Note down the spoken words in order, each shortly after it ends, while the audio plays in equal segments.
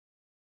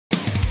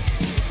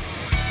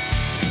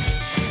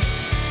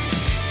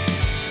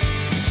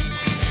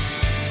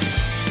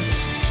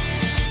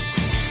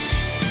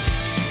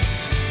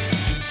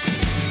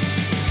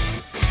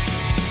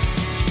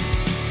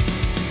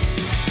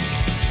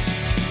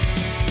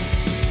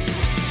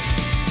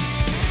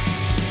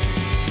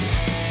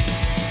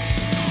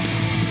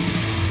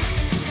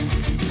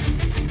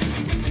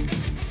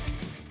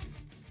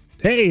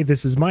Hey,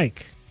 this is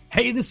Mike.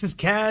 Hey, this is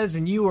Kaz,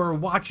 and you are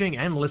watching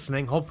and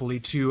listening, hopefully,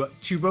 to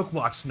Two Broke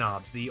Watch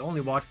Snobs, the only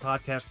watch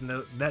podcast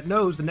that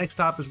knows the next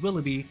stop is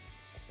Willoughby.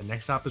 The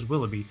next stop is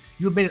Willoughby.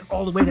 You have made it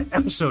all the way to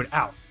episode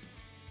out.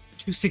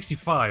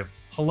 265.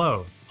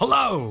 Hello.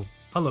 Hello!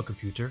 Hello,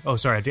 computer. Oh,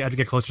 sorry, I had to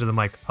get closer to the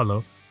mic.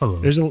 Hello. Hello.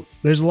 There's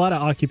a lot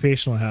of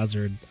occupational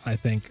hazard, I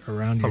think,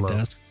 around your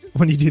desk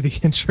when you do the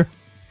intro.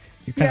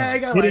 You're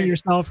kind of hitting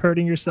yourself,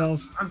 hurting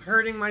yourself. I'm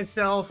hurting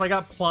myself. I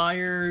got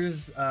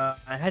pliers. I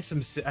had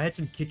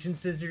some kitchen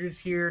scissors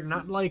here,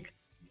 not like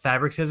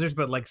fabric scissors,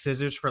 but like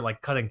scissors for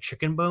like cutting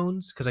chicken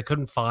bones because I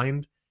couldn't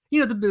find,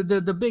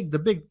 the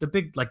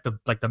big like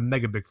the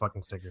mega big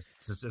fucking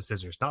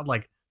scissors, not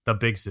like the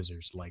big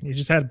scissors. Like you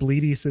just had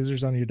bleedy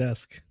scissors on your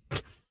desk.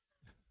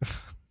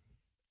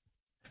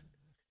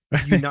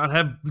 Do you not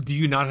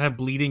have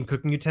bleeding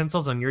cooking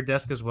utensils on your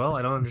desk as well?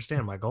 I don't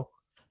understand, Michael.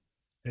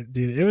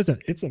 Dude,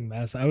 it's a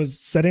mess. I was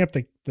setting up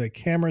the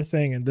camera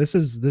thing, and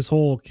this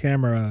whole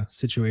camera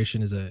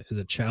situation is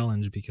a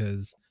challenge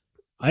because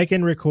I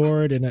can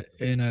record in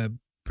a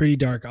pretty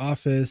dark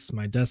office.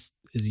 My desk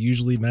is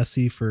usually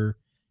messy for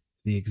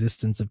the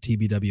existence of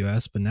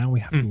TBWS, but now we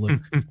have to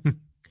look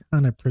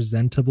kind of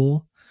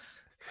presentable.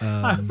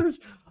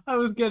 I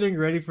was getting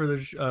ready for the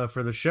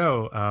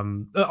show.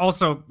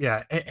 Also,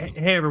 yeah. Hey,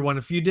 everyone!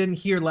 If you didn't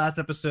hear last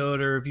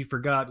episode or if you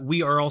forgot,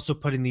 we are also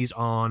putting these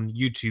on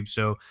YouTube.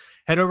 So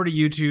head over to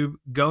YouTube,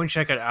 go and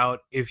check it out.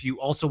 If you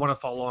also want to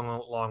follow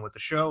along with the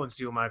show and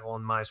see what Michael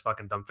and my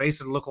fucking dumb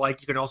faces look like,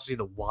 you can also see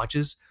the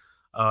watches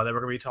that we're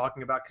going to be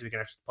talking about because we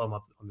can actually pull them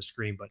up on the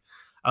screen. But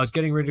I was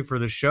getting ready for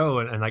the show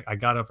and I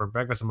got up for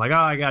breakfast. I'm like,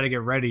 I got to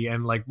get ready.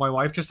 And like my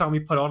wife just saw me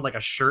put on like a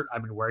shirt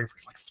I've been wearing for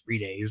like 3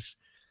 days.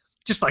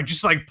 Just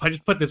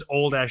put this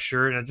old ass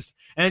shirt and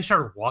then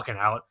started walking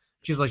out.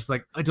 She's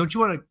like, don't you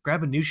want to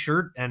grab a new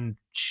shirt and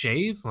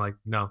shave? I'm like,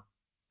 no,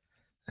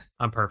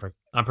 I'm perfect.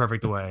 I'm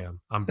perfect the way I am.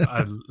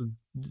 I'm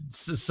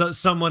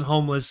somewhat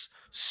homeless,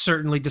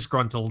 certainly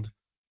disgruntled.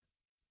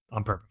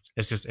 I'm perfect.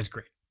 It's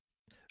great.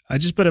 I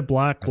just put a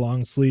black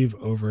long sleeve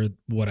over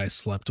what I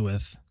slept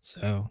with,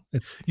 so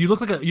you look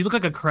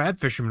like a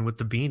crab fisherman with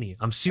the beanie.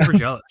 I'm super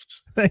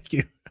jealous. Thank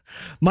you.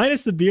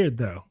 Minus the beard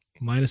though.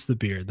 Minus the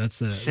beard. That's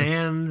the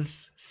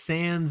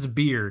sans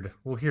beard.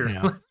 Well, here.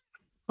 Yeah.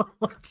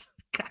 God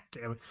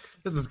damn it.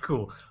 This is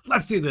cool.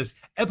 Let's do this.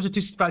 Episode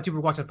 265, Two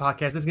Broke Watch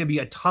Podcast. This is going to be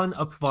a ton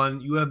of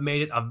fun. You have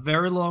made it a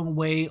very long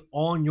way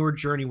on your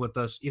journey with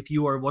us. If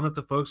you are one of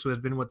the folks who has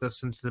been with us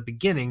since the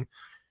beginning,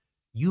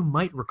 you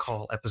might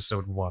recall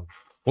episode 1.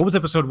 What was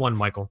episode 1,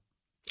 Michael?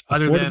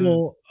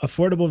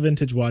 Affordable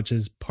vintage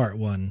watches, part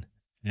 1.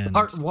 And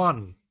part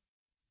 1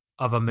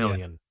 of a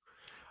million.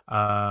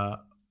 Yeah.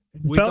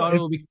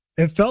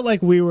 It felt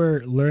like we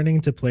were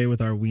learning to play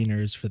with our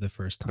wieners for the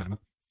first time.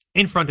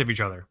 In front of each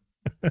other.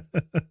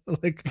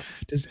 Like,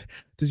 does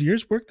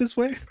yours work this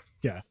way?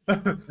 Yeah.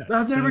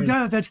 I've never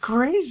done it. That's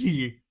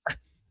crazy.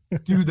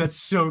 Dude, that's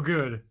so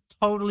good.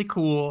 Totally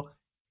cool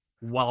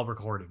while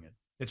recording it.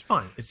 It's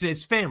fine.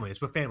 It's family.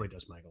 It's what family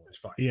does, Michael. It's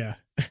fine. Yeah.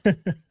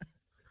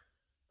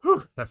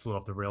 Whew, that flew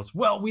off the rails.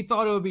 Well, we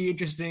thought it would be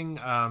interesting.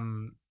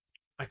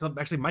 I thought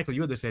actually, Michael,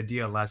 you had this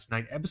idea last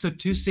night. Episode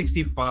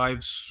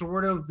 265,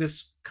 sort of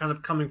this kind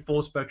of coming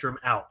full spectrum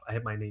out. I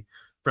hit my knee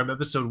from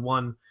episode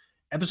 1.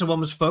 Episode 1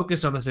 was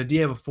focused on this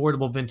idea of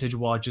affordable vintage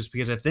watches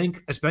because I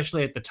think,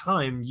 especially at the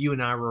time, you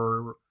and I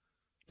were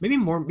maybe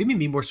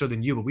me more so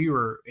than you, but we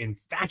were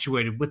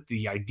infatuated with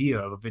the idea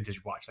of a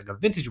vintage watch. Like a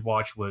vintage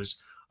watch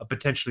was a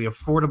potentially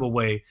affordable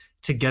way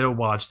to get a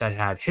watch that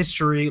had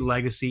history,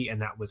 legacy,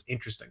 and that was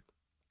interesting.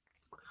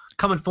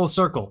 Coming full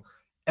circle,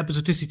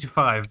 episode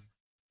 265.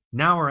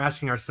 Now we're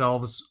asking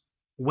ourselves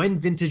when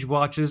vintage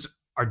watches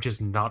are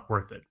just not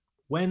worth it.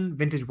 When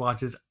vintage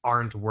watches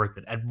aren't worth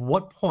it. At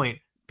what point?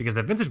 Because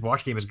the vintage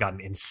watch game has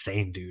gotten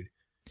insane, dude.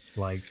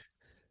 Like,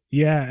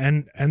 yeah,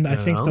 and I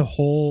think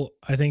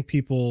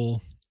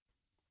people.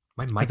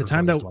 My microphone at the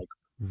time is like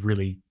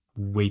really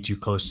way too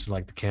close to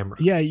like the camera.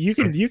 Yeah, you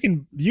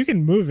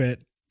can move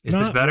it. Is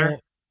this better?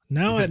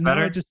 Now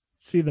I just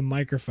see the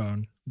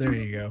microphone. There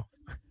you go.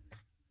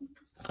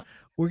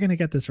 We're gonna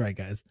get this right,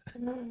 guys.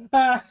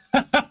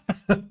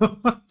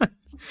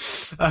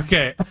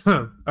 Okay.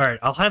 All right.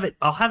 I'll have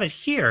it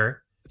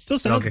here. It still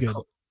sounds good.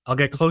 I'll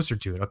get closer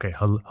to it. Okay.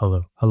 Hello.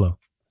 All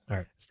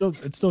right.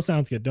 It still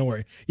sounds good. Don't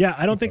worry. Yeah,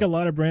 I don't think a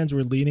lot of brands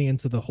were leaning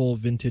into the whole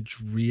vintage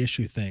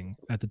reissue thing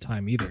at the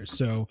time either.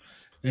 So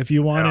if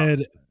you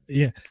wanted,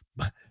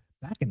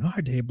 back in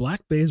our day,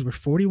 Black Bays were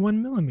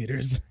 41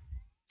 millimeters.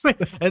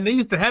 And they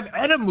used to have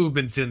ETA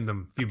movements in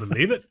them, if you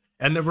believe it.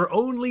 And there were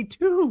only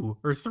 2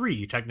 or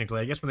 3, technically.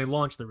 I guess when they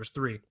launched, there was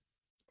 3.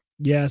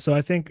 Yeah, so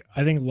I think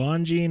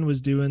Longines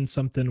was doing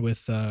something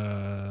with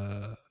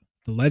the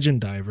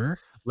Legend Diver.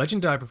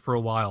 Legend Diver for a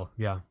while,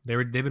 yeah.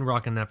 They've been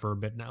rocking that for a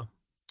bit now.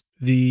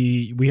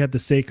 We had the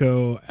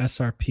Seiko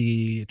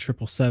SRP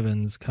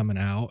 777s coming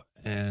out,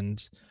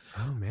 and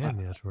oh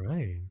man, that's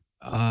right.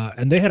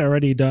 And they had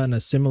already done a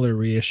similar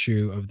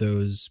reissue of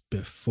those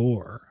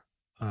before.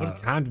 What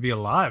a time to be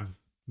alive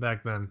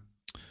back then.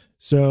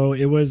 So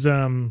it was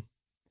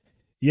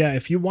Yeah,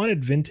 if you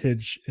wanted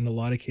vintage, in a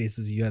lot of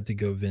cases, you had to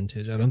go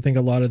vintage. I don't think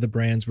a lot of the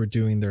brands were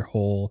doing their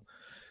whole,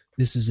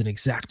 this is an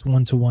exact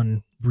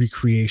one-to-one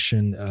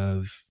recreation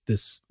of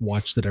this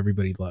watch that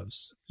everybody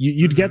loves.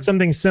 You'd get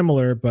something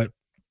similar, but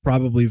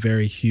probably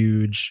very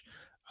huge,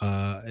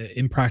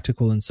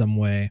 impractical in some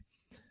way.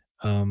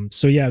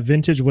 So yeah,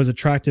 vintage was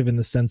attractive in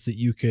the sense that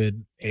you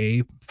could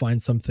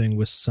find something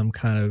with some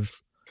kind of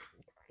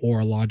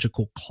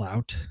orological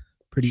clout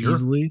pretty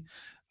easily,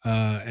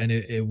 and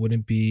it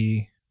wouldn't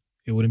be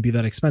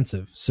that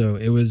expensive. So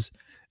it was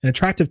an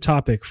attractive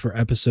topic for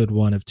episode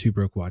 1 of Two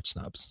Broke Watch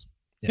Snobs.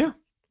 Yeah.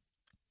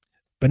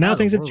 But now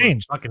things have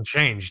changed. Fucking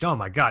changed. Oh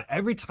my god!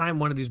 Every time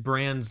one of these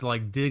brands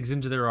like digs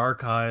into their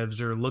archives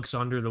or looks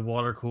under the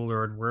water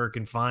cooler at work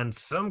and finds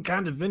some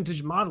kind of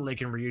vintage model they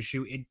can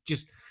reissue,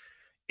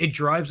 it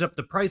drives up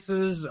the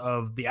prices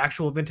of the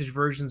actual vintage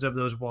versions of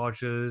those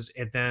watches.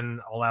 It then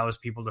allows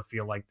people to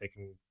feel like they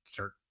can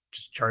start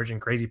just charging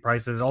crazy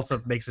prices. It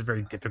also makes it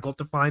very difficult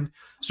to find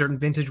certain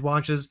vintage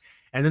watches.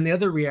 And then the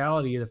other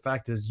reality of the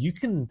fact is you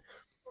can,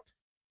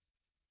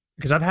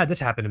 because I've had this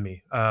happen to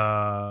me.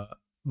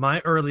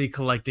 My early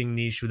collecting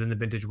niche within the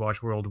vintage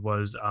watch world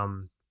was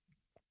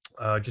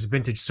just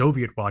vintage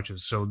Soviet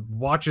watches. So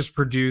watches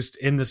produced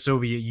in the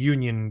Soviet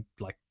Union,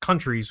 like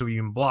country, Soviet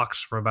Union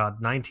blocks from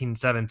about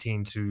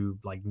 1917 to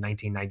like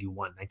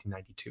 1991,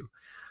 1992.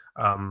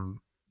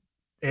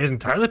 It is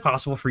entirely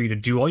possible for you to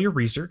do all your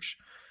research,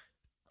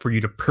 for you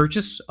to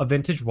purchase a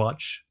vintage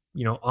watch,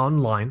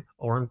 online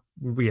or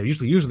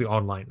usually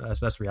online.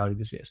 So that's the reality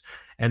this is.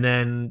 And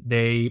then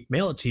they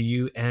mail it to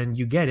you and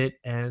you get it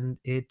and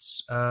it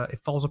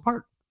falls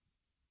apart.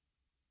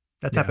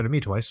 That's happened to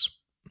me twice.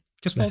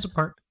 Just falls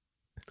apart.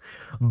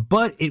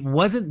 But it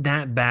wasn't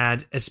that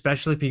bad,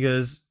 especially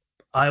because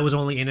I was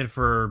only in it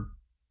for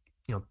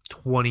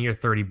 20 or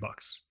 30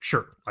 bucks.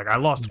 Sure. Like I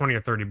lost 20 or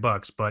 30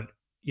 bucks, but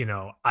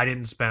I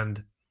didn't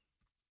spend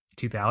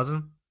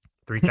 2,000,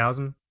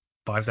 3,000,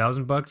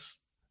 5,000 bucks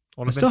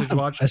on a vintage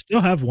watch. I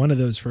still have one of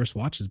those first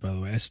watches, by the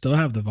way. I still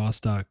have the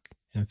Vostok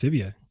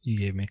Amphibia you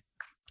gave me.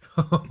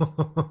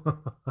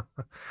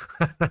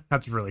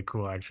 That's really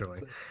cool, actually.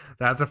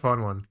 That's a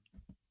fun one.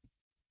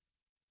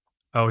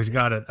 Oh, he's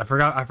got it. I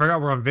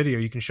forgot we're on video.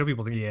 You can show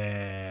people.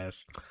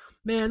 Yes.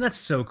 Man, that's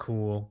so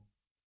cool.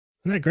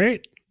 Isn't that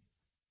great?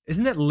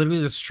 Isn't that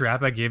literally the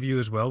strap I gave you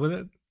as well with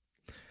it?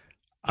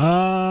 Is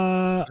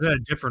that a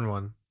different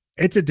one?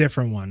 It's a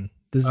different one.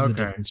 This is a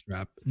different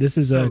strap. This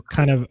is a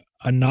kind of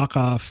a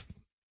knockoff,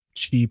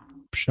 cheap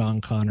Sean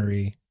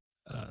Connery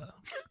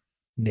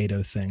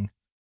NATO thing.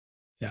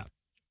 Yeah.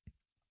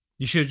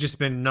 You should have just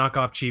been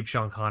knockoff cheap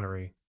Sean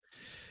Connery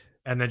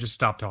and then just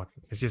stop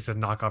talking. It's just a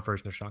knockoff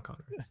version of Sean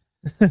Connery.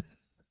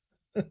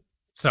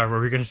 Sorry, what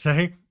were we going to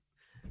say?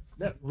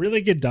 That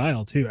really good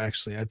dial too,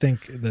 actually. I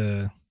think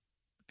the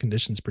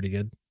condition's pretty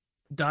good.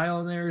 Dial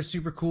in there is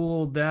super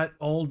cool. That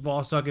old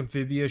Vostok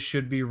Amphibia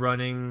should be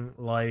running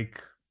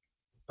like...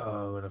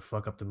 Oh, I'm going to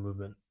fuck up the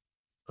movement.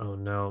 Oh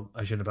no,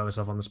 I shouldn't have put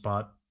myself on the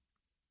spot.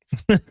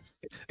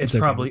 It's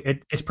probably a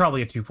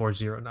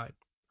 2409.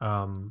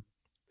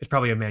 It's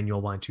probably a manual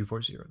line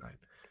 2409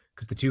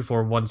 because the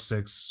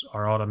 2416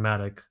 are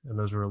automatic and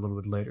those were a little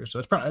bit later. So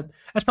that's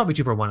probably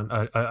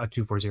 241 a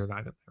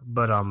 2409.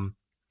 But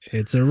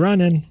it's a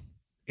running.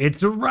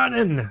 It's a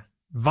running.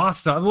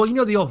 Vostok.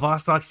 Well, the old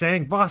Vostok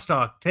saying,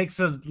 Vostok takes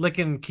a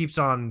licking, keeps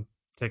on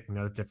taking.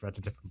 No, that's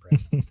a different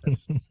brand.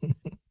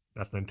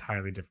 That's an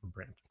entirely different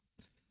brand.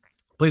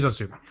 Please don't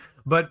sue me.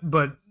 But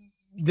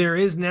there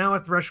is now a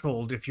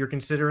threshold if you're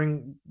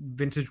considering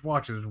vintage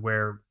watches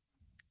where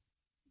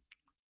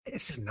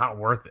it's just not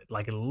worth it.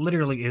 Like it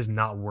literally is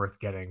not worth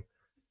getting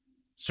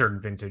certain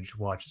vintage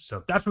watches.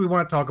 So that's what we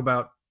want to talk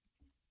about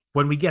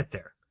when we get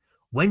there.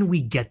 When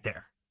we get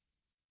there.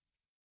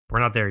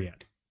 We're not there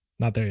yet.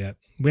 Not there yet.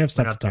 We have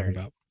stuff to talk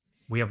about.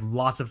 We have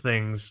lots of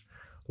things,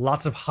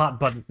 lots of hot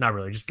button. Not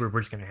really. We're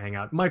just going to hang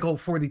out. Michael,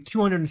 for the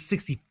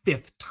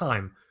 265th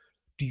time,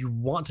 do you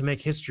want to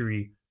make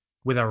history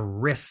with our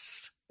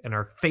wrists and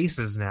our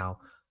faces now?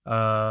 Do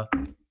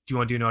you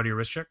want to do an audio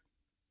wrist check?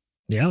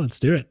 Yeah, let's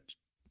do it.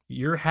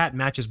 Your hat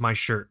matches my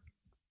shirt.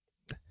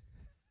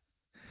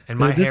 And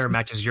my hair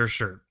matches your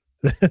shirt.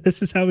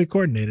 This is how we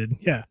coordinated.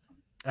 Yeah.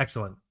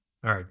 Excellent.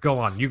 All right, go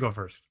on. You go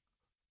first.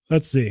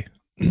 Let's see.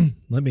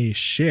 Let me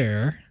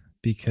share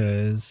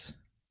because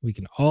we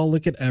can all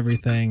look at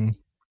everything.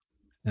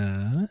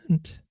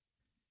 And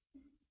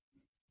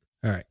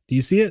all right. Do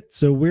you see it?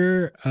 So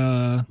we're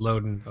it's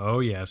loading. Oh,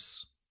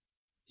 yes.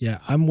 Yeah,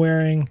 I'm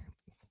wearing,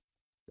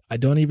 I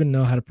don't even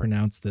know how to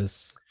pronounce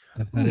this.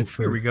 I've had it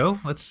for, here we go.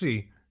 Let's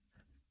see.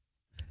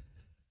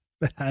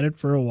 I've had it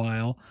for a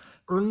while.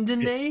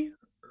 Erdene?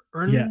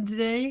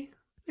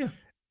 Yeah.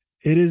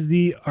 It is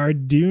the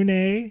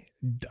Ardune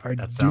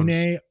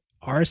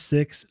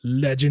R6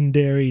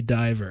 Legendary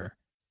Diver.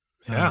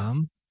 Yeah.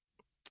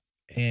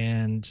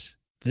 And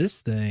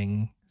this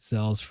thing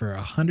sells for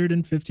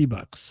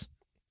 $150.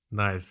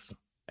 Nice.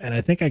 And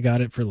I think I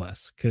got it for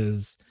less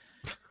because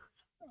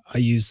I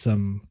used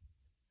some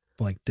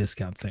like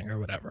discount thing or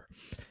whatever.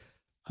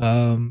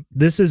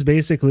 This is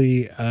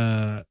basically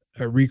a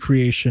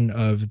recreation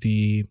of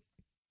the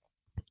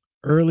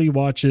early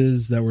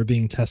watches that were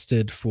being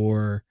tested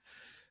for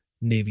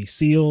Navy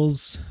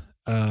SEALs.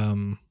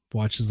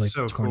 Watches like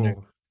So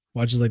cool.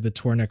 the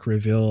Tornek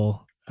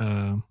Reveal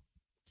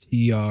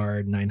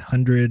TR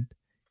 900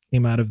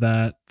 came out of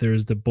that.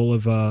 There's the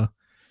Bulova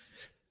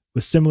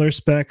with similar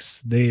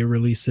specs. They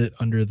release it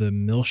under the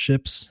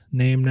Millships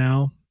name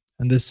now.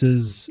 And this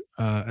is,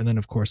 and then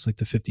of course, like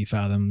the 50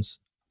 Fathoms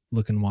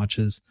looking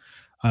watches.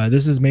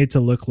 This is made to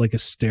look like a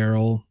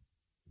sterile,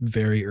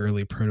 very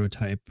early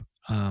prototype.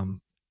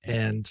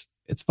 And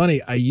it's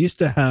funny. I used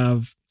to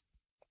have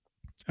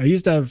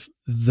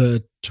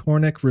the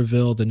Tornek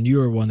Reveal, the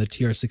newer one, the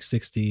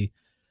TR660.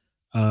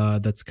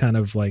 That's kind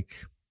of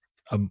like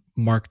a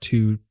Mark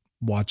II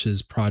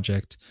watches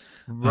project.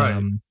 Right.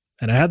 And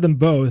I had them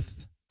both,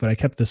 but I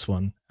kept this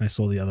one. I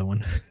sold the other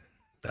one.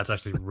 That's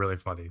actually really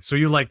funny. So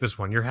you like this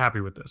one? You're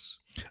happy with this?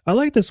 I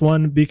like this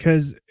one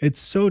because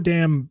it's so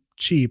damn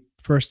cheap.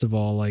 First of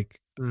all, like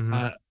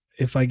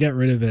if I get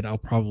rid of it, I'll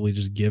probably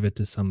just give it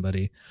to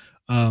somebody.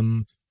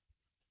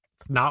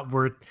 It's not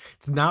worth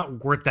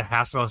the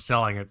hassle of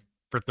selling it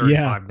for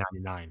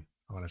 $35.99.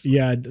 Honestly,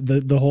 yeah,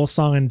 the whole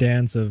song and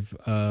dance of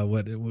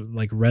what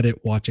like Reddit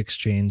watch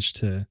exchange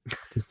to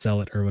sell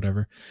it or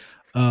whatever.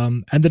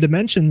 And the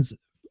dimensions.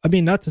 I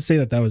mean, not to say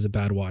that was a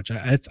bad watch.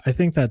 I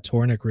think that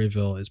Tornik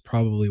Reveal is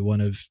probably one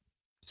of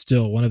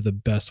the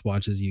best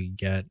watches you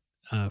get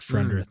for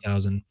under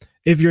 $1,000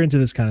 if you're into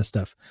this kind of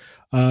stuff.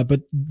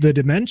 But the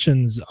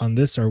dimensions on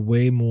this are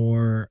way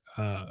more,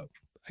 I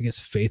guess,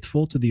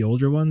 faithful to the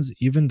older ones.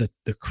 Even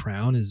the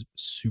crown is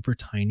super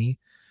tiny,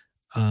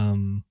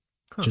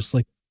 just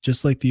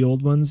like the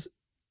old ones.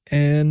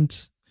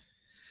 And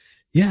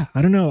yeah,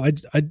 I don't know.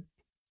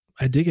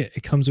 I dig it.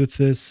 It comes with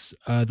this.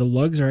 The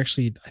lugs are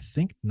actually, I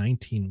think,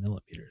 19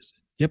 millimeters.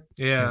 Yep.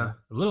 Yeah.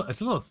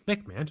 It's a little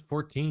thick, man.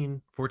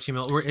 14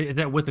 mil. Is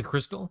that with the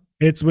crystal?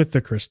 It's with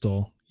the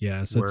crystal.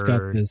 Yeah. So it's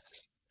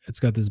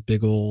got this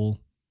big old,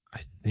 I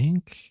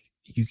think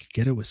you could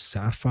get it with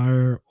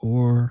sapphire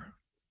or,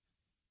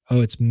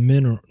 it's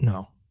mineral.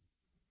 No.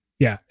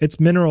 Yeah. It's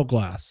mineral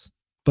glass,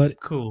 but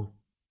cool.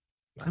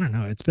 I don't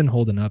know. It's been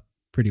holding up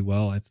pretty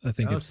well. I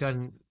think it's got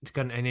an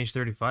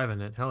NH35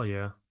 in it. Hell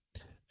yeah.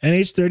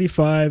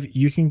 NH35,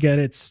 you can get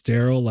it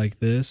sterile like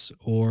this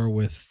or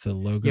with the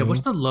logo. Yeah,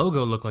 what's the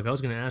logo look like? I was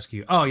going to ask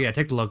you. Oh, yeah,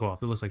 take the logo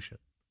off. It looks like shit.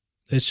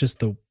 It's just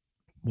the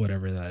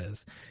whatever that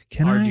is.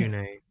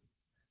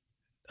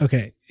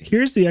 Okay,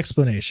 here's the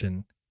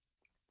explanation.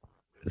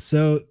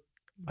 So,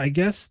 I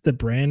guess the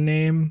brand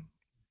name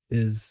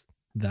is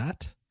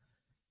that.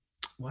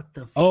 What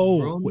the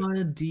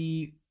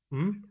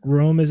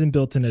Rome isn't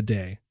built in a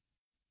day.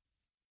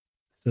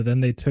 So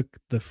then they took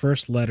the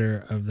first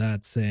letter of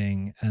that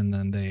saying, and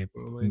then they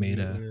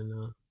made I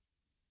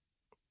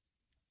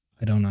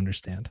don't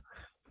understand.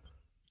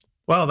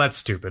 Well, that's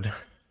stupid.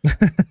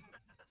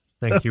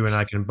 Thank you, and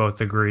I can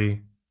both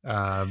agree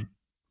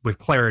with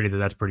clarity that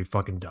that's pretty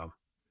fucking dumb.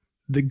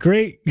 The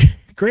great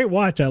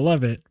watch, I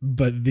love it,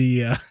 but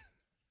the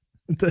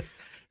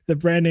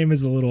brand name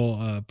is a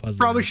little puzzling.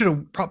 Probably should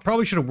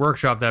have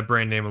workshopped that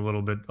brand name a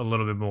little bit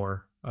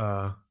more.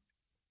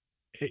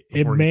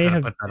 It may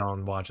have put that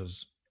on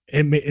watches.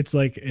 It's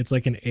like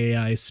an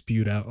AI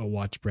spewed out a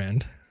watch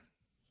brand.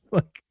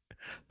 Like,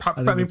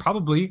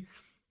 probably,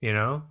 you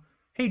know.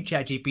 Hey,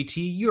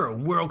 ChatGPT, you're a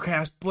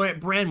world-class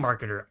brand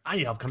marketer. I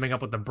need help coming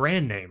up with the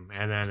brand name,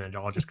 and then it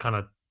all just kind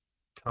of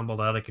tumbled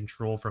out of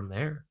control from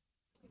there.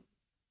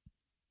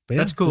 But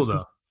that's cool,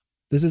 though.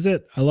 This is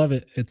it. I love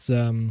it. It's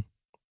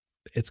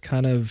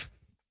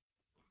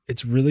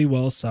really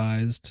well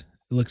sized.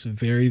 It looks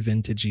very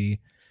vintagey.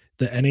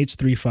 The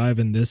NH35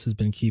 in this has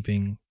been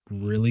keeping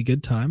really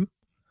good time.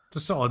 It's a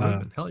solid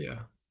movement. Hell yeah.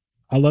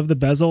 I love the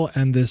bezel,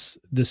 and this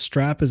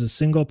strap is a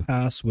single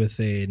pass with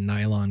a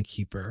nylon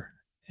keeper.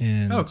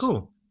 And oh,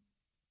 cool.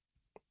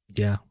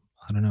 Yeah,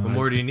 I don't know. What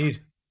more do you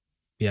need?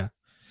 Yeah.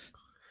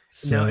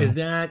 So, now, is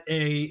that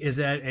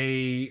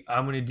a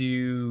I'm gonna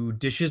do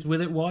dishes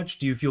with it watch?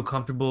 Do you feel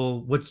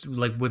comfortable? What's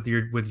like with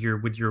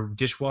your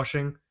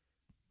dishwashing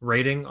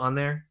rating on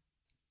there?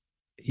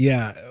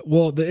 Yeah.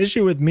 Well, the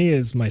issue with me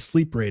is my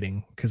sleep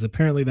rating, because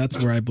apparently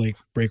that's where I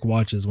break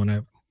watches when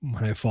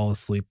I fall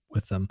asleep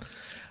with them.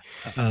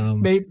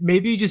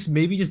 Maybe just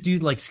do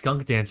like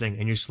skunk dancing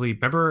in your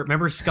sleep.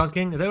 Remember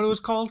skunking? Is that what it was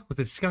called? Was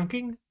it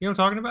skunking? You know what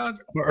I'm talking about?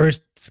 Or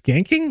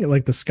skanking,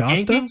 like the ska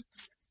stuff?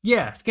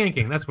 Yeah,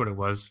 skanking. That's what it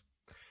was.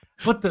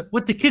 What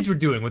the kids were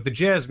doing with the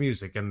jazz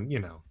music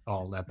and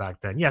all that back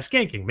then. Yeah,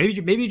 skanking. Maybe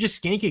you're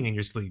just skanking in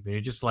your sleep and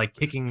you're just like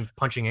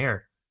punching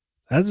air.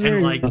 That's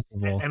very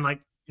possible. And like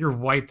your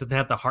wife doesn't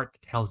have the heart to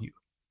tell you.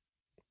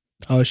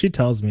 Oh, she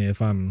tells me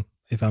if I'm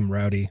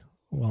rowdy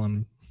while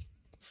I'm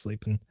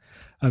sleeping.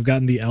 I've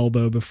gotten the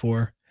elbow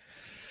before.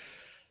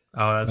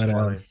 Oh, that's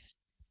funny.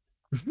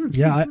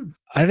 Yeah,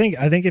 I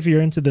think if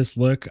you're into this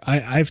look,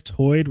 I've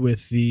toyed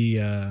with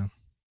the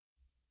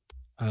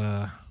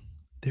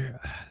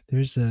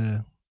there's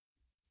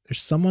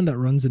there's someone that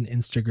runs an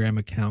Instagram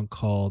account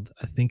called,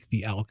 I think,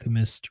 The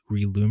Alchemist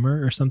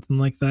Relumer or something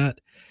like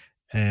that.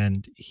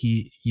 And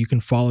you can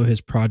follow his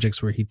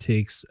projects where he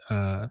takes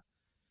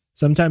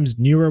sometimes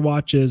newer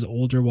watches,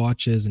 older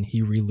watches, and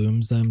he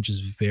relooms them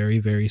just very,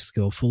 very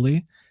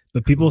skillfully.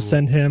 But people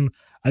send him,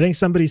 I think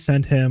somebody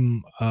sent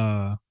him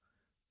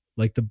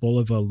like the bull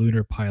of a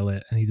lunar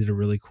pilot, and he did a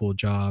really cool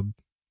job,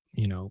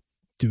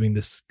 doing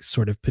this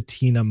sort of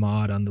patina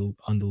mod on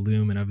the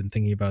loom. And I've been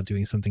thinking about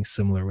doing something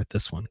similar with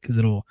this one because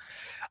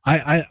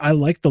I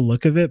like the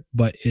look of it,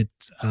 but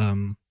it's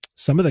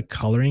some of the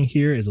coloring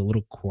here is a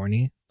little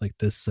corny. Like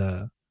this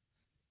little,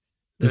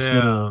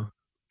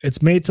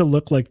 it's made to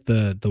look like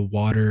the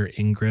water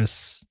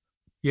ingress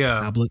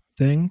tablet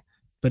thing,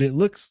 but it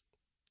looks,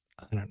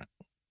 I don't know.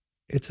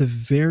 It's a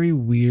very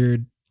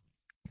weird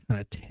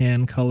kind of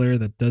tan color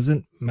that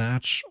doesn't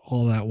match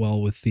all that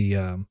well with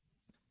the,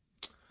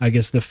 I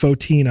guess, the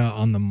photina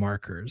on the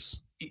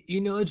markers.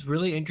 It's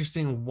really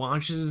interesting.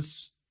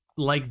 Watches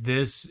like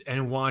this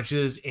and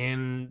watches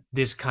in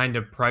this kind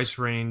of price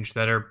range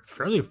that are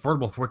fairly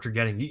affordable for what you're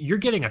getting. You're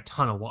getting a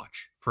ton of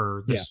watch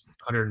for this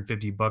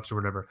 $150 or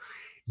whatever.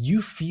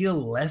 You feel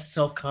less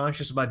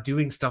self-conscious about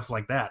doing stuff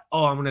like that.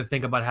 Oh, I'm going to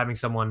think about having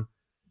someone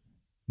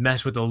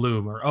mess with the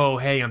loom, or, oh,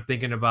 hey, I'm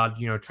thinking about,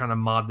 trying to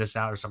mod this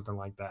out or something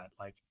like that.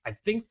 Like, I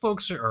think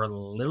folks are a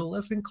little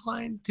less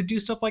inclined to do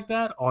stuff like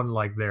that on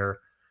like their,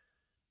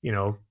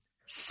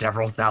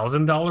 several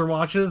 $1,000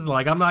 watches.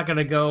 Like, I'm not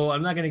gonna go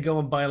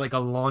and buy like a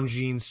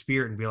Longines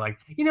Spirit and be like,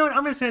 you know what,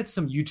 I'm gonna send it to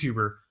some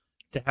YouTuber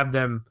to have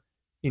them,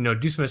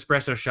 do some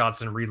espresso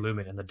shots and relume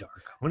it in the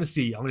dark. I'm gonna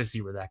see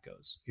where that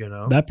goes.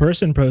 That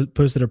person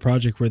posted a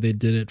project where they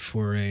did it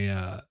for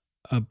a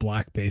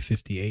Black Bay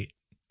 58.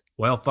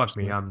 Well, fuck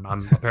me. I'm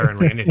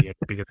apparently an idiot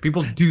because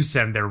people do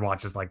send their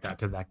watches like that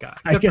to that guy.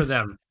 Good for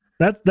them.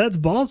 That's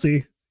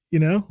ballsy,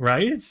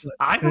 right?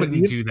 I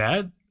wouldn't do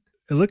that.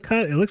 It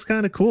looks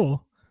kind of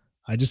cool.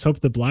 I just hope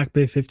the Black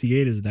Bay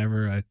 58 is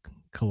never a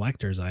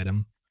collector's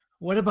item.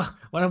 What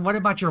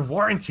about your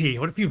warranty?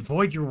 What if you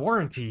void your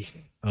warranty?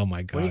 Oh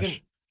my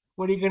gosh.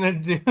 What are you gonna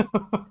do?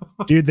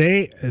 Dude,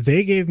 they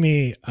gave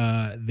me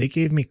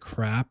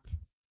crap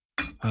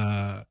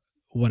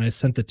when I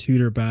sent the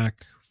Tudor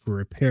back for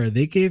repair.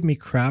 They gave me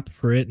crap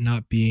for it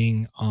not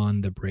being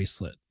on the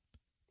bracelet,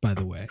 by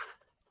the way.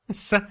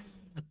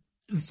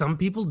 Some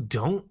people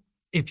don't.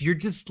 If you're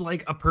just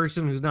like a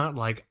person who's not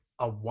like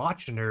a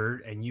watch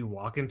nerd and you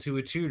walk into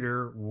a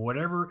Tudor,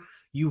 whatever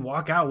you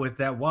walk out with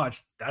that watch,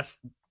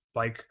 that's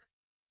like,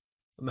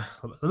 let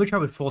me try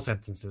with full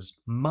sentences.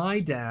 My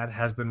dad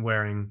has been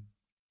wearing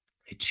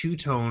a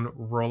two-tone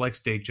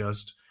Rolex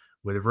Datejust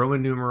with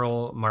Roman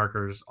numeral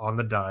markers on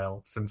the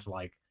dial since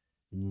like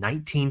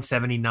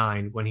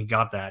 1979 when he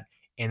got that,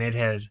 and it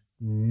has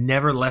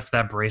never left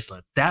that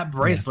bracelet. That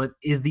bracelet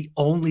is the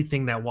only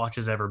thing that watch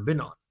has ever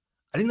been on.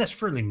 I think that's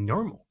fairly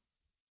normal.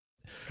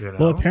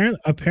 Well,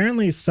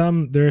 apparently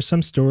there are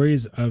some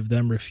stories of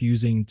them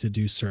refusing to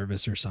do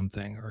service or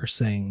something, or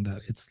saying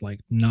that it's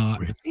like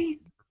not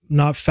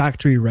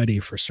factory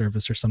ready for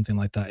service or something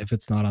like that if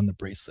it's not on the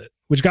bracelet,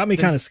 which got me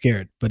kind of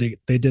scared, but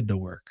they did the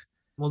work.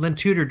 Well, then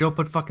Tudor, don't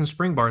put fucking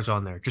spring bars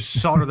on there. Just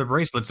solder the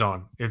bracelets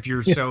on. If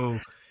you're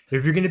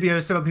going to be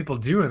upset about people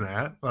doing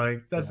that,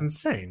 like, that's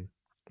insane.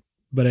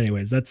 But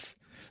anyways, that's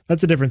a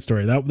different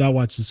story. That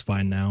watch is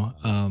fine now.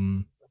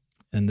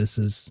 And this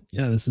is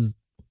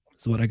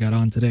what I got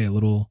on today. A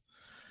little,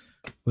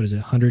 what is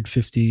it?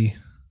 $150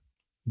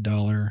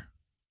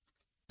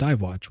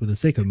 dive watch with a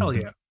Seiko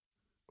movement. Hell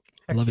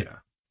yeah. Love it.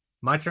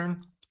 My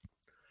turn.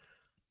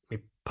 Let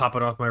me pop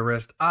it off my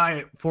wrist.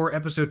 For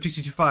episode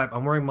 265,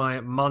 I'm wearing my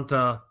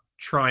Manta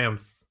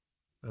Triumph.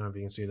 I don't know if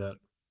you can see that.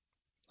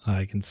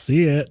 I can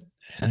see it.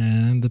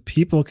 And the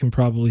people can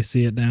probably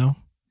see it now.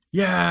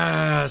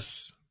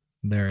 Yes.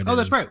 There it is. Oh,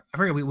 that's right. I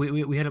forgot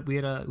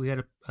we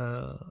had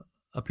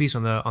a piece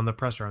on the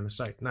presser on the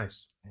site.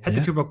 Nice. Head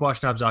to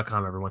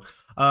TwoBrokeWatchTobs.com, everyone.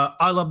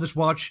 I love this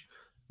watch.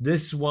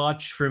 This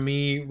watch for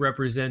me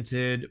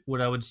represented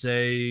what I would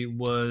say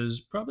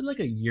was probably like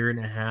a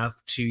 1.5,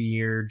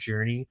 2-year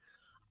journey.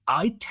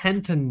 I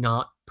tend to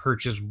not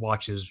purchase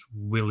watches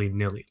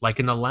willy-nilly. Like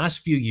in the last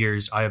few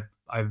years, I'm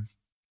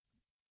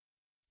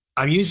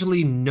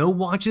usually no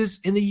watches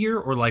in the year,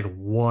 or like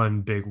one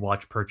big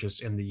watch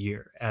purchase in the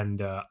year.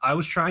 And I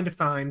was trying to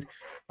find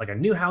like a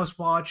new house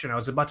watch, and I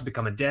was about to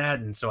become a dad.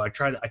 And so I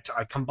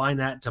combined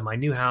that to my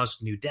new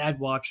house, new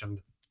dad watch. And,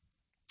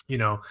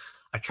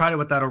 I tried it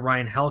with that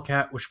Orion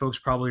Hellcat, which folks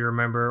probably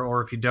remember,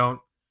 or if you don't,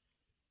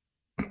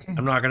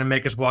 I'm not going to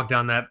make us walk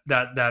down that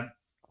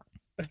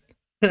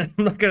I'm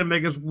not going to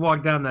make us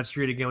walk down that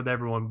street again with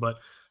everyone, but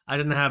I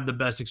didn't have the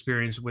best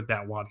experience with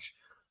that watch.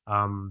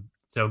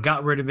 So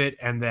got rid of it.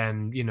 And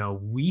then,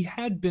 we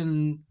had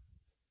been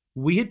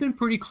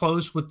pretty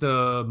close with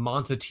the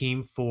Manta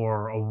team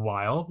for a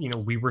while.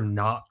 We were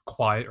not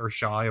quiet or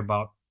shy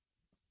about,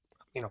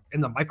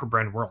 in the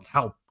microbrand world,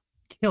 how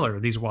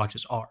killer these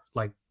watches are.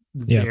 Like,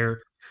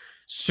 they're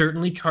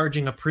certainly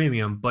charging a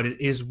premium, but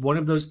it is one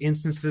of those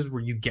instances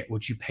where you get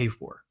what you pay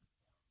for.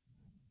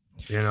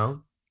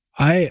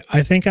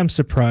 I think I'm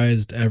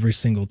surprised every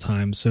single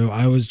time. So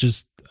I was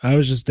just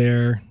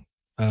there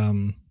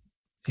in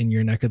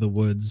your neck of the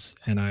woods,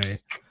 and I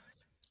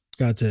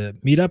got to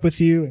meet up with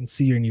you and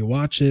see your new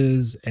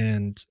watches,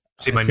 and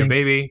See my new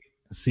baby.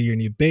 See your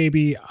new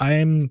baby.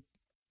 I'm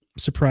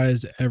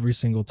surprised every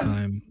single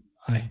time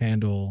I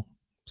handle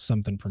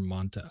something from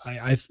Monta.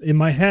 I in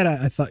my head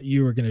I thought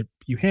you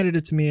handed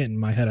it to me, and in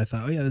my head I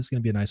thought, oh yeah, this is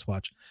gonna be a nice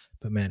watch.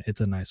 But man,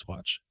 it's a nice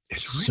watch.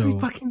 It's really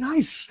fucking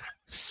nice.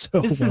 So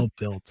this well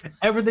built.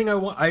 Everything I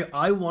want.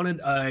 I wanted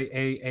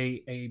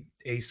a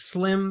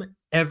slim,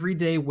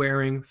 everyday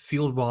wearing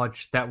field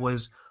watch that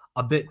was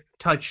a bit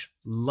touch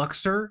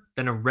luxer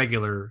than a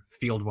regular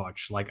field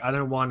watch. Like, I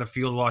don't want a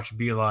field watch to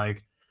be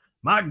like,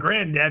 my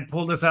granddad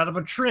pulled us out of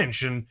a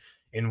trench and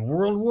in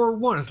World War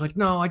One. It's like,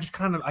 no, I just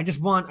kind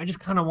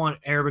of want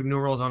Arabic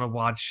numerals on a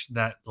watch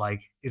that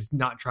like is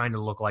not trying to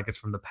look like it's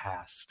from the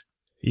past.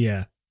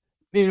 Yeah.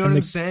 You know what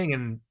I'm saying?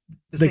 And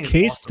the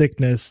case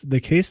thickness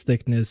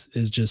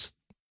is just,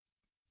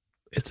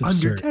 it's under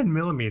absurd. 10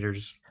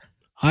 millimeters.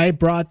 I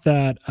brought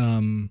that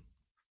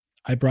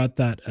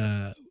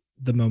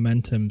the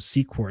Momentum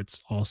Sea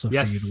Quartz also for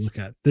you to look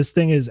at. This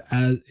thing is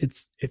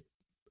it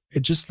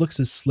just looks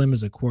as slim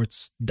as a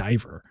quartz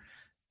diver.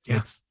 Yeah.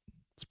 It's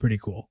pretty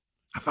cool.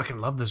 I fucking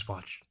love this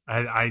watch.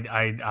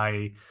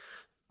 I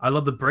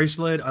love the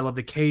bracelet. I love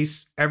the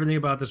case. Everything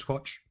about this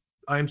watch,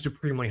 I am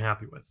supremely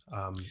happy with.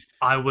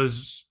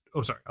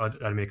 Sorry, I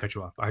didn't mean to cut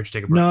you off. I heard you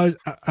take a break. No,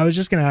 I was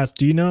just gonna ask.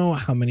 Do you know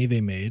how many they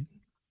made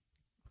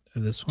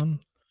of this one?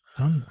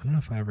 I don't know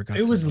if I ever got.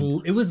 It was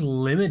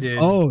limited.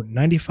 Oh,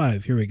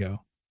 95. Here we go.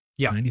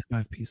 Yeah,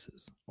 95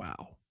 pieces.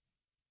 Wow.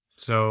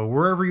 So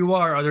wherever you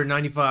are, other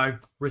 95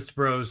 wrist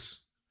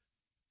bros.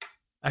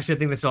 Actually, I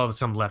think they still have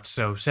some left.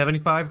 So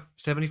 75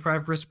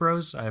 wrist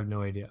bros. I have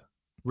no idea.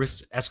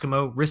 Wrist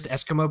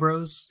Eskimo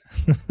bros.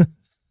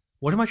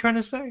 What am I trying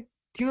to say?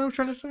 Do you know what I'm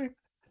trying to say?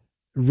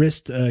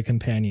 Wrist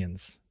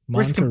companions.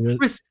 Wrist.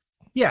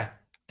 Yeah.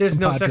 There's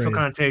no sexual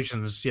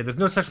connotations. Yeah, there's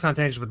no sexual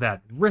connotations with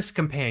that. Wrist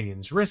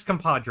companions, wrist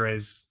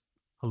compadres.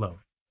 Hello.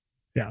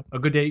 Yeah. A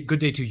good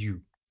day to you,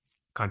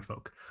 kind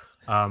folk.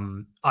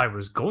 I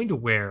was going to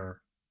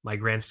wear my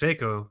Grand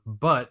Seiko,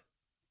 but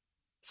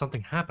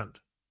something happened.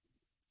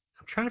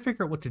 I'm trying to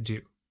figure out what to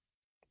do.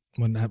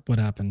 What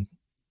happened?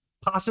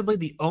 Possibly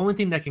the only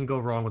thing that can go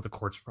wrong with the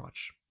quartz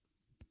watch.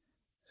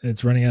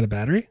 It's running out of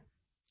battery?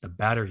 The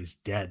battery's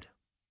dead.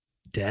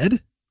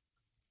 Dead?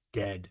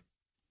 Dead.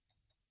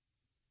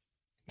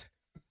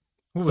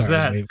 What was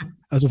that?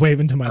 I was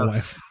waving to my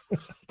wife.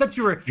 That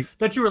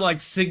you were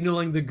like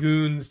signaling the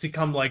goons to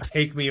come like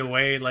take me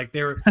away. Like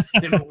they've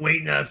been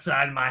waiting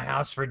outside my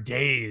house for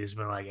days,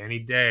 but like any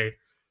day.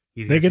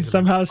 They can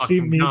somehow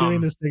see me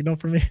doing the signal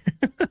for me.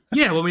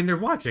 Yeah, well, I mean, they're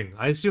watching.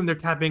 I assume they're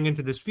tapping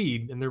into this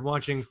feed and they're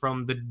watching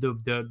from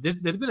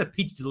there's been a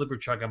pizza delivery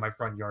truck on my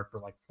front yard for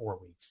like 4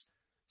 weeks.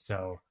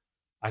 So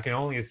I can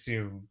only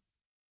assume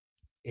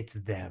it's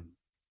them.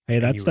 Hey,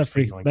 that stuff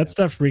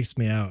freaks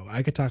me out.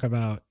 I could talk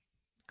about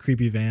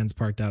creepy vans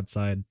parked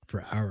outside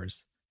for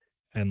hours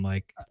and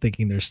like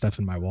thinking there's stuff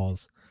in my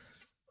walls.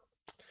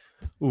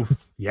 Oof.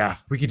 Yeah,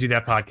 we could do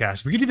that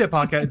podcast.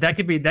 That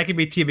could be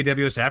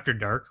TBWS After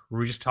Dark, where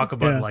we just talk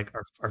about like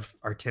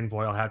our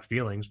tinfoil hat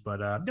feelings. But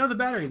no, the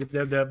battery,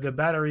 the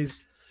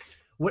batteries.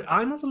 What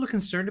I'm a little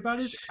concerned about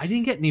is I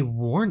didn't get any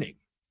warning.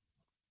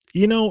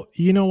 You know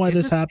why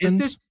this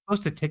happened? Is this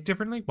supposed to tick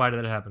differently? Why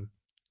did that happen?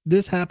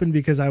 This happened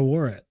because I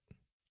wore it.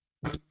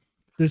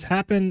 This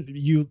happened.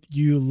 You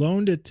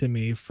loaned it to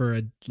me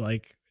for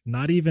like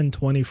not even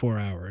 24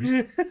 hours.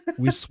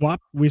 we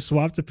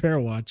swapped a pair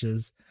of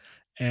watches.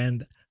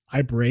 And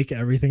I break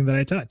everything that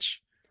I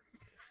touch.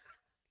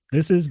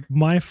 This is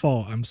my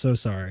fault. I'm so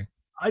sorry.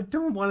 I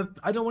don't want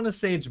to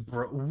say it's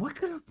broke. What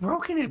could have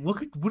broken it? What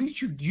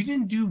did you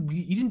didn't do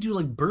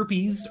like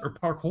burpees or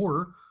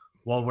parkour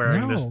while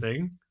wearing this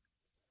thing.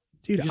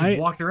 Dude, I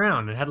walked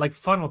around and had like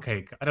funnel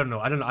cake. I don't know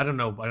what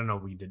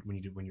you did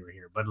when you were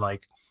here, but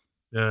like,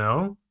 you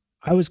know,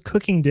 I was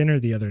cooking dinner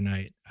the other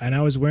night and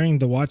I was wearing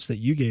the watch that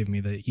you gave me,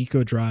 the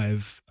Eco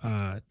Drive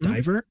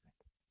diver.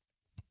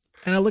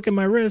 And I look at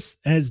my wrist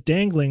and it's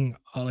dangling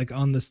like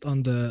on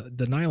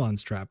the nylon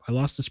strap. I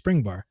lost the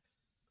spring bar.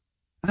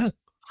 I don't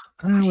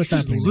know what's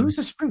happening. Lose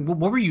the spring.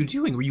 What were you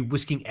doing? Were you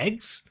whisking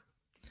eggs?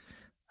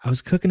 I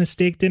was cooking a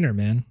steak dinner,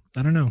 man.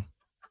 I don't know.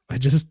 I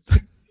just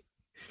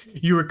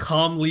you were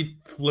calmly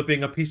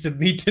flipping a piece of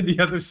meat to the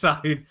other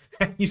side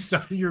and you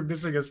saw you were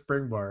missing a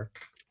spring bar.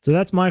 So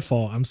that's my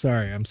fault. I'm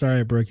sorry.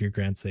 I broke your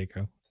Grand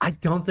Seiko. I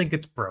don't think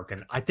it's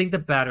broken. I think the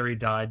battery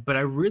died, but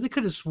I really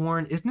could have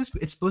sworn, it's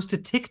supposed to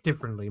tick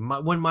differently.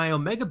 When my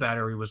Omega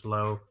battery was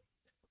low.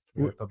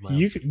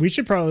 We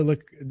should probably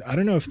look. I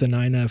don't know if the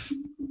 9F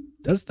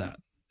does that.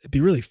 It'd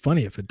be really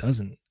funny if it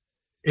doesn't.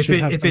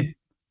 End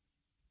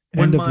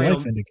of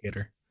life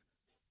indicator.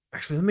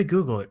 Actually, let me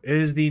Google it. It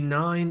is the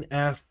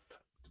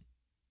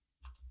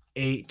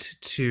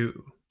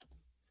 9F82.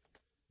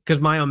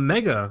 Because my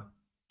Omega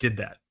did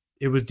that.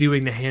 It was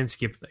doing the hand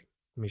skip thing.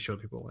 Let me show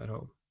people at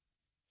home.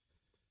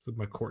 This is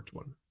my quartz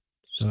one.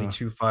 The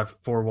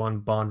 2541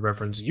 Bond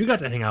reference. You got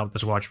to hang out with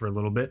this watch for a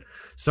little bit.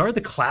 Sorry,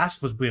 the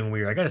clasp was being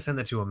weird. I got to send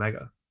that to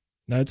Omega.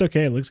 No, it's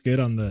okay. It looks good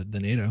on the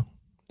NATO.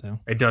 So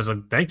it does.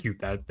 Thank you.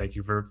 Thank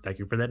you for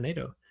that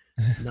NATO.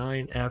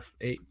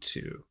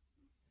 9F82.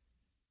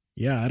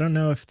 Yeah, I don't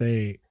know if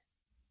the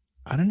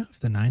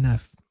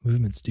 9F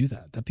movements do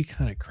that. That'd be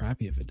kind of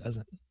crappy if it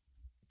doesn't,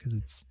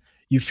 because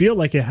you feel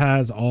like it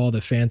has all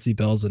the fancy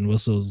bells and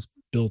whistles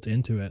built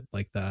into it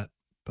like that,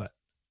 but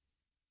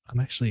I'm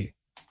actually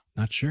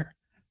not sure.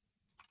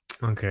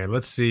 Okay,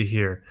 let's see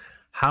here.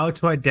 How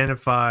to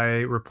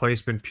identify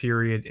replacement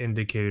period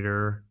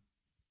indicator.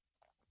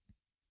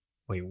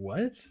 Wait,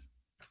 what?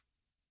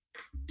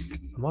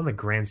 I'm on the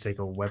Grand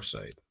Seiko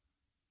website.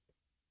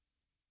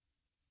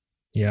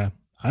 Yeah,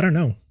 I don't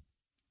know.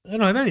 I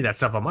don't have any of that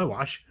stuff on my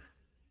watch.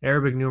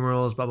 Arabic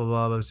numerals, blah blah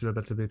blah.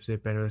 That's a bit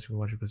safe. Better. Let's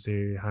watch it.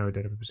 See how to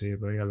identify. See,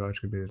 but yeah,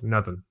 watch could be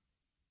nothing.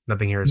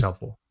 Nothing here is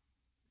helpful.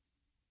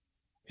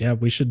 Yeah,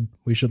 we should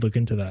look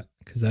into that,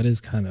 because that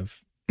is kind of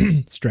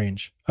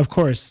strange. Of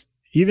course,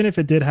 even if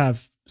it did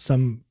have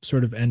some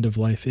sort of end of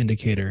life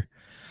indicator,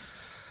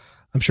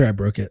 I'm sure I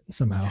broke it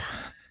somehow.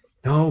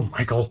 No,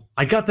 Michael,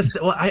 I got this.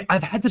 Well,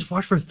 I've had this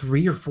watch for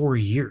 3 or 4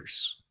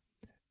 years.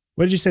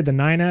 What did you say? The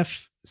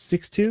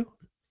 9F62?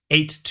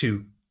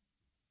 82.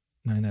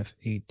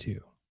 9F82.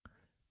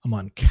 I'm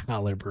on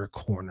Caliber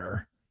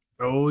Corner.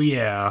 Oh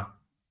yeah,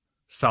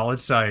 solid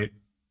site.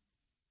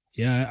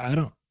 Yeah, I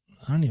don't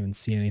even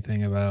see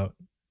anything about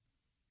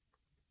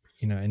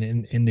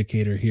an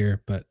indicator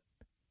here. But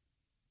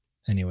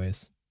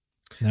anyways,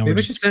 now maybe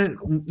I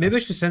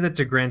should send it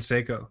to Grand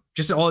Seiko.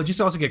 Just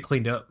also get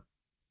cleaned up.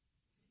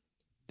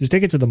 Just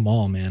take it to the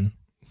mall, man.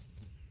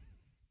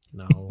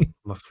 No,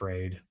 I'm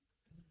afraid.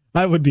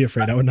 I would be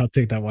afraid. I would not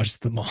take that watch to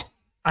the mall.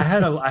 I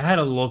had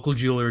a local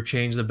jeweler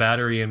change the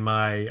battery in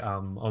my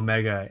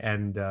Omega,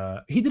 and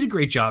he did a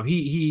great job.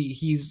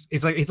 He's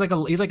like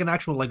an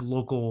actual like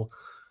local,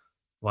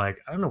 like,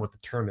 I don't know what the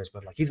term is,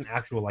 but like he's an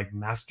actual like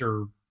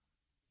master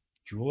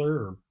jeweler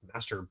or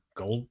master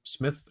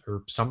goldsmith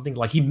or something.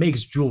 Like he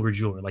makes jewelry.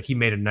 Like he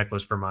made a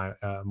necklace for my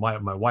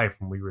my wife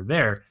when we were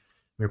there.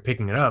 We were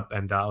picking it up,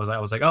 and I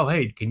was like, oh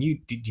hey, can you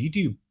do you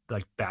do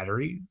like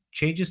battery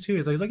changes too?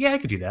 He's like yeah, I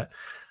could do that.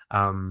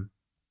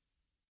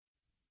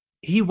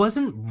 He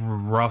wasn't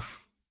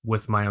rough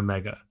with my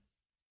Omega,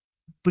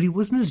 but he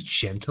wasn't as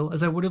gentle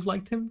as I would have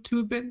liked him to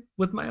have been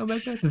with my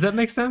Omega. Does that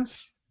make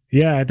sense?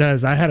 Yeah, it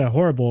does. I had a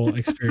horrible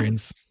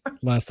experience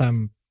last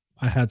time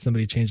I had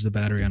somebody change the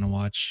battery on a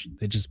watch.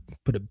 They just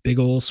put a big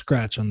old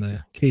scratch on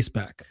the case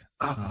back.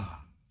 Oh,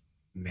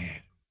 man.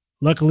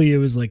 Luckily, it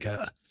was like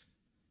a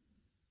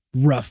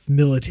rough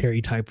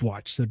military type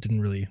watch, so it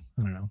didn't really,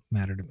 I don't know,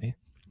 matter to me.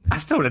 I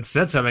still would have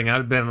said something.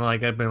 I've been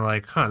like,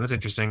 huh, that's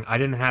interesting. I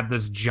didn't have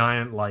this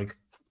giant like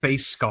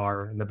face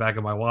scar in the back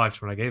of my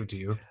watch when I gave it to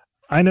you.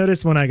 I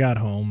noticed when I got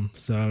home,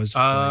 so I was just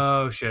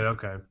like, shit,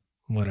 okay,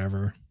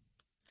 whatever.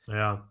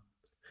 Yeah,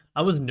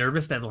 I was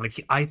nervous that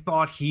like I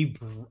thought he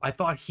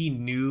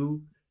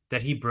knew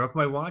that he broke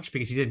my watch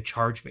because he didn't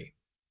charge me,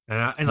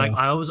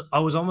 I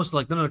was almost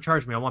like, no,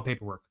 charge me. I want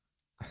paperwork.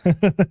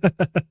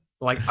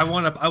 Like I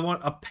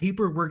want a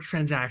paperwork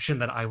transaction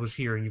that I was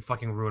here and you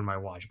fucking ruined my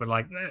watch. But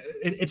like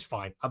it's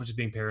fine. I was just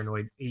being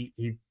paranoid.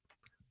 He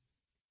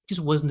just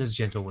wasn't as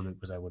gentle with it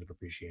as I would have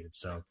appreciated.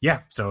 So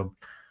yeah,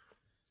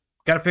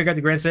 got to figure out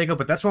the Grand Seiko.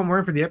 But that's what I'm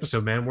wearing for the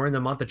episode, man. We're in the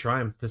month of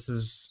Triumph. This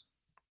is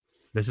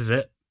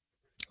it.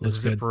 This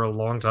is it for a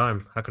long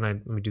time. How can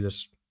let me do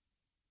this?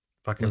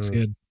 Fucking looks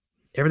good.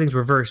 Everything's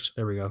reversed.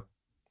 There we go.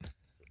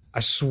 I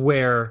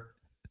swear,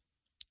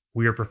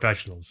 we are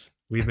professionals.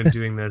 We've been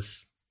doing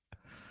this.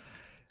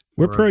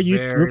 We're pro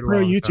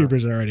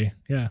YouTubers already.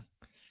 Yeah.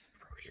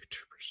 Pro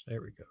YouTubers.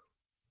 There we go.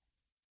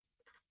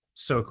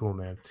 So cool,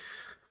 man.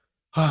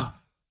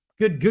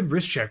 Good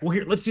wrist check. Well,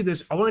 here, let's do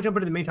this. I want to jump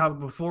into the main topic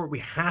before we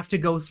have to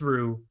go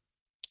through.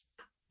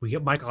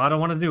 Michael, I don't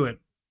want to do it,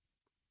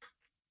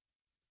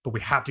 but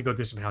we have to go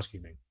through some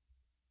housekeeping.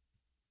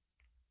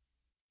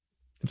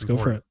 Let's go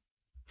for it.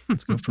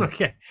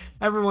 Okay.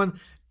 Everyone,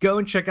 go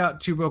and check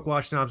out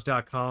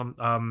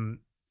twobrokeWatchSnobs.com.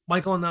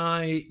 Michael and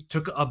I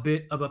took a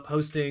bit of a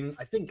posting,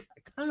 I think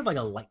kind of like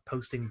a light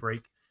posting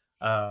break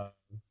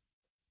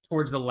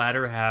towards the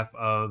latter half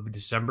of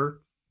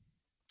December.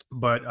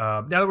 But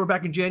now that we're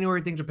back in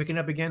January, things are picking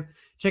up again.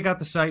 Check out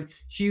the site.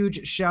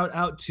 Huge shout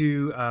out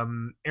to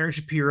Aaron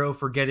Shapiro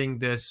for getting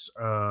this.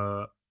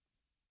 I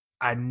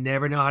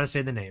never know how to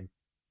say the name.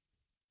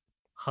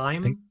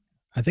 Heim?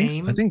 I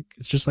think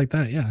it's just like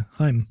that. Yeah.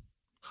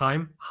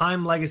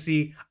 Heim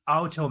Legacy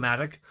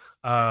Automatic.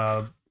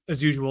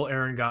 As usual,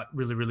 Aaron got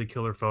really, really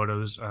killer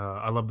photos.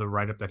 I love the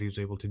write-up that he was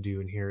able to do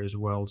in here as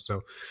well.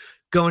 So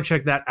go and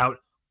check that out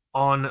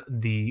on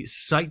the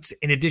site.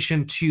 In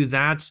addition to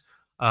that,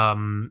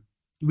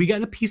 we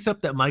got a piece up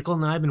that Michael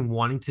and I have been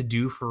wanting to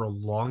do for a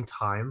long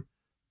time,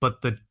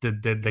 but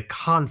the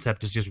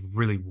concept is just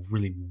really,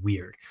 really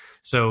weird.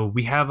 So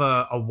we have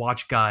a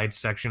watch guide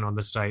section on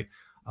the site.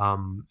 Yeah,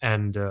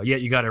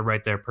 you got it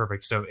right there.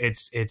 Perfect. So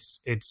it's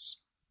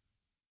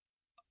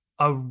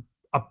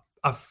a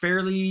a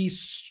fairly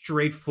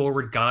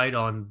straightforward guide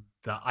on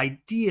the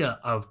idea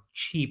of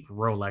cheap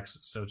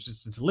Rolexes. So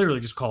it's literally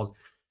just called,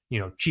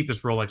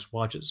 cheapest Rolex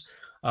watches.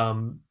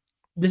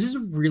 This is a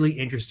really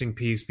interesting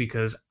piece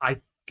because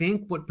I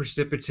think what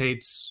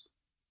precipitates,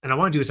 and I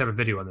want to do a separate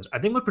video on this. I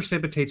think what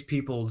precipitates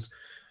people's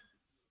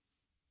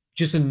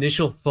just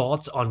initial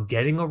thoughts on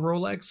getting a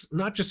Rolex,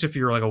 not just if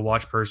you're like a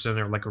watch person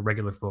or like a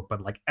regular folk,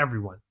 but like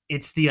everyone.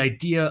 It's the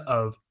idea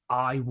of,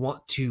 I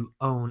want to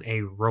own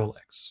a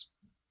Rolex.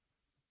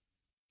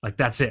 Like,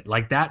 that's it.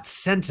 Like, that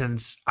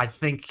sentence, I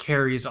think,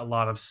 carries a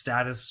lot of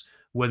status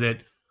with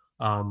it.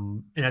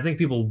 And I think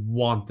people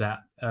want that.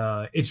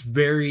 It's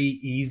very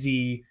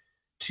easy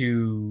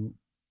to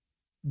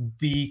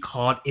be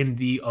caught in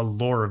the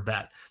allure of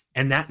that.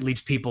 And that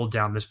leads people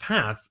down this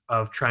path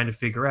of trying to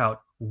figure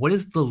out, what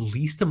is the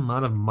least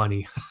amount of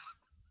money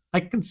I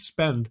can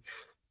spend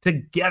to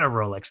get a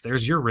Rolex?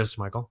 There's your wrist,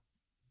 Michael.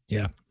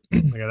 Yeah.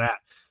 Look at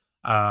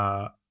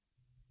that.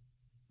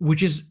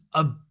 Which is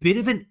a bit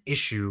of an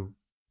issue.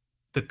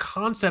 The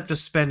concept of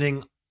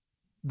spending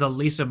the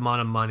least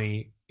amount of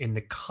money in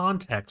the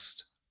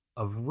context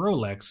of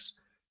Rolex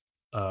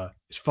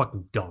is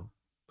fucking dumb.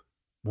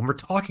 When we're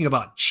talking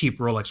about cheap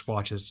Rolex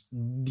watches,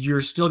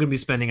 you're still going to be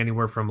spending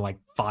anywhere from like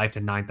 $5,000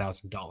 to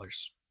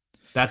 $9,000.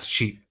 That's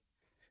cheap.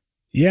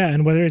 Yeah,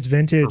 and whether it's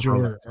vintage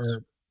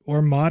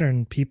or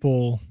modern,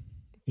 people,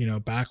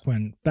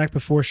 back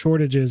before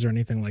shortages or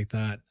anything like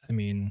that, I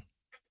mean,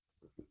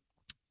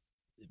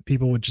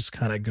 people would just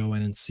kind of go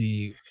in and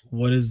see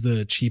what is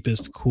the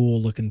cheapest cool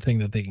looking thing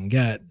that they can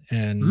get.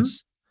 And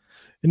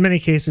in many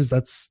cases,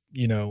 that's,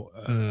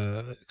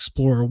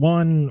 Explorer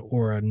 1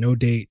 or a no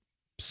date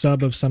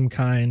sub of some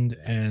kind.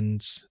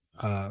 And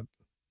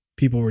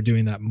people were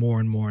doing that more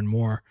and more and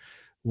more.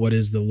 What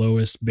is the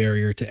lowest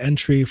barrier to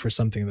entry for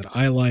something that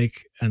I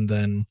like? And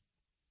then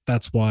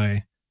that's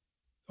why,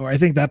 or I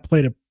think that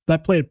played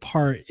a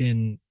part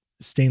in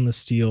stainless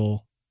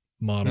steel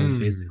models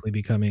basically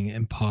becoming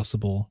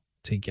impossible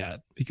to get,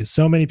 because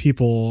so many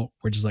people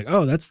were just like,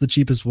 oh, that's the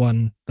cheapest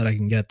one that I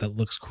can get that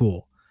looks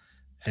cool.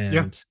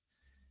 And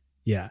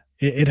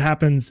it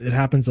happens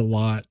a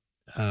lot,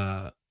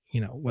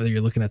 whether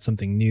you're looking at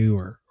something new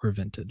or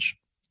vintage.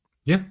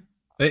 Yeah.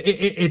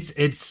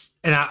 It's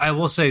and I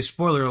will say,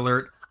 spoiler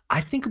alert, I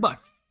think about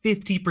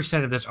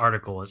 50% of this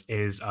article is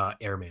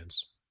Airmans.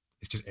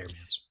 It's just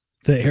Airmans.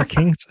 The Air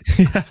Kings?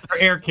 Or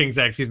Air Kings,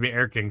 excuse me,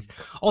 Air Kings.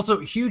 Also,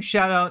 huge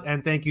shout out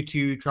and thank you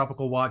to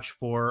Tropical Watch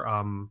for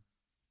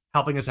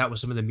helping us out with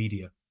some of the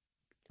media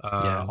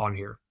on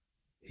here.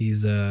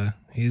 He's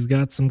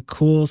got some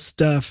cool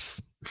stuff.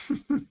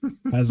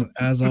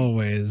 as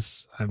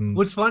always.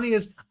 What's funny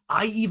is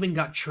I even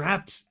got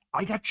trapped.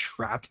 I got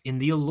trapped in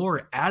the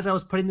allure as I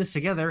was putting this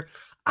together.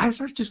 I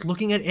started just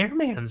looking at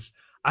Airmans.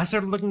 I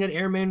started looking at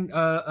Airman,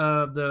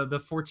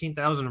 the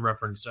 14,000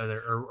 reference,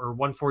 or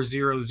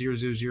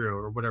 140000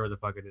 or whatever the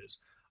fuck it is.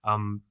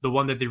 The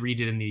one that they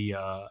redid in the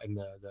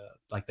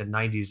like the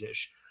 90s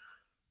ish,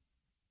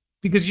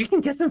 because you can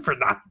get them for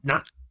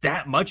not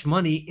that much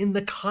money in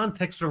the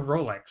context of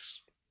Rolex.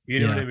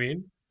 You know what I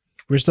mean?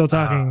 We're still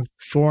talking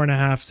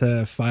 $4,500 to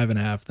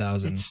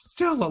 $5,500. It's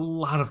still a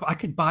lot of. I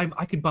could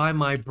buy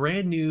my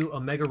brand new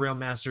Omega Rail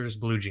Masters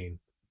blue jeans,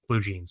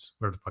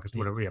 whatever the fuck is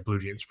whatever. Yeah, blue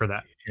jeans for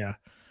that. Yeah,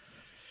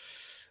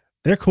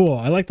 they're cool.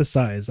 I like the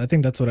size. I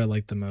think that's what I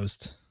like the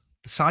most.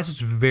 The size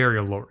is very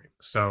alluring.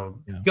 So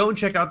go and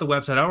check out the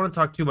website. I don't want to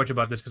talk too much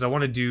about this because I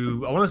want us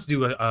to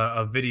do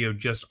a video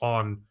just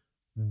on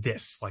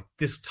this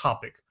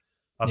topic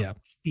of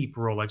cheap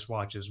Rolex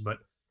watches, but.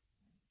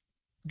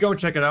 Go and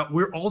check it out.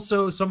 We're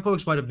also, some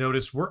folks might have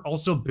noticed, we're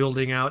also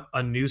building out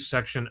a new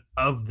section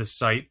of the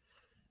site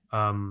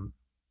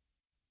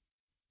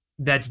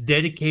that's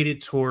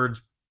dedicated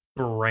towards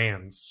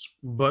brands,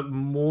 but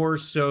more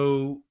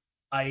so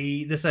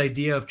this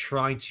idea of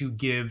trying to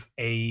give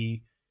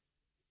a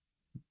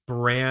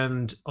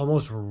brand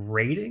almost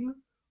rating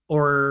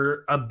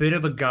or a bit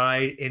of a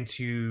guide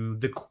into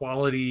the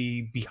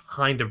quality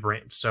behind a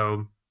brand.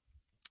 So,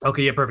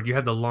 okay, yeah, perfect. You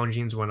have the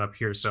Longines one up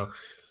here. So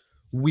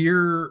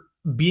we're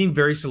being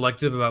very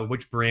selective about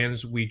which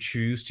brands we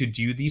choose to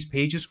do these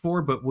pages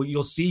for, but what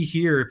you'll see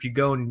here, if you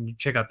go and you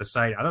check out the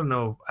site, I don't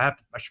know, I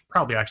should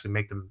probably actually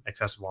make them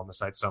accessible on the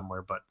site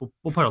somewhere, but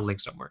we'll put a link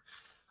somewhere.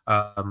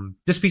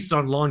 This piece is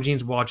on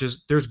Longines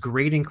watches. There's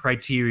grading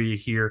criteria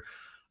here.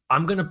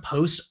 I'm gonna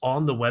post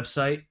on the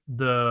website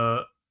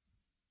the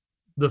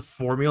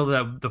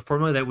formula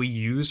that we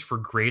use for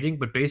grading,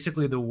 but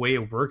basically the way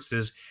it works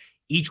is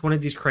each one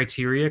of these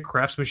criteria,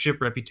 craftsmanship,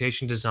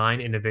 reputation,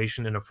 design,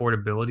 innovation, and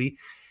affordability,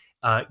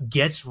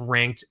 gets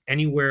ranked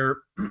anywhere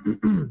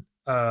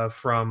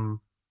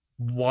from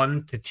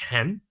 1 to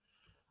 10,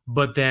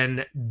 but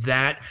then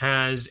that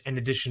has an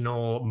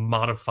additional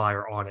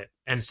modifier on it.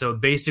 And so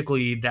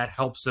basically that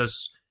helps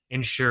us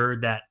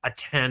ensure that a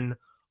 10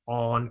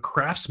 on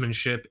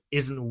craftsmanship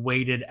isn't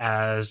weighted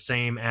as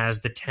same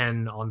as the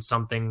 10 on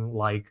something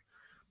like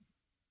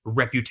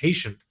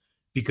reputation,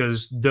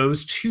 because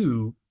those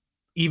two,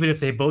 even if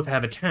they both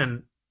have a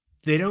 10,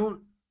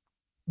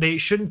 they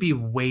shouldn't be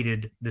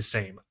weighted the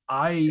same.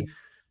 I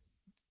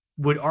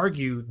would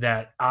argue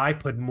that I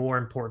put more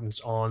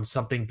importance on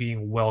something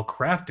being well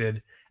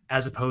crafted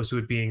as opposed to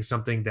it being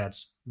something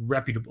that's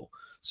reputable.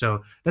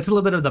 So that's a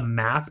little bit of the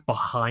math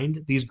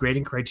behind these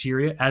grading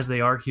criteria as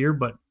they are here,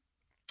 but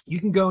you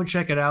can go and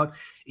check it out.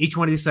 Each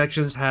one of these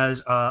sections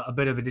has a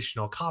bit of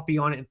additional copy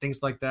on it and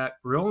things like that.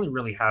 We only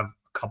really have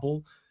a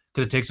couple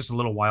because it takes us a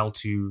little while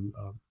to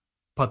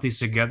put these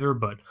together.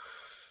 But,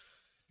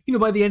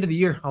 by the end of the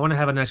year, I want to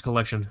have a nice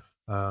collection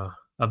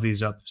of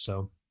these up.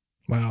 So,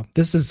 wow,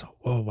 this is an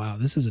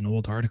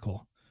old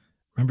article.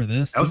 Remember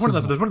this? That was one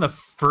of the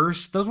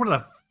first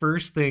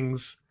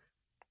things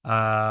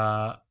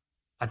I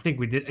think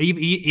we did. It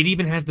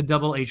even has the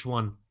double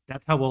H1.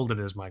 That's how old it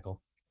is, Michael.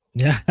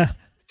 Yeah.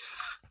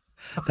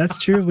 That's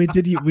true. We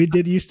did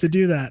used to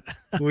do that.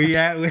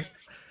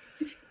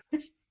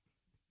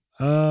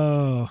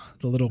 Oh,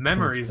 the little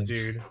memories,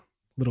 dude.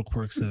 Little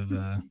quirks of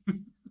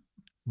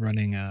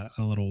running a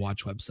little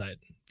watch website.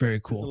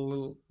 Very cool. It's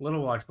a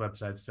little watch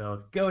website.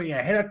 So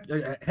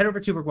head over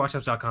to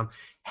workwatchshops.com.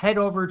 Head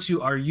over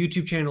to our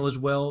YouTube channel as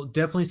well.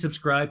 Definitely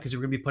subscribe because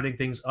we're gonna be putting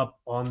things up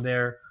on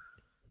there.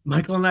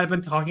 Michael and I have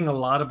been talking a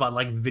lot about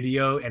like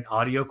video and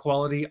audio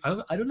quality.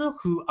 I don't know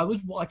who I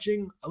was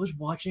watching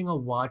a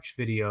watch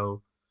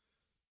video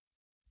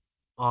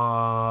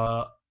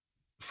for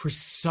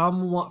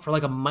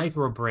like a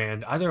micro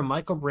brand. Either a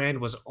micro brand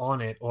was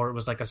on it or it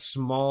was like a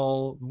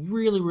small,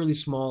 really, really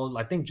small,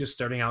 I think just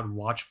starting out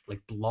watch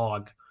like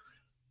blog.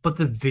 But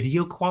the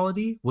video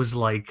quality was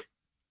like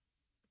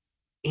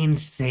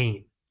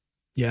insane.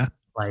 Yeah.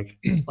 Like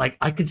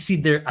I could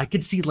see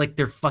like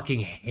their fucking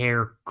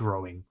hair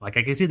growing. Like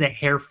I could see the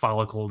hair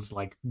follicles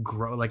like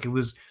grow. Like it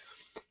was,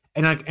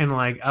 and I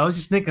was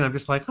just thinking, I'm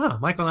just like,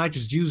 Michael and I I'm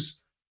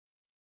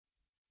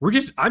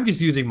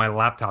just using my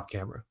laptop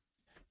camera.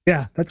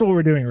 Yeah, that's what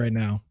we're doing right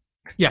now.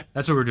 Yeah,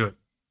 that's what we're doing.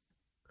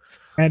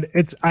 And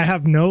I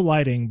have no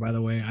lighting, by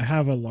the way. I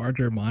have a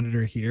larger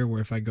monitor here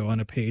where if I go on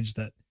a page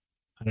that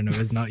I don't know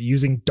is not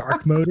using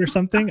dark mode or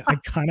something, I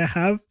kind of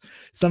have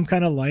some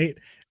kind of light.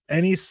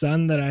 Any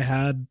sun that I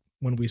had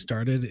when we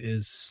started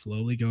is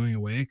slowly going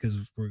away because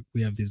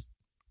we have these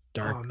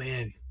dark,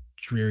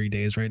 dreary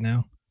days right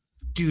now.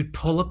 Dude,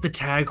 pull up the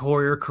Tag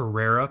Heuer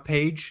Carrera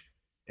page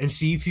and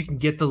see if you can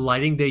get the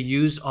lighting they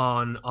use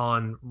on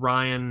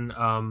Ryan.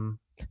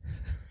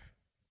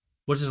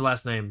 What's his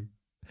last name?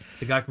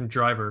 The guy from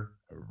Driver.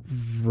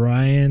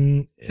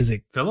 Ryan, is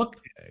it Philip?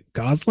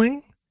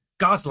 Gosling?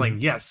 Gosling,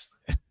 yes.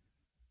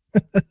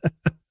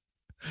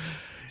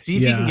 See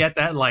if you can get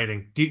that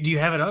lighting. Do you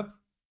have it up?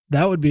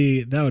 That would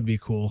be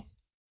cool.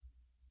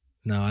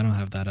 No, I don't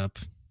have that up.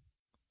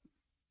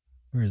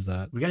 Where is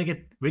that?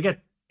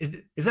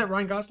 Is that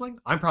Ryan Gosling?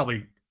 I'm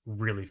probably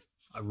really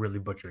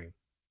butchering.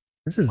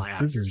 This is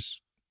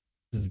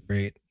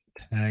great.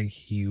 Tag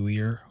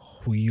Heuer.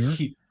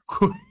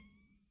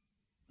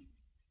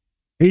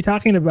 Are you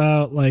talking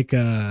about like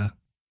let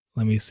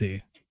me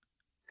see.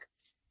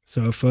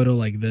 So a photo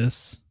like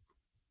this.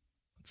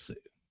 Let's see.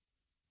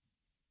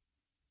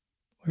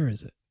 Where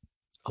is it?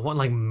 I want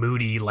like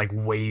moody, like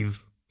waves.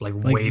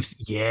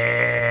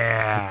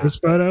 Yeah. This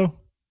photo?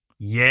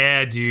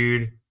 Yeah,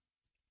 dude.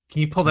 Can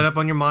you pull that up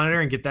on your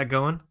monitor and get that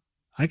going?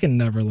 I can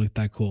never look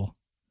that cool.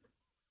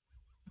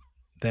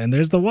 Then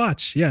there's the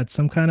watch. Yeah, it's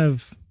some kind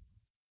of,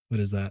 what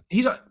is that?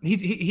 He's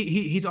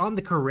on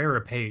the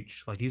Carrera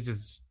page. Like he's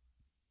just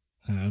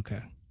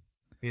okay.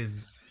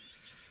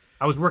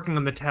 I was working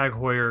on the Tag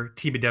Heuer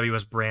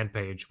TBWS brand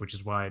page, which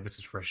is why this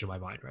is fresh in my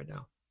mind right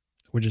now.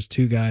 We're just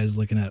two guys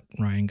looking at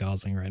Ryan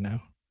Gosling right now.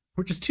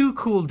 We're just two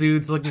cool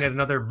dudes looking at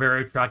another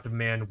very attractive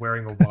man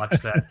wearing a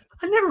watch that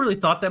I never really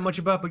thought that much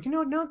about, but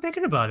now I'm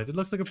thinking about it. It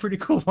looks like a pretty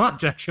cool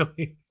watch,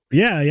 actually.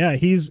 Yeah.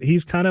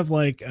 He's kind of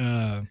like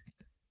I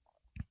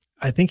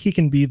think he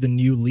can be the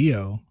new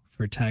Leo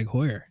for Tag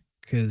Heuer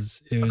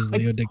because it was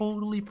Leo. I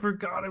totally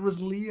forgot it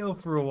was Leo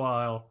for a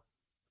while.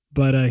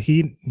 But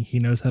he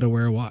knows how to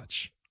wear a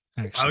watch.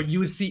 Actually, you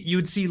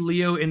would see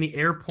Leo in the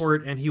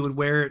airport, and he would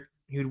wear it.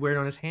 He would wear it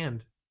on his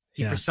hand.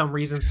 He for some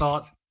reason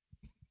thought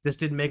this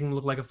didn't make him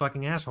look like a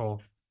fucking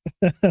asshole.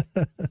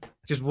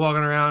 Just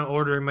walking around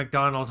ordering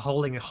McDonald's,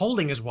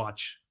 holding his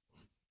watch.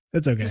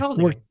 It's okay.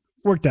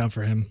 Worked out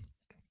for him.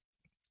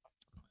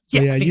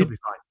 Yeah, I think he'll be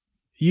fine.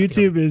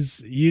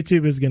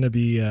 YouTube is going to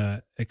be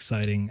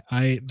exciting.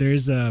 I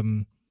think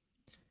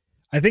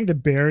the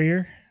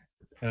barrier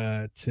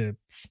to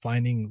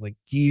finding like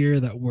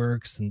gear that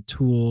works and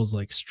tools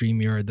like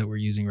StreamYard that we're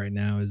using right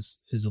now is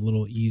a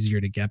little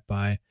easier to get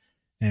by.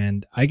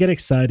 And I get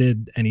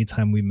excited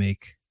anytime we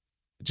make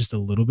just a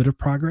little bit of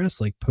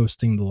progress. Like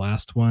posting the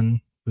last one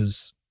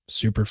was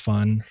super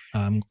fun.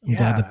 I'm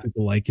glad that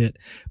people like it.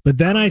 But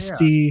then I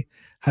see,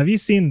 have you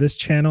seen this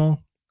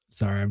channel?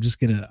 Sorry, I'm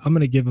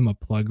gonna give him a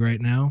plug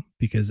right now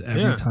because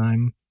every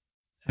time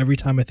I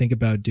think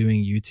about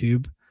doing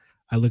YouTube,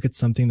 I look at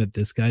something that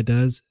this guy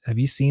does. Have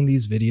you seen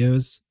these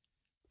videos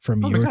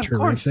from You're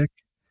Terrific?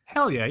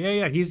 Hell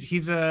yeah.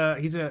 He's a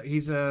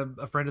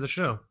friend of the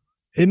show.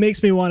 It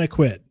makes me want to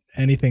quit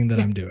anything that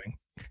I'm doing.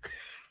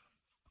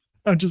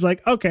 I'm just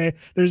like, okay,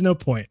 there's no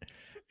point.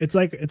 It's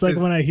like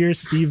when I hear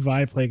Steve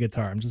Vai play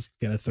guitar, I'm just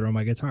gonna throw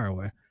my guitar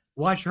away.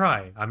 Why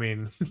try? I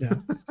mean, Yeah.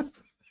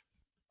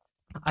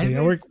 I yeah,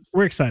 think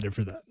we're excited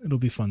for that. It'll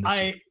be fun this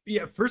year.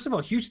 Yeah, first of all,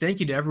 huge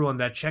thank you to everyone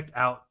that checked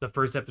out the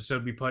first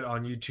episode we put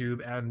on YouTube,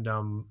 and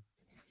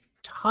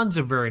tons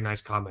of very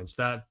nice comments.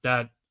 I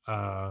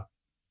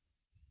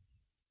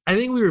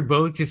think we were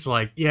both just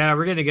like, yeah,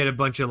 we're gonna get a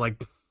bunch of like,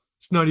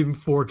 it's not even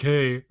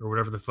 4K or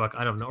whatever the fuck.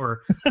 I don't know,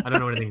 or I don't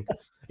know anything.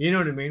 You know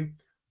what I mean?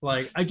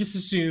 Like, I just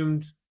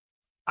assumed.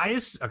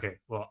 Okay.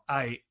 Well,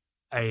 I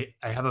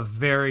have a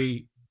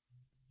very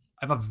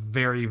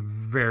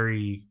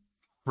very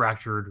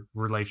fractured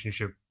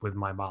relationship with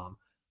my mom.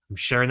 I'm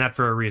sharing that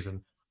for a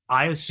reason.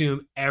 I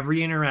assume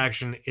every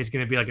interaction is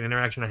going to be like an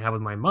interaction I have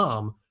with my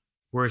mom,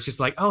 where it's just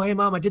like, oh, hey,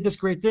 mom, I did this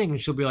great thing.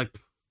 And she'll be like,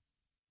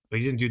 but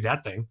you didn't do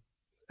that thing.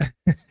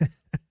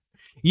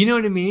 You know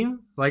what I mean?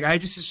 Like, I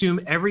just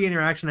assume every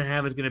interaction I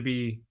have is going to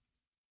be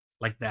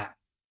like that.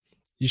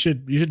 You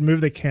should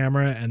move the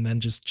camera and then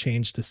just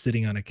change to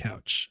sitting on a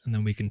couch, and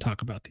then we can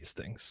talk about these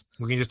things.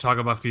 We can just talk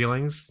about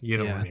feelings. You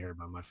don't want to hear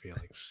about my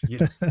feelings.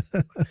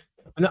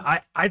 No,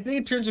 I think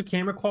in terms of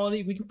camera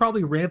quality, we can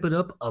probably ramp it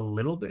up a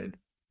little bit.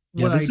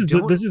 Yeah, this is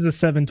the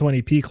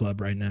 720p club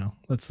right now.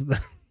 That's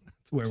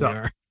where we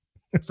are.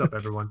 What's up,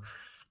 everyone?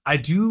 I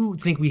do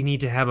think we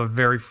need to have a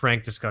very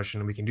frank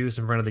discussion, and we can do this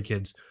in front of the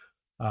kids.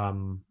 I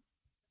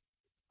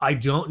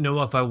don't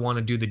know if I want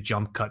to do the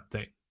jump cut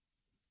thing.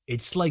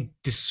 It's like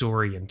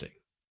disorienting.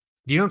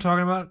 Do you know what I'm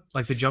talking about?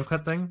 Like the jump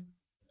cut thing?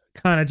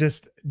 Kind of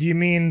just, do you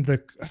mean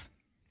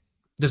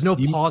there's no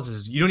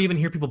pauses. You don't even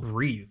hear people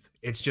breathe.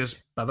 It's just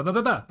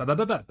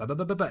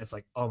it's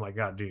like, oh my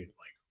God, dude. Like,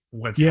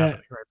 what's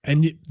happening right now?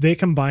 And they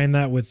combine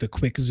that with the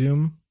quick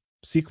zoom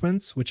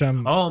sequence, which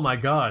oh my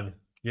God.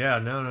 Yeah,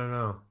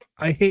 no.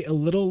 I hate a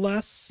little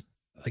less.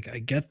 Like, I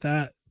get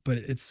that, but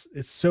it's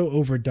so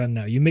overdone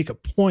now. You make a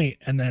point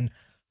and then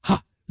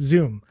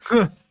zoom.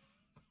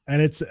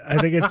 And I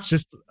think it's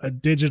just a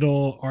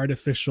digital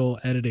artificial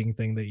editing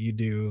thing that you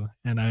do.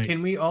 And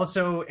can we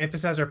also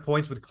emphasize our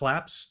points with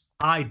claps?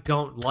 I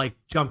don't like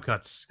jump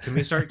cuts. Can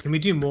we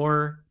do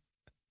more?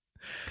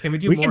 Can we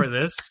do more of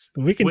this?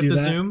 We can with do the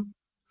that. Zoom.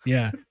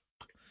 Yeah.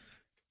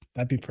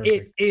 That'd be perfect.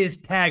 It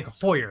is tag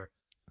Hoyer,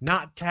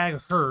 not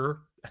tag her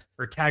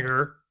or tag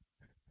her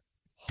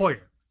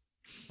Hoyer.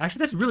 Actually,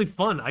 that's really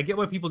fun. I get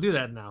why people do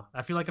that now.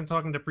 I feel like I'm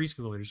talking to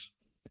preschoolers.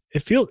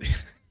 It feels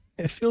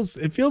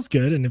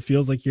good, and it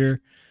feels like you're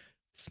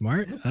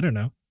smart. I don't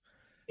know.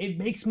 It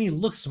makes me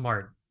look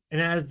smart, and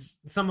as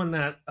someone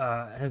that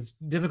has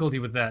difficulty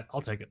with that,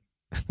 I'll take it.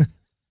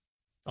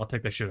 I'll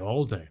take that shit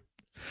all day.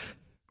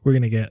 We're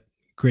gonna get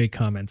great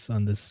comments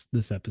on this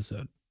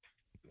episode.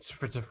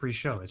 It's a free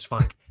show. It's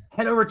fine.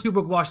 Head over to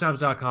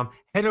bookwashsnobs.com.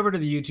 Head over to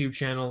the YouTube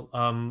channel.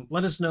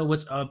 Let us know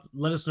what's up.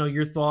 Let us know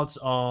your thoughts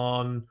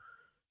on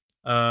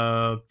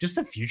just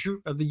the future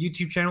of the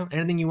YouTube channel.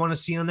 Anything you want to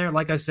see on there.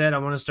 Like I said, I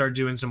want to start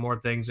doing some more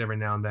things every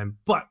now and then.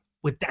 But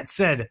with that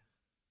said,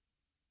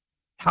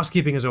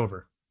 housekeeping is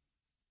over.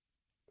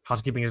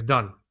 Housekeeping is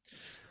done.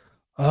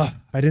 I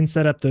didn't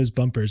set up those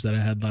bumpers that I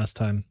had last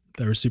time.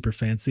 They were super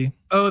fancy.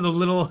 Oh, the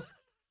little...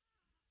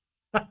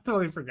 I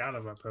totally forgot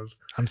about those.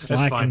 I'm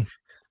slacking.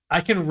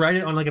 I can write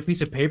it on like a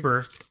piece of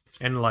paper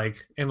and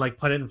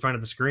put it in front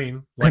of the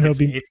screen. Like it's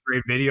an 8th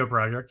grade video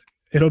project.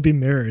 It'll be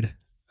mirrored,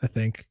 I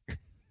think.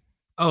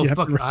 Oh,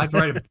 fuck. I have to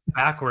write it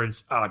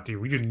backwards. Oh,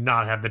 dude, we do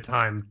not have the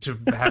time to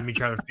have me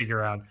try to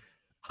figure out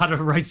how to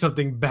write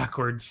something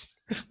backwards.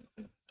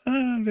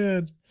 Oh,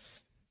 man.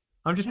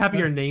 I'm just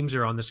happy our names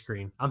are on the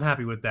screen. I'm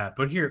happy with that.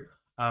 But here,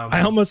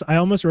 I almost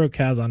wrote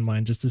Kaz on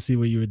mine just to see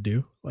what you would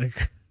do.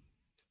 Like,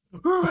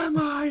 who am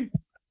I?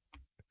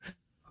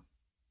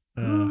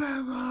 Who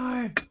am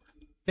I?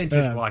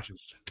 Vintage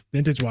watches.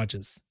 Vintage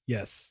watches.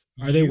 Yes.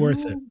 Are they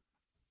worth it?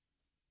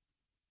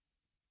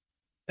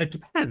 It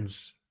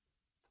depends.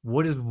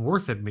 What does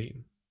worth it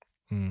mean?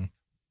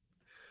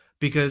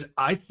 Because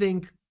I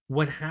think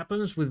what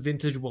happens with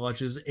vintage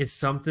watches is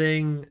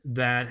something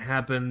that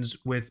happens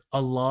with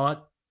a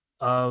lot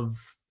of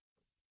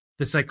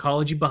the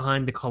psychology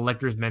behind the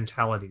collector's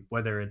mentality,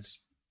 whether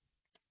it's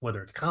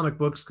comic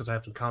books, because I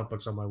have some comic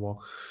books on my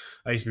wall.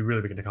 I used to be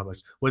really big into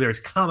comics. Whether it's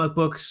comic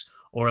books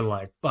or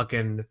like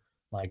fucking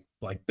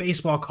like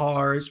baseball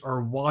cards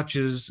or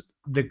watches,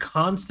 the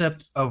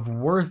concept of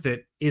worth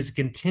it is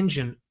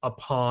contingent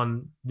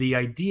upon the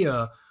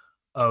idea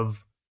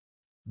of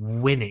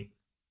winning.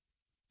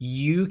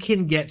 You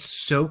can get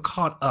so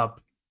caught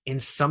up in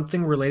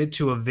something related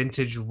to a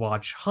vintage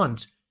watch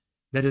hunt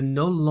that it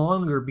no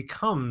longer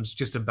becomes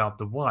just about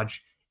the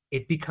watch.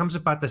 It becomes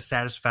about the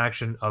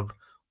satisfaction of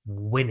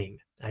winning.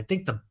 I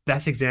think the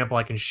best example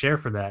I can share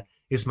for that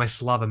is my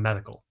Slava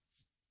Medical.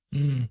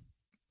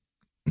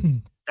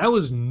 That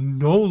was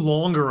no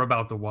longer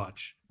about the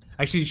watch.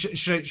 Actually,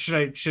 should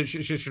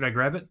I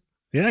grab it?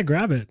 Yeah,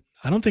 grab it.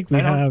 I don't think we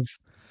have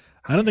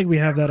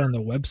that on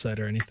the website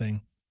or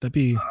anything. That'd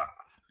be.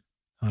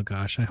 Oh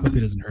gosh, I hope he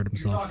doesn't hurt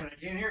himself. I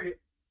can't hear you.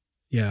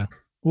 Yeah.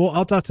 Well,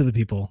 I'll talk to the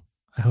people.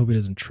 I hope he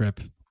doesn't trip.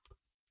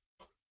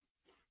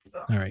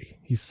 All right,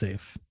 he's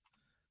safe.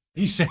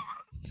 He's safe.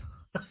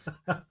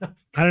 I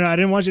don't know. I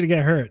didn't want you to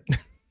get hurt.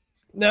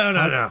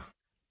 No.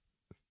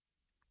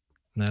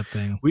 That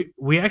thing.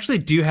 We actually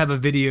do have a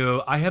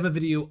video. I have a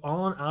video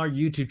on our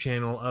YouTube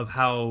channel of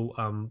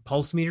how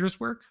pulse meters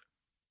work.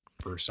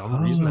 For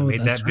some reason, I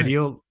made that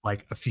video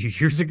like a few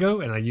years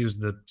ago, and I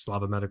used the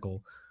Slava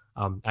Medical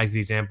as the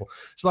example.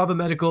 Slava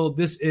Medical.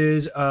 This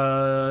is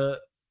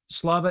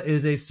Slava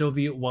is a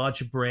Soviet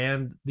watch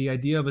brand. The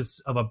idea of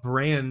a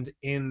brand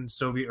in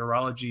Soviet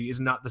urology is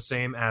not the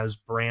same as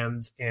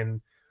brands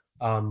in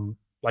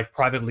like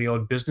privately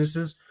owned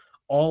businesses.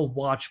 All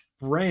watch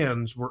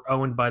brands were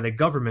owned by the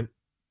government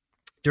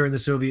during the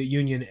Soviet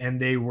Union, and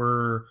they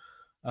weren't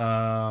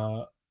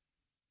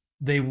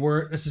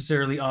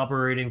necessarily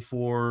operating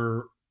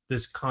for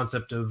this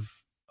concept of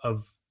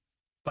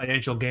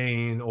financial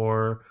gain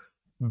or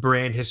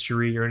brand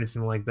history or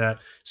anything like that.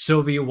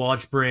 Soviet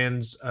watch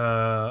brands,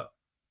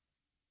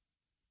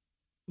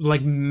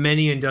 like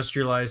many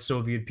industrialized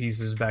Soviet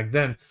pieces back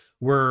then,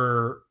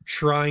 were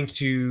trying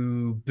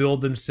to build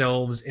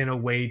themselves in a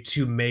way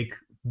to make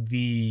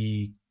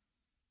the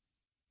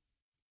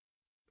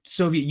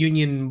Soviet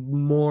Union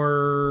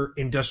more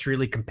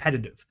industrially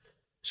competitive.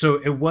 So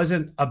it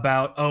wasn't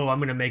about, oh, I'm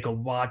going to make a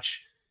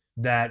watch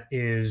that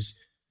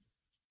is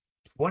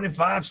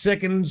 25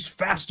 seconds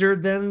faster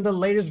than the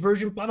latest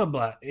version, blah, blah,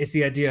 blah. It's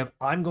the idea of,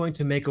 I'm going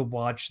to make a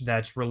watch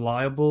that's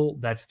reliable,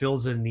 that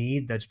fills a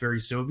need, that's very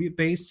Soviet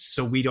based,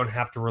 so we don't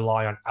have to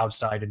rely on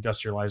outside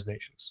industrialized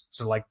nations.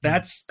 So like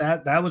that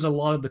was a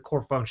lot of the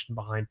core function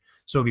behind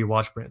Soviet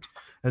watch brands.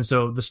 And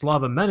so the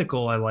Slava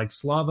Medical, I like.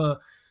 Slava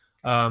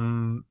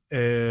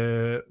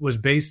was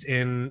based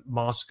in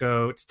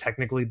Moscow. It's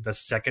technically the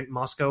second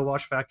Moscow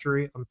watch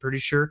factory, I'm pretty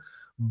sure.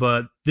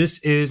 But this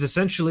is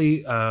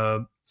essentially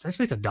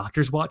it's a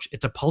doctor's watch.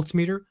 It's a pulse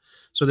meter.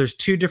 So there's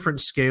two different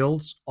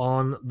scales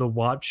on the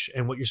watch,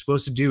 and what you're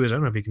supposed to do is, I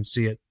don't know if you can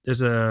see it.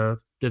 There's a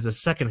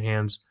second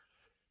hand.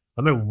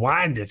 Let me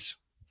wind it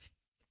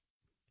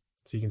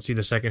so you can see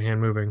the second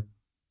hand moving.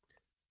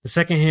 The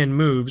second hand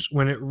moves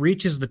when it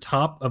reaches the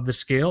top of the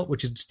scale,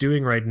 which it's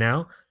doing right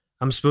now.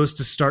 I'm supposed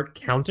to start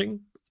counting.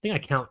 I think I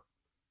count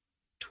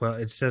 12.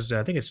 It says,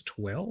 I think it's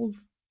 12.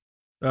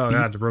 Oh,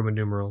 that's Roman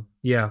numeral.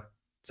 Yeah.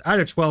 It's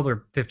either 12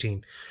 or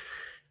 15.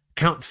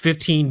 Count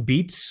 15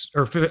 beats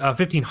or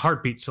 15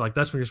 heartbeats. So like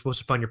that's when you're supposed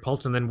to find your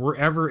pulse. And then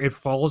wherever it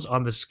falls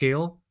on the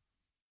scale,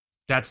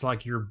 that's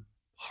like your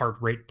heart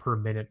rate per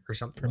minute or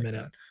something like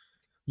that.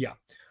 Yeah.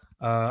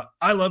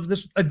 I love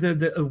this.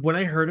 When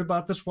I heard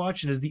about this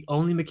watch, it is the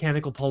only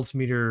mechanical pulse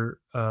meter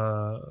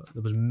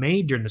that was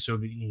made during the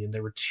Soviet Union.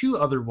 There were two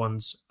other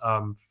ones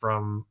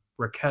from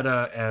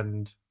Raketa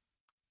and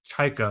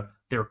Chaika.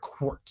 They're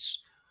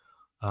quartz.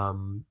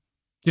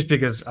 Just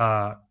because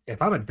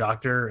if I'm a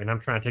doctor and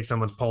I'm trying to take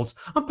someone's pulse,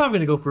 I'm probably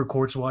going to go for a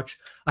quartz watch.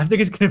 I think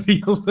it's going to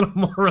be a little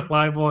more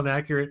reliable and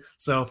accurate.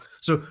 So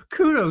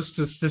kudos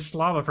to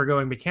Slava for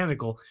going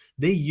mechanical.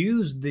 They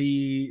use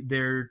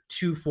their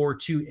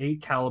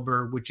 2428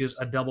 caliber, which is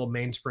a double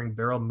mainspring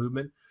barrel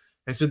movement.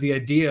 And so the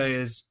idea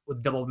is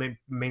with double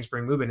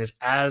mainspring movement is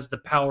as the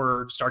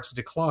power starts to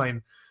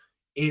decline,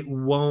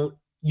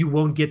 you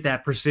won't get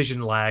that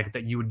precision lag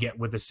that you would get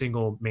with a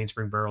single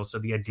mainspring barrel. So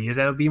the idea is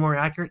that it would be more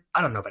accurate.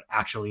 I don't know if it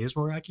actually is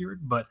more accurate,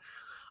 but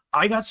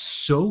I got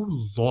so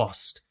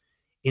lost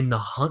in the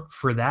hunt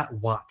for that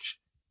watch.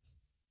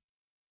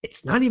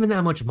 It's not even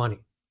that much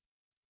money.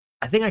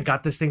 I think I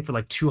got this thing for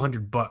like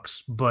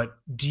 $200, but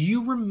do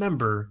you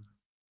remember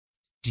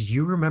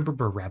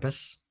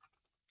Barabbas?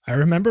 I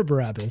remember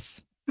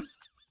Barabbas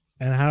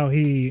and how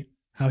he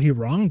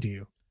wronged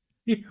you.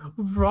 He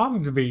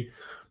wronged me.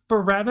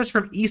 Barabbas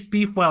from East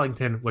Beef,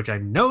 Wellington, which I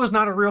know is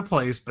not a real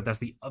place, but that's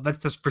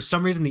just, for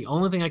some reason, the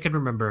only thing I can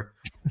remember.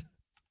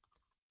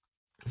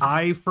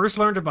 I first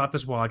learned about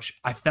this watch.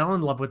 I fell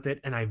in love with it,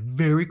 and I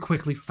very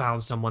quickly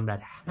found someone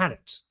that had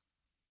it.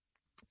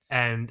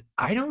 And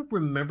I don't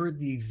remember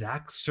the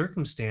exact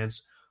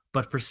circumstance,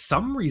 but for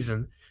some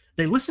reason,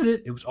 they listed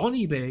it. It was on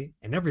eBay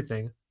and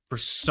everything. For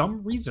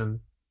some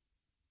reason,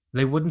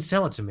 they wouldn't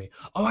sell it to me.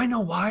 Oh, I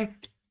know why.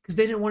 Because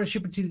they didn't want to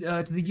ship it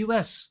to the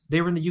US.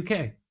 They were in the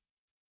UK.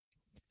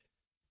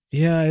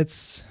 Yeah, and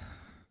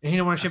he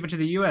didn't want to ship it to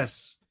the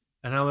US.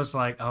 And I was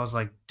like,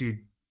 dude,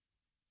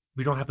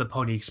 we don't have the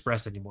Pony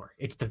Express anymore.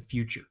 It's the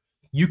future.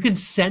 You can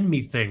send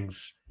me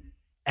things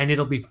and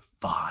it'll be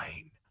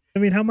fine. I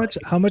mean, how much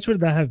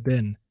would that have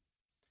been?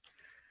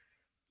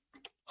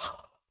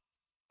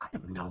 I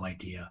have no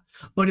idea.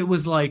 But it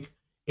was oh,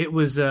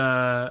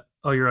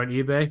 you're on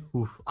eBay?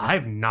 Oof, I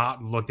have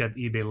not looked at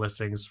eBay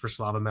listings for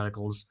Slava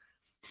Medicals.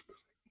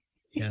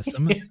 Yes,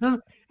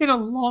 in a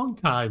long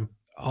time.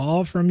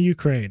 All from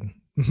Ukraine,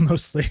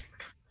 mostly.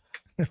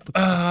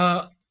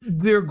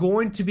 They're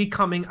going to be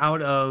coming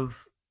out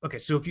of... Okay,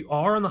 so if you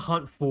are on the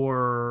hunt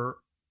for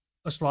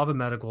a Slava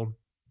Medical,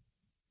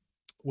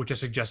 which I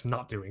suggest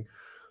not doing,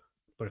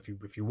 but if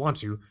you want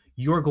to,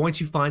 you're going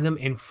to find them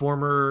in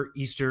former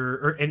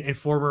in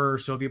former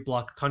Soviet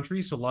bloc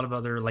countries, so a lot of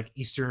other like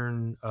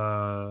Eastern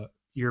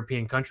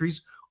European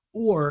countries,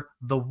 or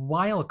the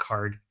wild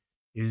card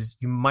is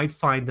you might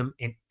find them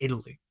in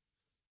Italy.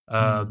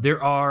 Hmm.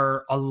 There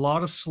are a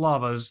lot of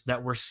Slavas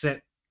that were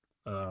sent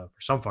for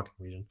some fucking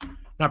reason.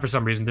 Not for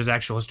some reason. There's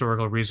actual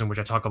historical reason, which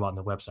I talk about on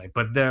the website.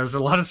 But there's a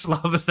lot of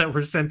Slavas that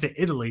were sent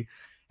to Italy,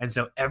 and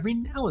so every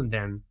now and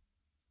then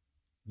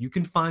you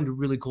can find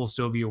really cool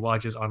Soviet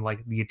watches on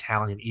like the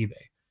Italian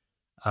eBay.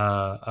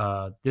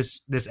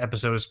 This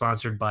episode is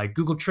sponsored by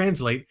Google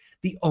Translate,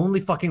 the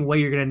only fucking way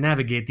you're gonna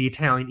navigate the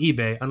Italian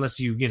eBay, unless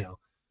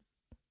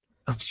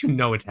unless you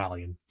know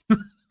Italian.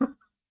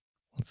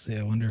 Let's see.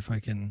 I wonder if I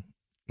can.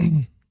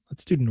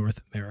 Let's do North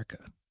America.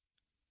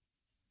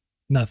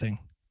 Nothing.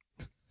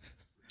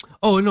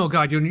 Oh no,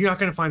 God, you're not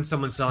gonna find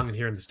someone selling it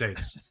here in the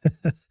States.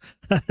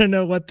 I don't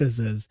know what this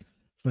is,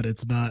 but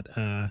it's not.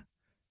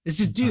 It's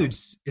just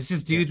dudes. It's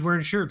just dudes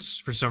wearing shirts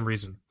for some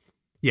reason.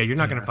 Yeah, you're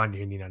not gonna find it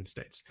here in the United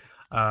States.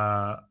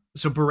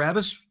 So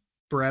Barabbas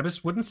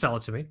wouldn't sell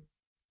it to me,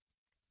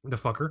 the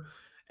fucker,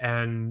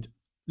 and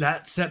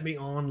that set me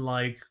on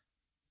like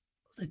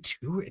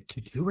 2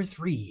 or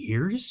 3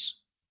 years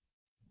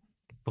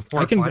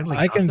before I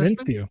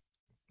convinced you.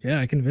 Yeah,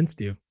 I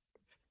convinced you.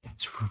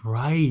 That's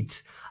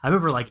right. I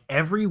remember like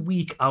every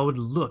week I would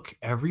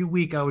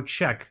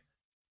check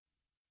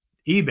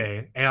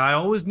eBay, and I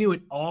always knew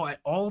at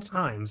all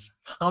times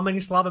how many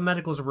Slava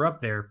medicals were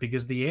up there,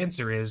 because the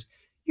answer is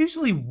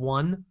usually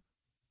one.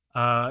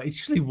 It's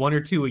usually 1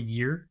 or 2 a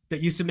year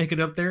that used to make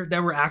it up there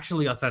that were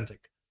actually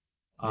authentic.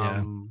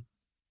 Yeah.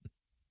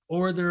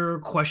 Or they're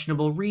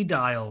questionable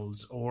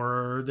redials,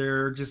 or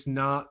they're just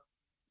not,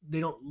 they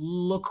don't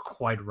look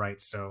quite right.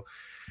 So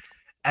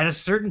at a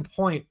certain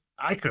point,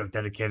 I could have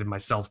dedicated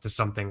myself to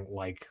something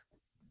like,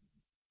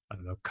 I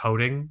don't know,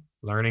 coding,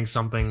 learning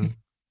something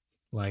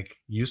like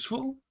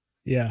useful.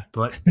 Yeah.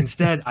 But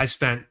instead, I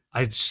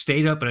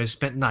stayed up and I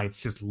spent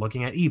nights just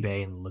looking at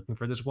eBay and looking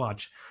for this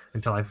watch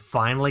until I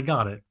finally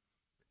got it.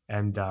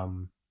 And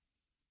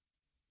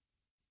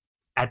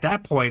at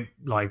that point,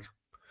 like,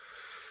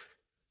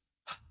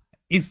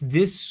 if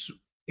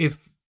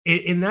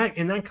in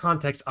that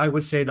context, I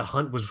would say the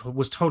hunt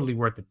was totally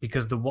worth it,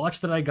 because the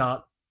watch that I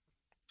got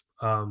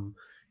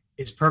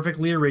is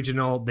perfectly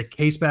original. The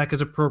case back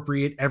is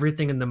appropriate.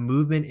 Everything in the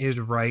movement is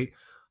right.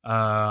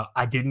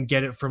 I didn't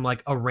get it from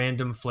like a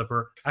random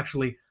flipper.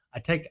 Actually, I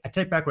take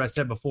back what I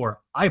said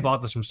before. I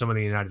bought this from someone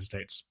in the United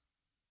States.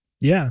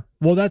 Yeah.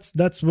 Well, that's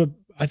what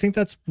I think.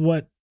 That's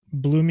what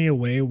blew me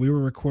away. We were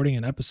recording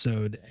an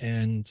episode,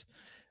 and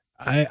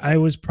I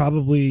was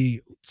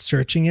probably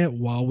searching it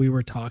while we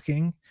were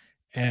talking,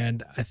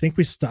 and I think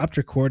we stopped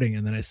recording,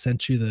 and then I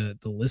sent you the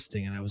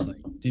listing, and I was like,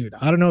 dude,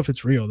 I don't know if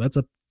it's real. That's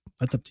up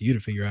to you to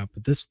figure out.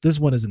 But this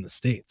one is in the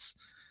States.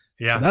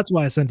 Yeah. So that's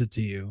why I sent it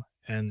to you.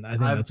 And I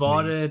think I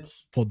bought it.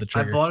 Pulled the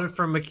trigger. I bought it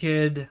from a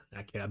kid.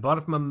 I bought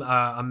it from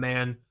a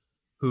man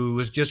who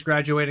was just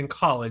graduating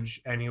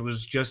college, and he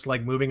was just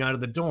like moving out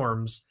of the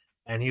dorms,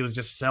 and he was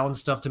just selling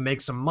stuff to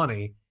make some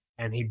money.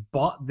 And he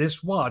bought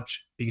this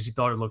watch because he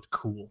thought it looked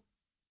cool.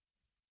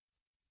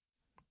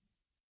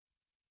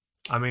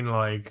 I mean,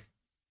 like,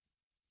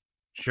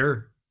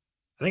 sure.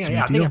 I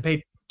think I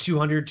paid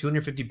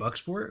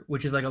 $250 for it,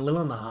 which is like a little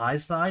on the high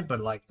side,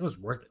 but like it was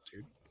worth it,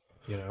 dude.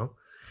 You know?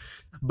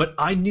 But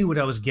I knew what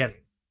I was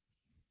getting.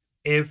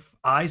 If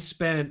I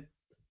spent,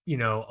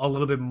 a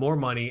little bit more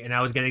money and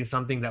I was getting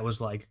something that was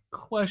like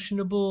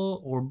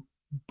questionable or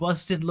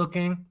busted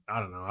looking, I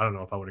don't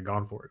know if I would have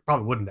gone for it.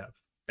 Probably wouldn't have.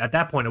 At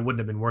that point, it wouldn't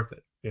have been worth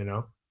it,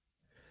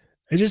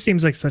 It just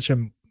seems like such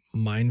a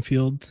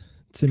minefield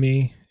to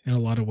me in a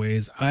lot of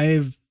ways.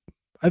 I've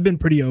been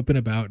pretty open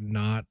about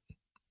not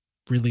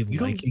really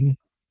liking.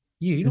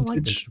 You don't like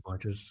vintage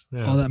watches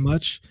all that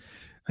much.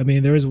 I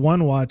mean, there was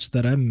one watch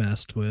that I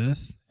messed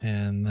with,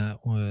 and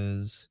that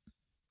was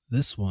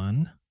this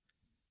one.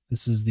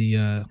 This is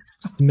the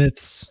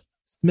Smith's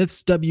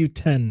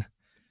W10.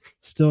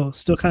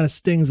 Still kind of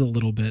stings a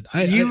little bit.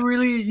 You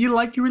really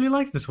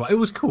liked this watch. It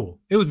was cool.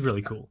 It was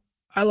really cool.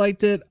 I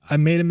liked it. I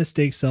made a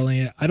mistake selling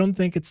it. I don't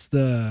think it's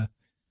the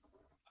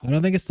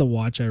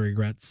watch I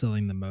regret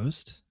selling the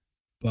most.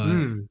 But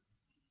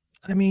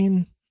I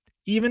mean,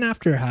 even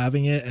after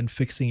having it and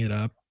fixing it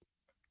up,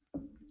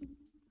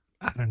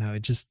 I don't know.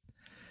 It just,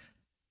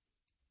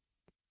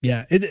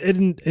 yeah, it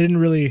didn't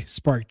really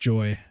spark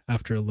joy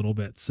after a little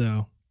bit.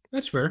 So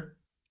that's fair.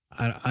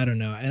 I don't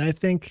know. And I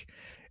think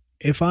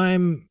if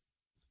I'm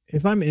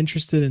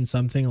interested in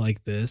something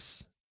like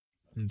this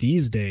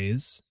these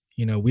days,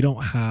 we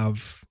don't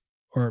have,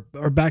 or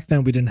back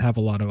then we didn't have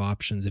a lot of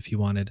options. If you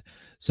wanted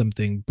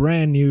something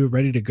brand new,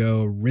 ready to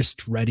go,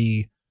 wrist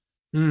ready,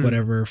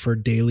 whatever for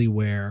daily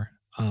wear.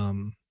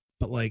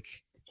 But like,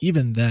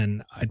 even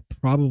then I'd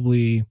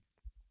probably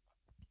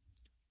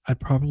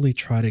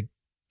try to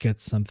get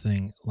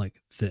something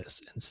like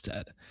this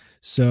instead.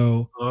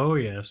 So, oh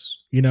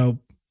yes,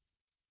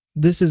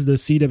 this is the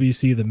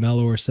CWC, the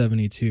Mellor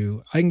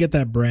 72. I can get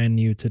that brand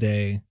new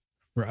today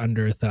for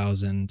under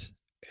 $1,000.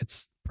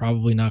 It's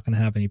probably not going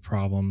to have any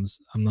problems.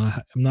 I'm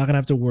not going to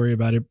have to worry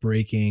about it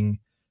breaking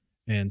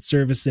and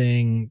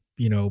servicing,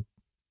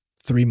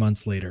 3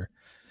 months later.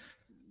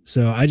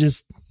 So I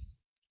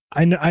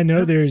I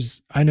know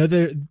there's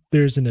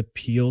an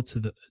appeal to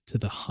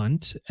the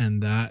hunt,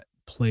 and that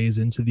plays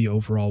into the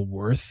overall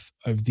worth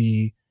of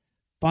the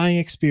buying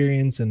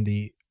experience and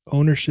the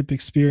ownership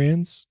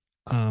experience.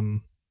 But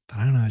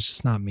I don't know, it's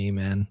just not me,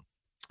 man.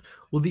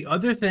 Well, the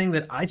other thing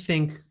that I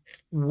think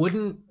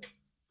wouldn't,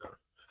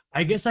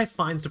 I guess I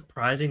find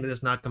surprising that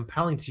it's not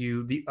compelling to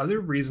you. The other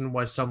reason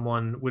why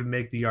someone would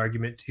make the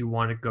argument to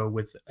want to go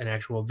with an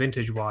actual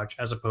vintage watch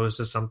as opposed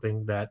to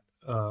something that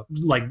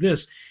like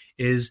this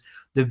is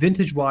the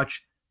vintage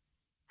watch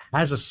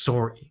has a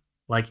story.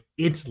 Like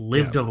it's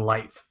lived a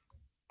life.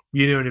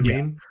 You know what I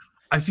mean?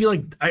 I feel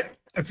like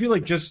I feel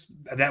like just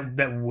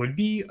that would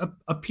be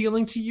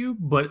appealing to you,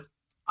 but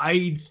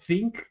I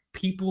think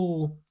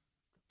people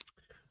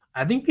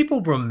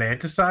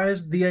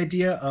romanticize the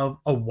idea of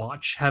a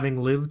watch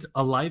having lived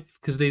a life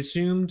because they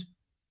assumed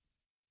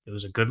it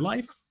was a good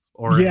life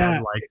or it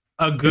had like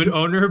a good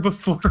owner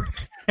before.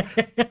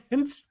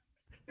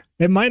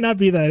 It might not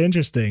be that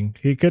interesting.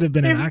 He could have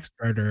been an axe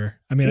murderer.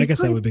 I mean, I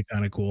guess that would be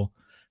kind of cool,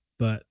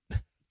 but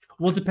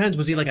well, it depends.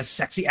 Was he like a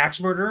sexy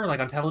axe murderer, like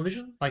on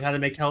television, like how to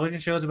make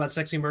television shows about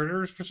sexy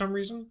murderers for some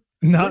reason?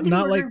 Not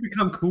like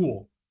become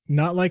cool.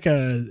 Not like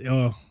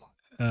with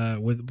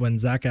when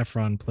Zac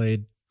Efron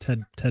played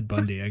Ted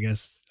Bundy. I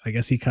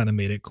guess he kind of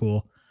made it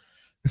cool.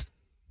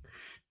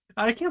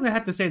 I can't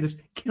have to say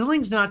this.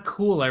 Killing's not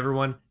cool,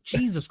 everyone.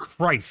 Jesus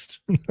Christ.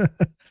 All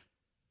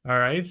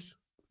right.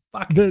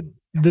 Fuck.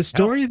 The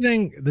story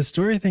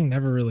thing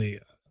never really,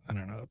 I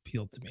don't know,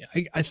 appealed to me.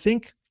 I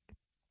think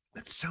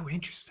that's so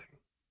interesting.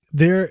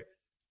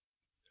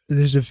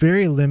 There's a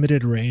very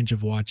limited range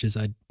of watches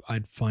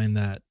I'd find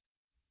that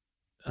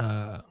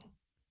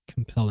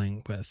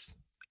compelling with.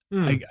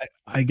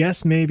 I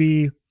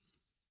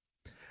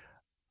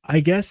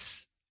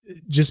guess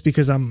just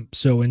because I'm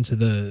so into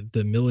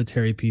the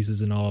military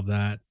pieces and all of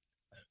that,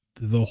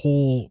 the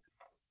whole,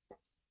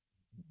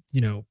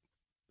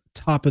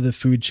 top of the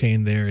food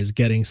chain there is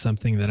getting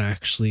something that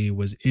actually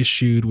was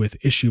issued with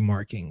issue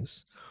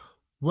markings.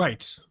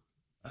 Right.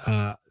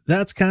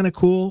 That's kind of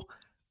cool.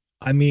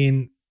 I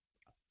mean,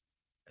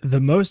 the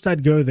most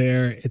I'd go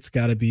there, it's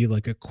got to be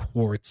like a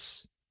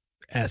quartz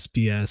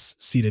SBS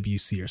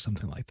CWC or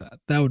something like that.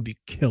 That would be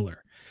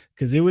killer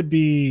because it would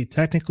be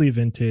technically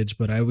vintage,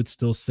 but I would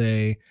still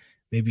say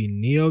maybe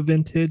neo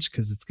vintage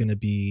because it's going to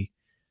be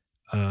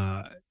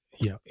 80s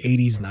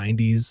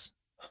 90s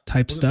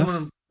type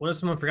stuff. What if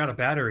someone forgot a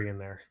battery in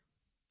there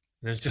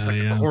and it's just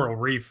a coral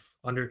reef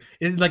under?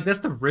 Is like that's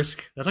the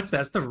risk.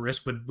 That's the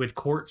risk with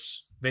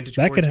quartz vintage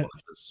quartz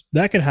watches.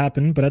 That could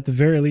happen, but at the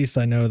very least,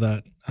 I know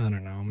that I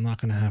don't know. I'm not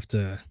going to have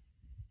to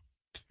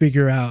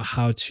figure out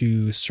how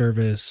to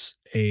service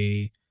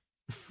a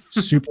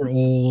super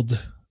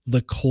old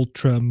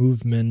LeCoultre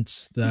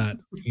movement that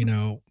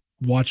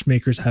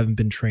watchmakers haven't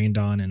been trained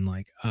on in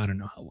like I don't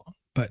know how long.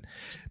 But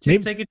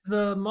just take it to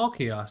the mall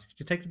kiosk.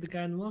 Just take it to the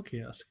guy in the mall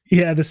kiosk.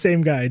 Yeah, the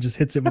same guy just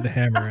hits it with a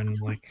hammer and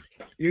like,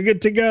 you're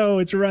good to go.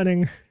 It's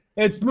running.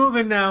 It's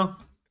moving now.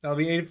 That'll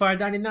be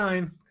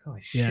 $85.99. Holy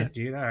shit,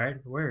 dude! All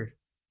right, word.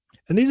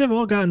 And these have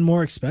all gotten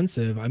more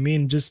expensive. I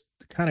mean, just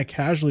kind of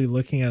casually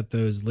looking at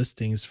those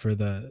listings for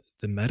the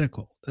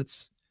medical. I'm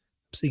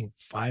seeing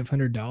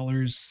 $500,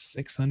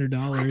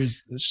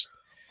 $600.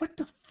 What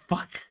the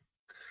fuck?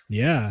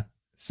 Yeah.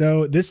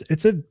 So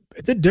it's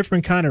a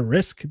different kind of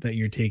risk that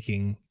you're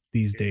taking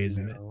these days.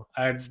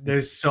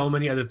 There's so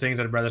many other things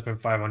I'd rather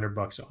spend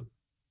 $500 on.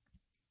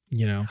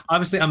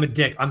 Obviously I'm a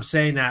dick. I'm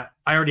saying that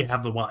I already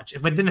have the watch.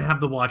 If I didn't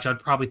have the watch, I'd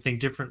probably think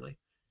differently.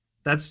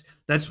 That's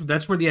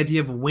where the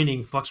idea of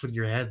winning fucks with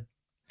your head.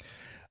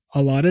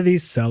 A lot of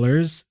these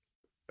sellers,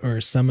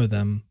 or some of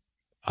them,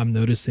 I'm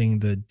noticing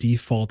the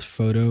default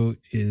photo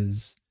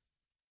is,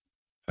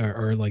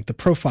 or like the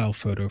profile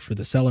photo for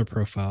the seller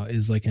profile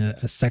is like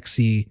a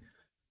sexy,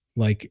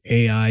 like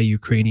AI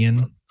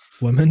Ukrainian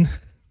woman.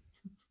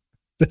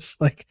 Just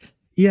like,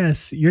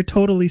 yes, you're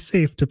totally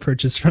safe to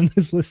purchase from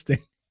this listing.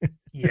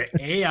 Yeah,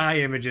 AI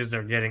images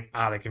are getting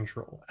out of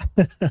control.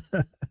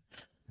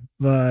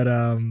 But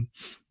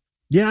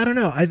yeah, I don't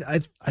know.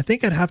 I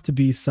think I'd have to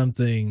be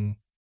something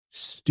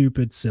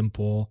stupid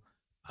simple.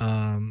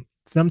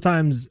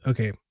 Sometimes,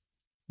 okay,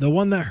 the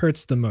one that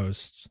hurts the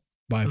most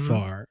by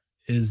far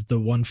is the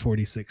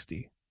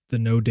 14060, the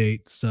no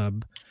date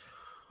sub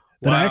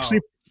that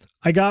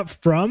I got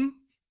from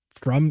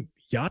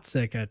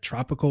Yatsik at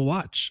Tropical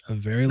Watch a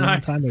very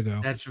long time ago.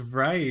 That's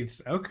right.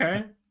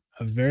 Okay.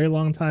 A very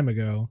long time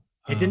ago.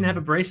 It didn't have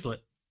a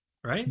bracelet,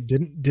 right?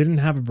 Didn't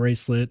have a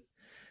bracelet,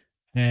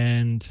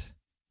 and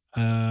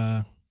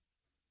that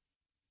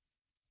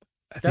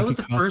was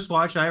the first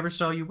watch I ever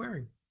saw you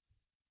wearing.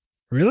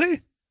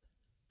 Really?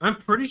 I'm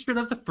pretty sure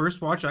that's the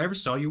first watch I ever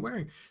saw you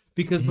wearing,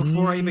 because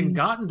before I even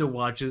got into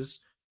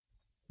watches,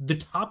 the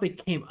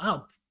topic came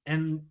up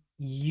and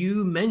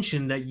you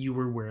mentioned that you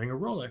were wearing a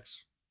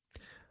Rolex.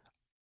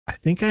 I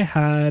think I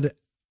had,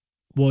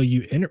 when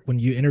you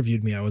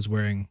interviewed me, I was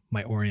wearing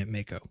my Orient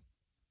Mako.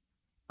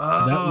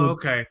 Oh, so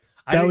okay.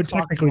 That would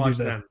technically be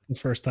the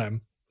first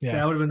time. Yeah.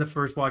 That would have been the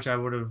first watch I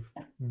would have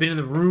been in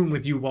the room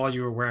with you while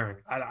you were wearing.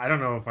 I don't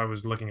know if I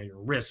was looking at your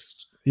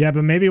wrist. Yeah,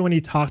 but maybe when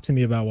you talk to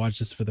me about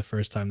watches for the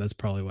first time, that's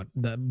probably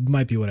that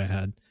might be what I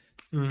had.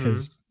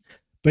 Because,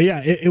 but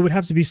yeah, it would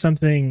have to be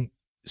something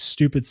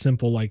stupid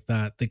simple like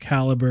that. The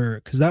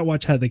caliber, because that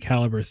watch had the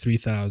caliber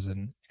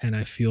 3000, and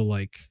I feel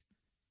like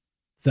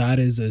that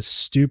is a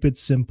stupid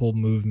simple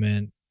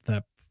movement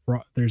that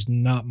there's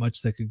not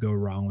much that could go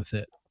wrong with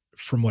it,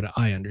 from what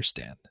I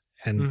understand.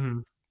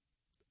 And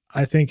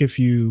I think if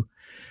you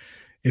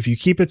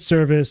keep it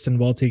serviced and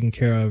well taken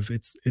care of,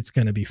 it's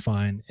going to be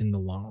fine in the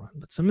long run.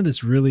 But some of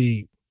this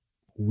really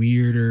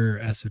weirder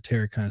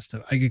esoteric kind of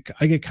stuff, I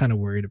get kind of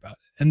worried about it.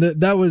 And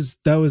that was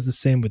the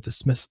same with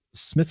the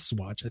Smith's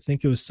watch. I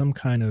think it was some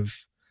kind of,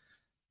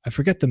 I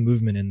forget the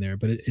movement in there,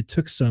 but it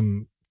took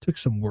some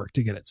work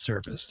to get it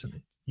serviced.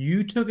 And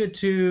you took it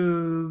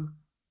to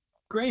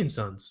Gray &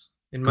 Sons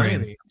in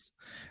Miami,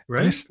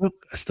 right?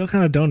 I still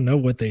kind of don't know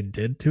what they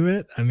did to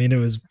it. I mean, it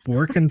was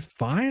working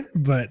fine,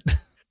 but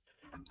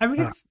I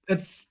mean,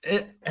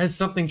 it has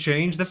something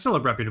changed. That's still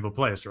a reputable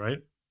place, right?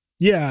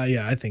 Yeah,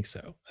 I think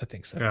so.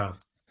 Yeah.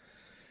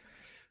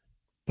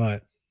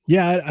 But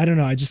yeah, I don't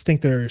know. I just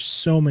think there are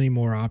so many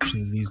more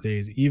options these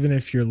days. Even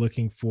if you're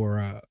looking for,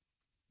 I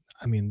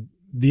mean,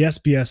 the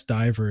SBS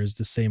Diver is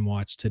the same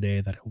watch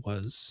today that it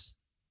was,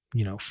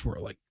 for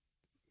like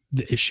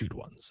the issued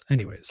ones.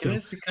 Anyways,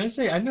 can I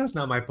say? I know it's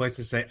not my place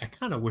to say. I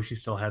kind of wish he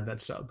still had that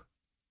sub.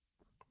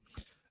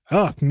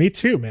 Oh, me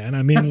too, man.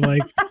 I mean,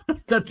 like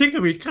that thing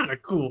would be kind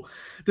of cool.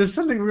 There's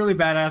something really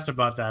badass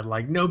about that.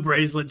 Like no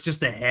bracelets, just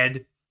the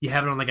head. You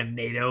have it on like a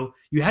NATO.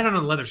 You had it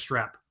on a leather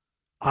strap.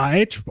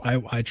 I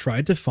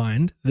tried to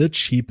find the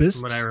cheapest.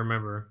 From what I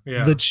remember,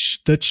 yeah,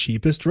 the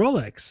cheapest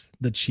Rolex.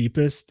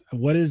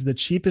 What is the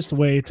cheapest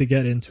way to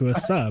get into a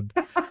sub?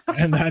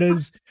 And that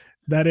is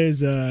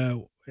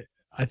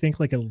I think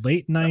like a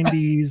late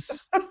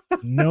 90s,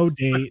 no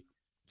date,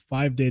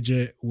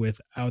 5-digit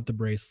without the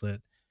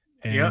bracelet.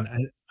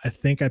 And I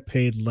think I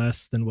paid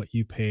less than what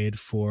you paid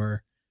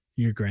for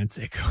your Grand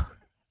Seiko.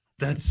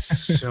 That's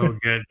so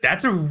good.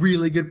 That's a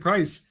really good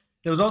price.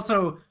 It was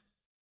also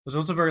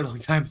a very long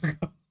time ago.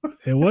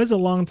 It was a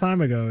long time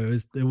ago.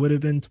 It would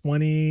have been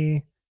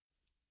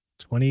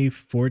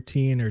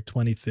 2014 or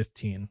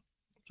 2015.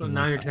 So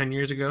 9 or 10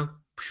 years ago.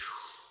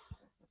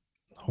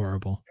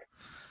 Horrible.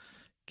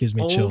 Gives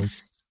me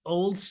chills.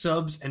 Old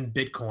subs and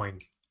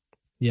Bitcoin.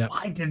 Yeah.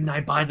 Why didn't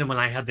I buy them when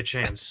I had the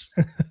chance?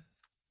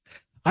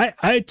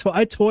 I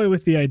toy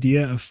with the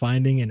idea of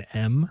finding an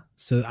M.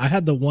 So I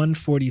had the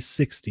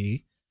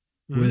 14060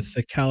 with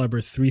the caliber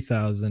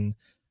 3000,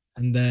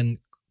 and then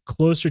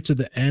closer to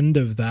the end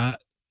of that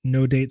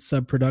no date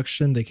sub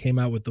production, they came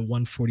out with the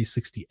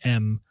 14060M,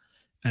 and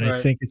right. I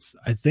think it's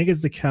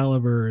the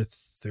caliber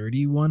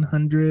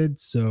 3100,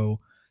 so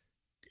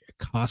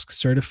COSC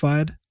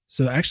certified.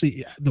 So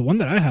actually, the one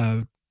that I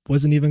have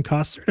wasn't even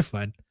COSC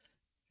certified.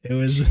 It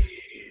was.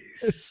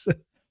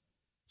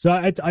 So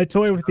I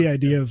toy with the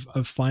idea of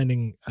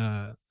finding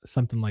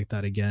something like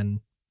that again.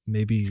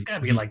 Maybe it's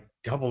gotta be like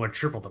double or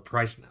triple the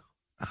price now.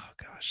 Oh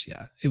gosh,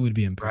 yeah, it would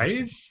be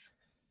embarrassing. Right?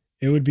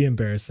 It would be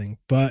embarrassing,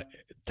 but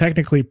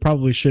technically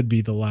probably should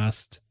be the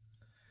last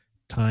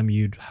time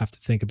you'd have to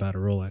think about a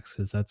Rolex,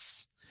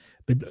 because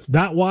but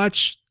that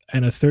watch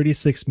and a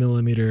 36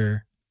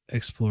 millimeter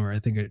Explorer, I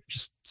think, are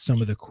just some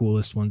of the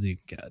coolest ones you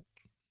can get.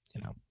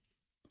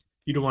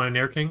 You don't want an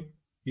Air King?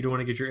 You don't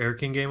want to get your Air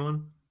King game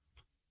on?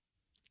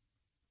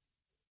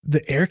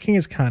 The Air King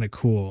is kind of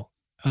cool.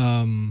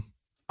 I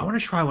want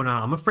to try one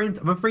out. I'm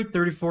afraid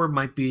 34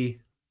 might be.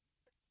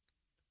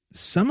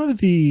 Some of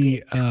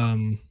the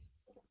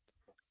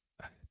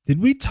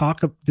did we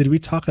talk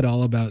at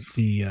all about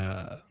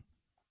the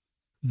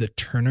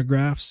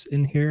turnographs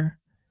in here?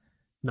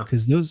 No,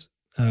 because those.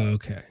 Oh,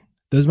 okay.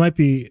 Those might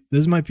be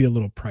a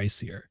little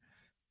pricier,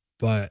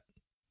 but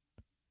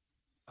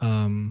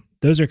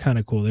those are kind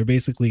of cool. They're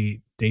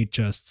basically date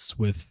justs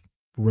with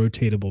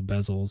rotatable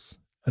bezels,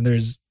 and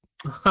there's.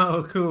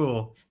 Oh,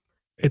 cool.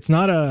 It's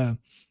not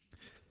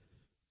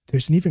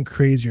there's an even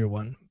crazier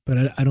one,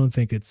 but I don't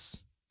think I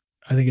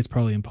think it's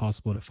probably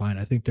impossible to find.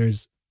 I think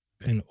there's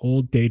an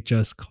old date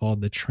just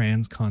called the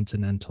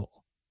Transcontinental,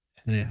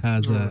 and it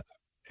has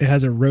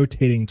a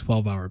rotating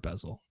 12-hour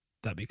bezel.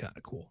 That'd be kind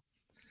of cool.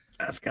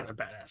 That's kind of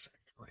badass,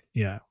 actually.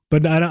 Yeah,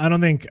 but I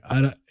don't think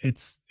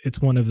it's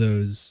one of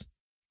those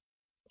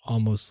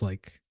almost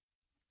like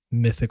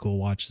mythical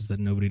watches that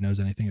nobody knows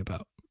anything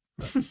about.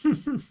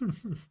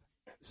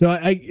 So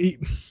I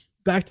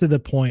back to the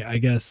point, I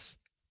guess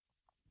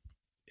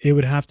it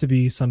would have to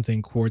be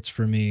something quartz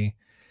for me.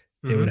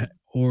 It would,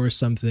 or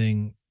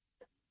something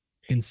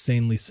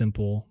insanely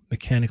simple,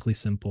 mechanically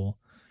simple.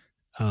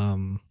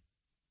 And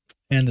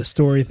the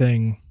story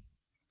thing,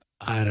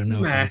 I don't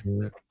know. I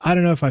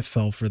don't know if I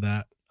fell for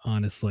that,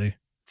 honestly.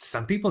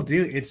 Some people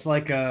do. It's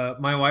like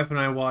my wife and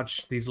I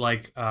watch these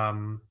like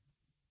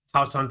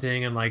house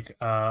hunting and like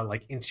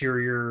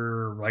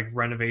interior like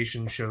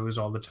renovation shows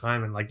all the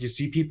time, and like you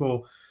see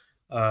people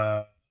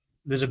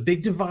there's a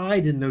big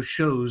divide in those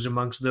shows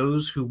amongst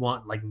those who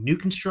want like new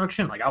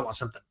construction, like I want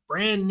something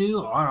brand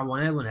new, or I don't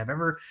want anyone to have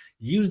ever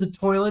used the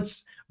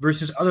toilets,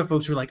 versus other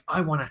folks who are like,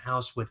 I want a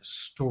house with a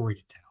story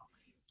to tell.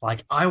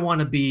 Like I want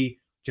to be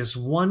just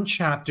one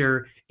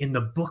chapter in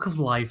the book of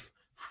life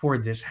for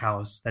this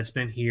house that's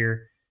been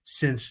here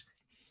since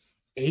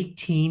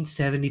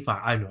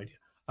 1875. I have no idea.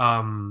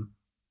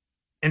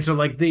 And so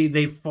like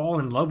they fall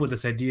in love with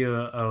this idea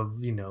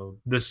of, you know,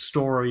 the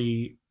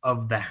story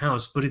of the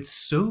house, but it's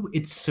so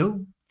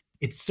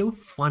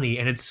funny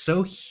and it's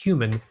so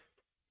human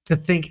to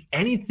think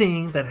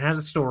anything that has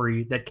a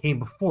story that came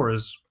before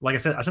us, like I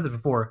said this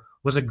before,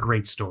 was a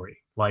great story.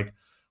 Like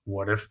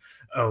what if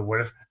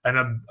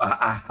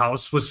a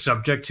house was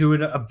subject to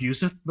an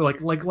abusive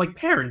like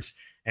parents,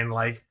 and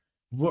like,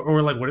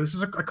 or like what if this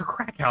was a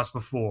crack house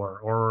before,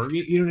 or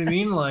you know what I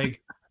mean,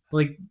 like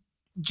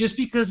just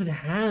because it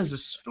has a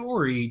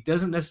story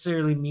doesn't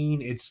necessarily mean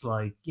it's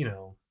like, you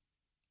know,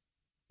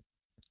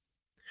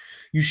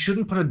 you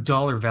shouldn't put a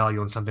dollar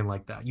value on something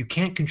like that. You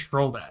can't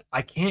control that.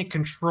 I can't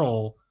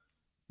control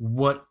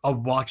what a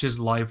watch's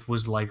life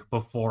was like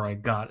before I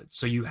got it.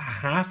 So you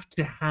have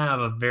to have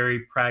a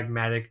very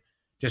pragmatic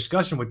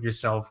discussion with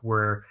yourself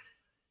where,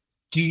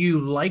 do you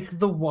like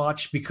the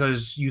watch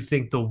because you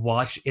think the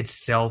watch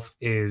itself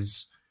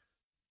is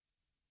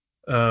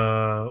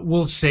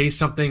will say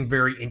something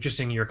very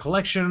interesting in your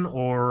collection,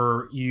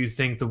 or you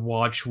think the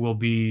watch will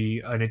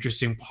be an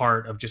interesting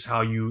part of just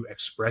how you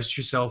express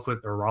yourself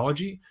with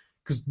horology?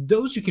 Because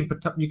those you can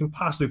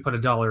possibly put a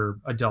dollar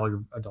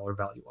value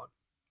on.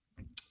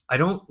 I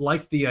don't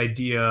like the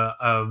idea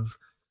of,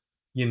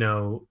 you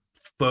know,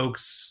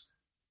 folks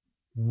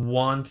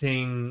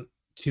wanting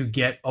to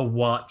get a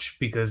watch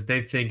because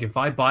they think if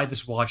I buy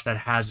this watch that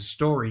has a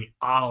story,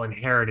 I'll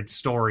inherit its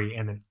story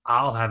and then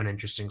I'll have an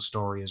interesting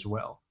story as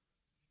well.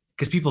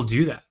 Because people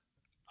do that.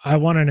 I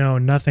want to know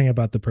nothing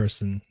about the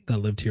person that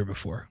lived here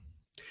before.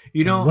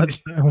 You know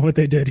what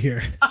they did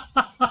here.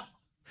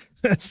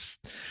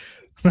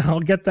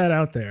 I'll get that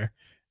out there.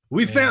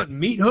 We found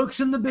meat hooks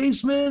in the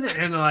basement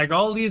and like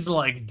all these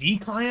like D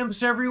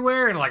clamps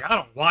everywhere, and like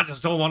I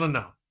just don't want to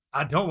know.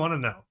 I don't want to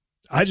know.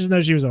 I just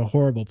know she was a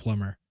horrible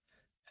plumber,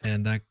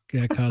 and that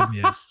caused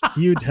me a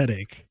huge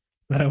headache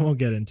that I won't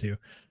get into.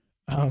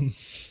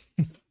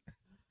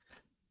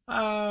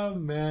 Oh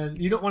man,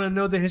 you don't want to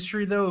know the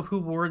history though of who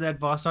wore that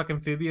Vostok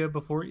Amphibia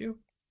before you?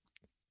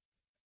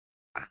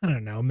 I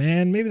don't know,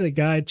 man. Maybe the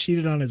guy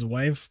cheated on his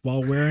wife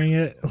while wearing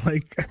it,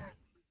 like,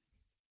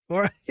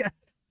 or yeah,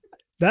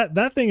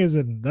 that thing is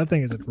in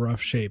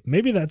rough shape.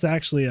 Maybe that's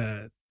actually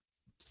a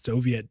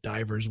Soviet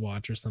diver's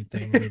watch or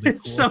something. Really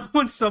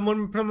cool.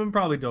 someone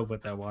probably dove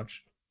with that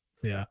watch.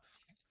 Yeah,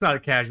 it's not a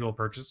casual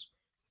purchase.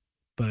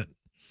 But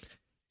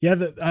yeah,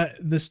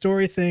 the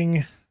story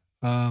thing.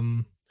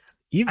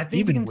 I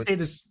think we can say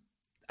this.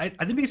 I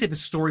think we can say the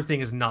story thing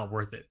is not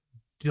worth it.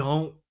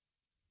 Don't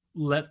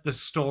let the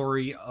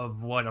story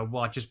of what a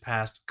watch's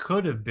past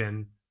could have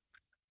been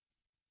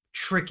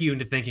trick you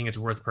into thinking it's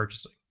worth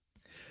purchasing.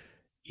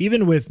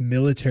 Even with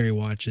military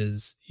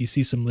watches, you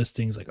see some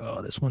listings like,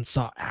 "Oh, this one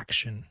saw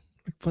action."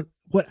 Like,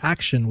 what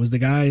action? Was the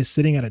guy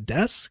sitting at a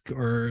desk,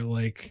 or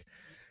like,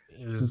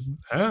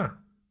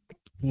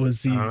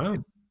 was he? I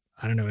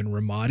don't know, in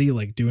Ramadi,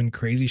 like doing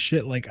crazy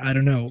shit. Like, I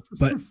don't know,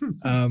 but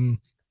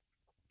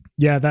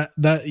yeah,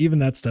 that even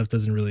that stuff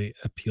doesn't really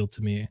appeal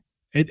to me.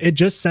 It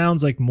just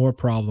sounds like more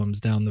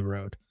problems down the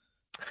road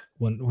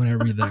when I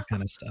read that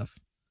kind of stuff.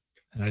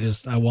 And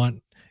I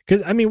want,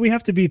 because I mean we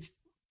have to be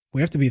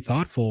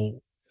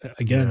thoughtful.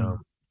 Again, yeah.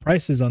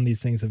 Prices on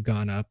these things have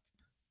gone up.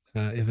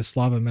 If a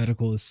Slava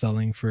Medical is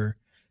selling for,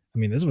 I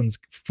mean, this one's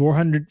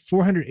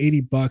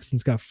 $480 and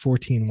it's got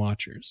 14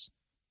 watchers.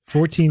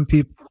 14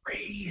 people.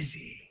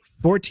 Crazy.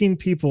 14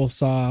 people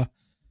saw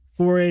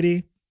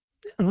 480.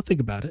 I don't think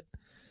about it.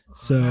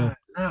 So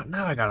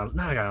now I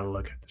gotta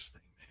look at this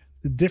thing.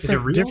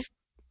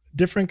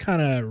 Different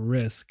kind of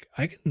risk.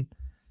 I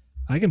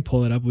can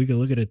pull it up. We can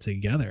look at it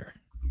together.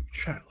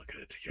 Try to look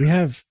at it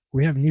together.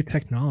 We have new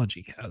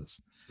technology,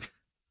 Kaz.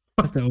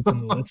 I have to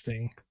open the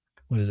listing.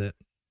 What is it?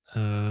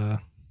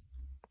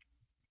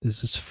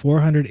 This is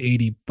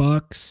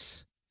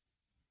 $480,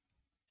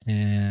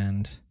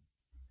 and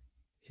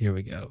here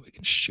we go. We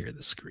can share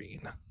the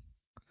screen.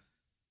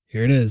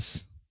 Here it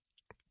is.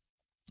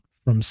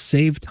 From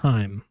Save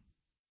Time.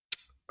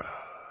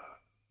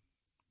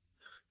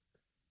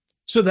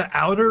 So the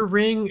outer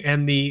ring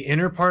and the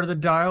inner part of the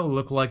dial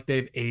look like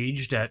they've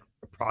aged at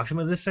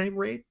approximately the same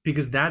rate,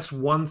 because that's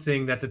one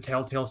thing that's a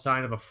telltale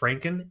sign of a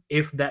Franken.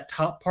 If that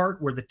top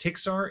part where the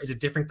ticks are is a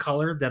different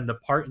color than the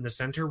part in the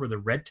center where the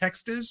red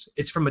text is,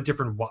 it's from a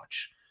different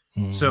watch.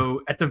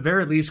 So at the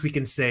very least, we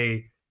can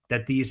say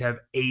that these have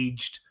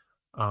aged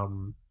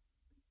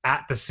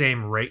at the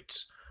same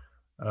rate.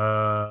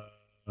 The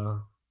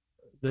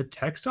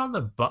text on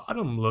the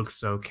bottom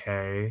looks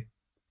okay.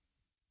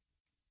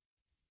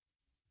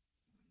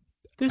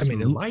 This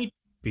might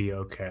be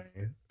okay.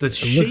 The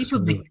shape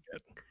of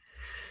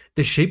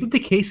the shape of the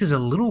case is a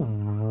little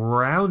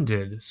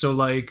rounded. So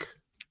like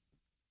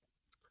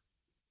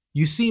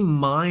You see,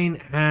 mine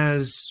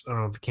has, I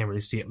don't know if you can't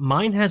really see it.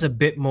 Mine has a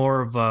bit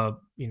more of a,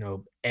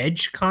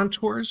 edge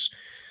contours.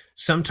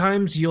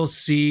 Sometimes you'll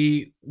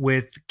see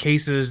with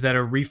cases that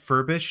are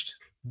refurbished,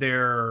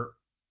 they're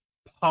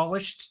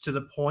polished to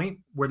the point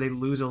where they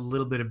lose a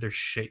little bit of their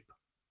shape.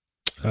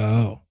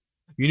 Oh.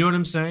 You know what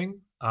I'm saying?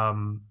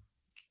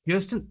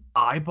 Just in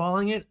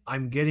eyeballing it,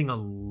 I'm getting a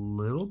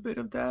little bit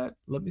of that.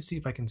 Let me see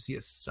if I can see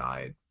a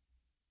side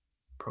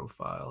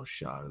profile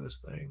shot of this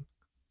thing.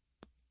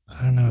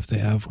 I don't know if they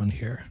have one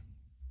here.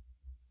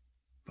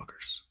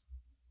 Fuckers.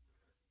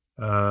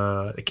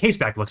 The case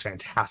back looks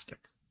fantastic.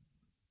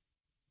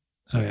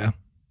 Oh, yeah?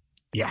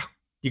 Yeah.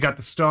 You got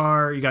the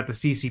star, you got the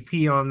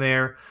CCP on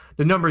there.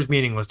 The number's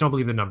meaningless. Don't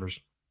believe the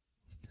numbers.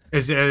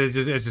 It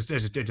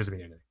doesn't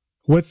mean anything.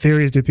 What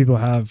theories do people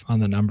have on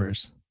the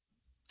numbers?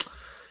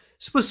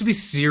 It's supposed to be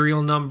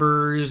serial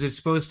numbers. It's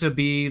supposed to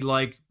be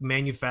like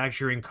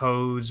manufacturing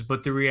codes,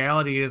 but the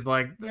reality is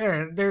like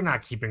they're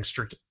not keeping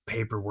strict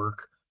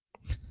paperwork.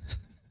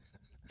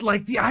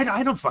 Like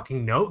I don't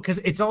fucking know, because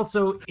it's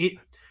also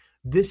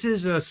this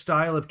is a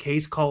style of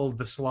case called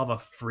the Slava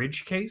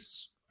fridge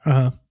case.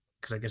 Uh-huh.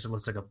 Because I guess it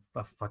looks like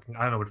a fucking,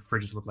 I don't know what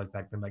fridges looked like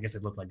back then, but I guess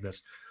it looked like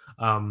this.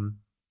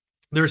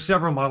 There are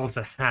several models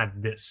that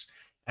had this.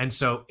 And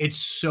so it's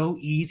so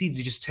easy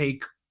to just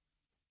take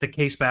the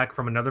case back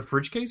from another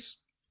fridge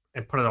case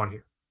and put it on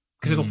here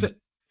because it'll fit.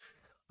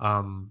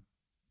 And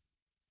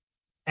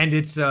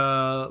it's,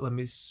 let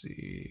me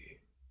see,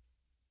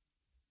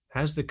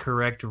 has the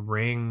correct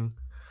ring.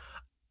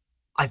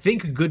 I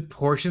think good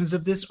portions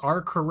of this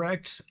are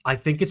correct. I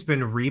think it's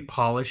been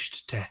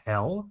repolished to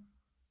hell.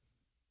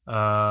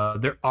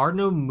 There are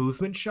no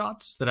movement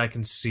shots that I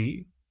can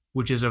see,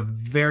 which is a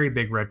very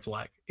big red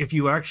flag. If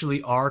you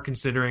actually are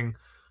considering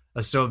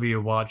a Soviet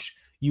watch,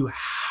 you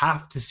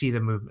have to see the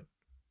movement,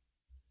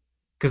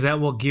 because that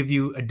will give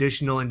you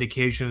additional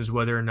indications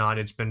whether or not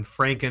it's been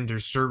frankened or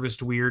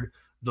serviced weird.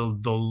 The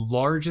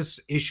largest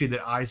issue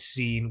that I've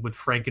seen with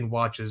franken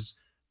watches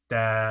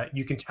that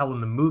you can tell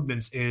in the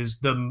movements is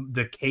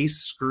the case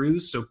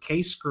screws. So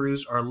case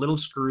screws are little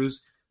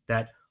screws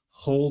that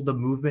hold the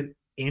movement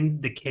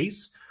in the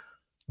case.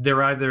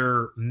 They're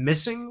either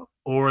missing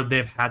or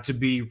they've had to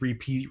be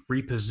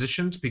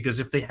repositioned, because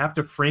if they have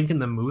to franken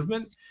the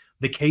movement,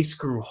 the case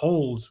screw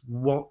holes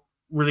won't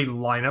really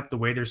line up the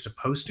way they're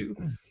supposed to.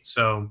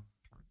 So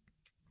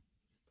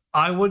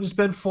I wouldn't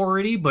spend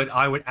 $480, but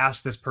I would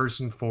ask this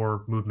person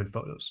for movement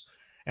photos,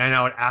 and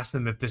I would ask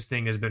them if this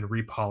thing has been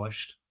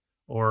repolished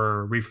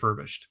or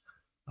refurbished.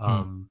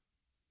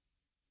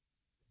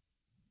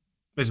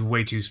 It's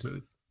way too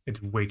smooth.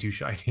 It's way too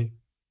shiny.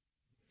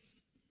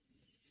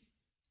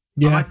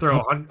 Yeah, I might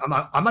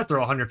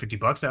throw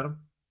 $150 at him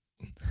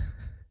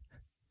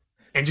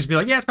and just be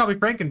like, yeah, it's probably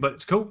franken, but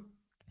it's cool.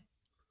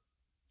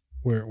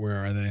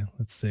 Where are they?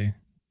 Let's see.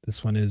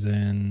 This one is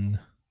in,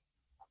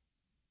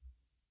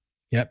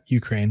 yep,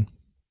 Ukraine.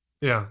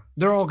 Yeah,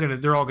 they're all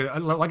gonna.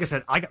 Like I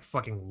said, I got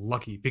fucking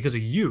lucky because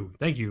of you.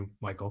 Thank you,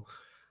 Michael,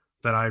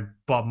 that I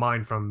bought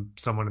mine from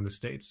someone in the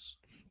States.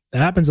 That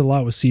happens a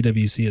lot with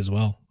CWC as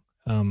well.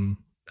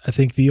 I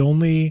think the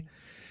only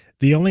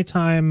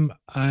time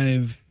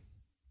I've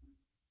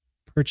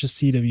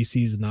purchased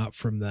CWCs not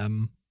from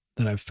them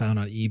that I've found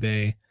on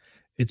eBay,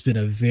 it's been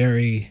a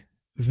very,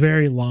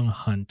 very long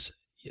hunt.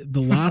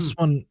 The last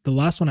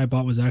one I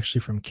bought was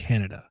actually from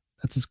Canada.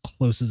 That's as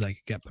close as I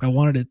could get, but I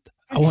wanted it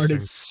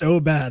so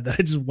bad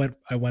that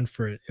I went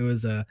for it. It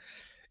was an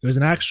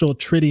actual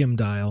tritium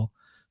dial,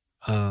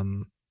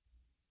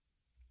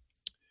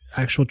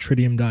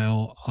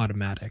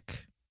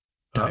 automatic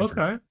diver.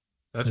 Okay,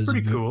 that's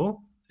pretty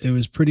cool. It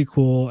was pretty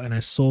cool, and I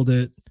sold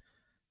it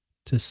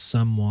to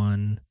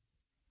someone.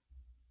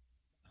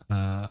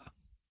 I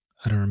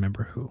don't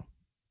remember who,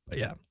 but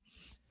yeah.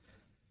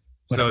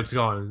 Whatever. So it's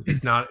gone.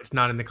 It's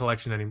not in the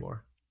collection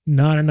anymore.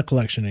 Not in the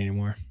collection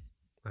anymore.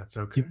 That's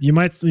okay. You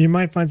might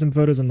find some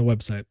photos on the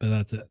website, but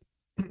that's it.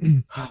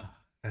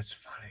 That's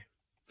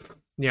funny.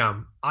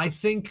 Yeah, I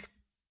think.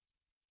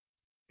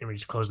 Let me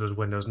just close those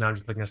windows. Now I'm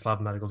just looking at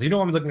Slav Medicals. You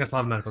know I'm looking at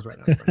Slav Medicals right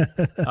now.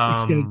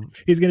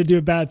 He's gonna do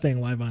a bad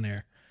thing live on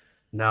air.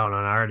 No,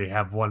 I already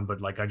have one,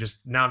 but like I'm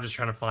just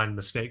trying to find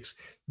mistakes.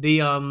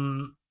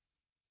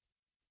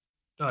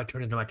 I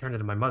turned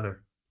into my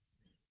mother.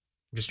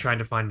 I'm just trying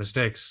to find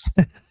mistakes.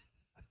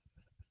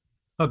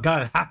 Oh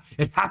God,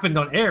 it happened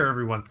on air,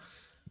 everyone.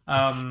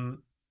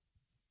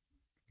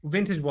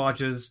 Vintage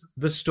watches,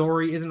 the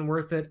story isn't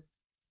worth it.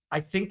 I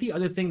think the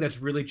other thing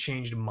that's really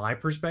changed my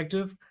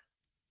perspective,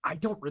 I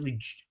don't really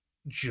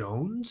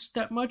Jones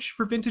that much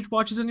for vintage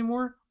watches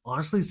anymore.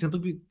 Honestly,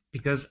 simply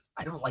because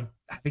I don't like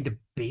having to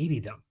baby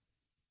them.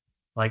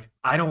 Like,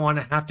 I don't want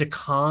to have to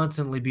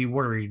constantly be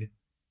worried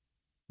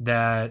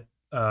that,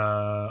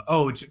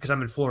 because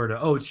I'm in Florida.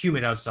 Oh, it's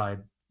humid outside.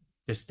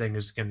 This thing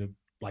is going to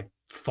like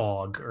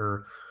fog,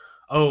 or,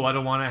 oh, I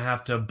don't want to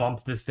have to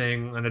bump this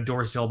thing on a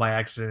door sill by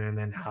accident. And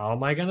then how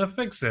am I going to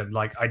fix it?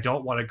 Like, I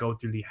don't want to go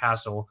through the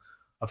hassle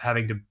of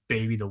having to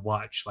baby the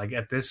watch. Like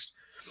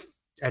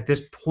at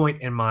this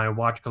point in my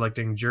watch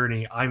collecting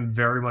journey, I'm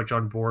very much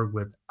on board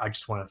with I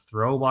just want to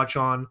throw a watch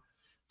on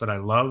that I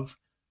love,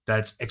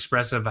 that's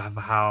expressive of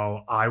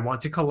how I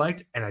want to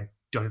collect, and I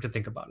don't have to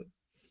think about it.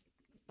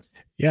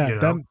 Yeah, You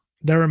know?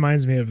 that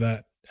reminds me of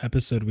that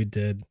episode we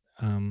did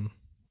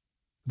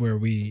where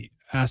we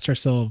asked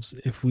ourselves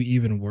if we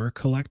even were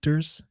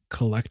collectors,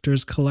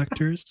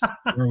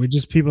 or we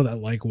just people that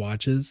like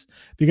watches.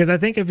 Because I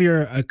think if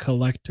you're a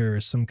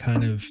collector, some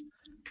kind of,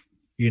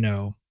 you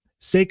know,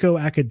 Seiko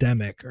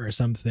academic or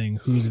something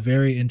who's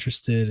very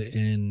interested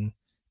in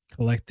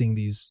collecting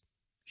these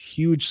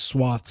huge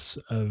swaths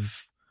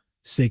of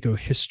Seiko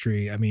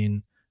history. I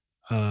mean,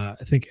 I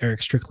think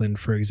Eric Strickland,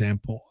 for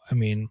example. I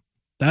mean,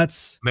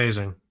 that's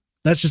Amazing.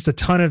 that's just a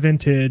ton of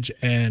vintage,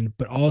 and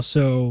but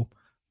also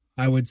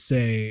I would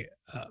say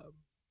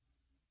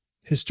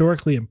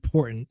historically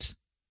important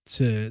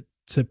to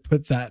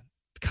put that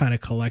kind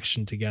of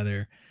collection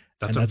together.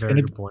 That's And a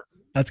very good point.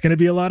 that's going to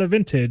be a lot of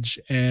vintage,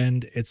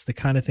 and it's the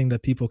kind of thing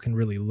that people can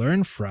really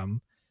learn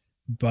from.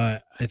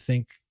 But I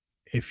think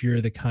if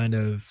you're the kind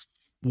of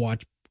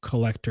watch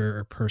collector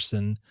or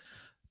person,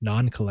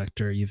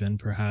 non-collector even,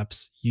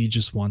 perhaps you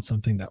just want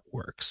something that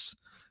works,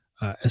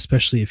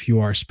 especially if you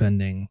are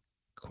spending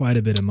quite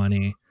a bit of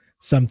money,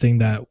 something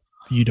that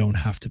you don't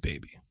have to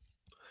baby.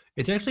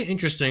 It's actually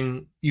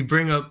interesting you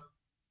bring up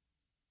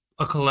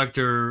a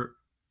collector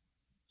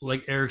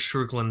like Eric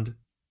Strickland.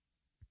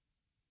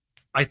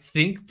 I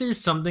think there's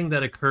something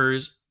that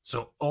occurs.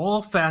 So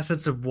all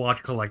facets of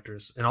watch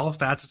collectors and all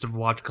facets of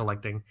watch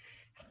collecting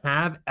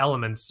have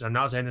elements. I'm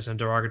not saying this in a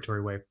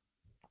derogatory way,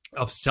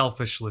 of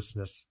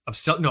selfishness,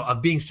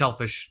 of being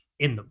selfish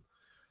in them.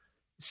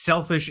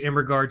 Selfish in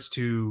regards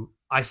to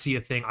I see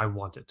a thing, I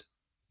want it.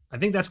 I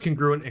think that's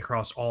congruent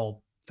across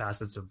all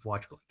facets of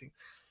watch collecting.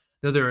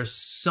 Though there are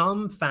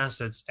some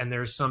facets and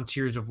there are some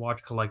tiers of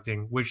watch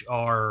collecting which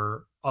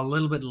are a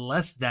little bit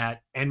less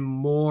that and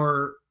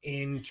more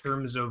in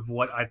terms of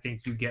what I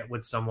think you get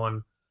with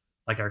someone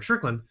like Eric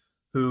Strickland,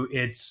 who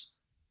it's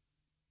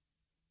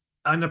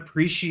an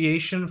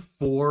appreciation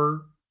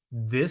for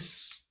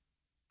this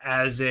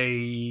as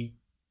a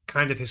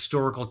kind of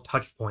historical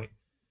touch point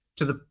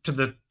to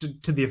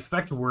the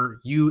effect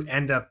where you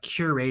end up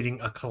curating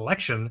a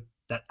collection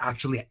that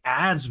actually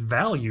adds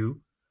value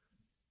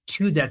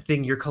to that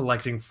thing you're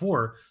collecting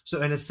for.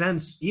 So in a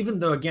sense, even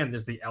though again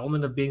there's the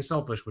element of being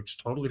selfish, which is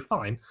totally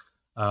fine,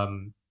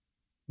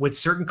 with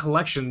certain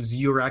collections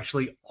you're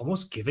actually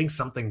almost giving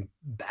something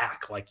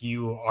back. Like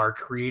you are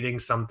creating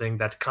something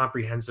that's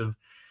comprehensive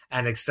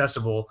and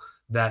accessible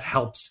that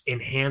helps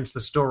enhance the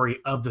story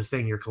of the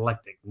thing you're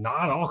collecting.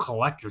 Not all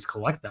collectors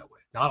collect that way.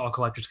 Not all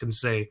collectors can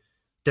say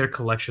their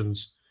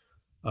collections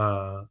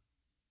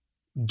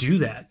do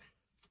that.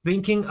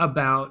 Thinking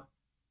about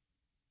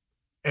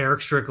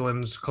Eric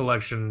Strickland's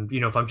collection,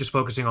 if I'm just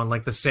focusing on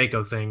like the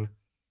Seiko thing,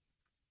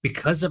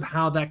 because of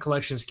how that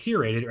collection is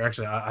curated, or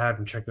actually I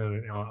haven't checked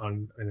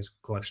in his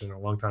collection in a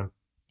long time,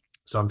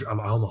 so I'm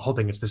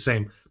hoping it's the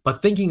same.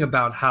 But thinking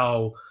about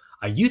how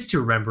I used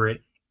to remember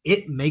it,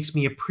 it makes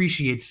me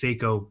appreciate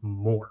Seiko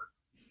more.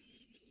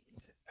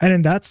 And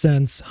in that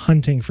sense,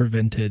 hunting for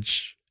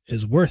vintage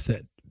is worth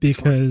it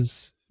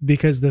because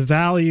the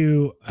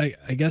value,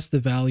 I guess the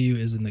value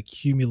is in the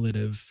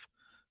cumulative.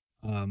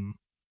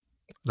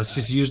 Let's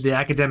just use the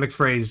academic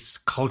phrase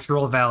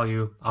cultural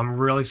value. I'm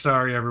really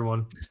sorry,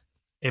 everyone.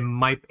 It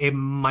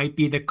might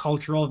be the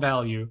cultural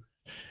value.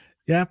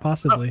 Yeah,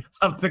 possibly.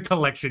 Of the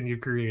collection you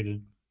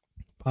created.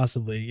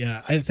 Possibly.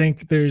 Yeah. I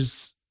think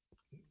there's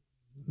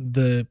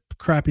the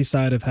crappy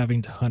side of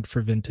having to hunt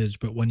for vintage,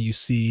 but when you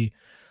see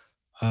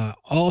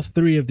all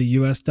three of the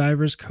US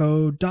Divers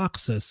Co.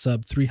 Doxa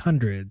sub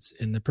 300s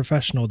in the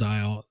professional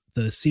dial,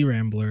 the Sea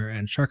Rambler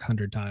and Shark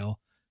Hunter dial,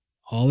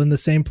 all in the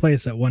same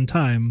place at one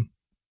time,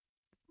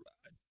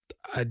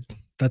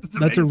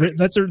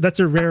 that's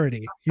a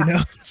rarity,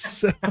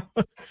 So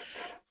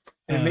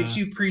it makes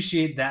you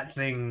appreciate that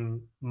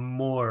thing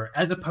more,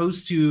 as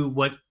opposed to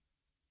what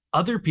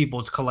other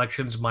people's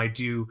collections might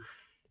do.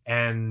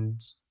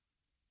 And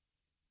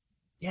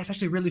yeah, it's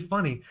actually really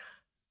funny.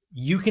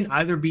 You can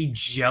either be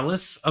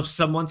jealous of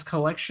someone's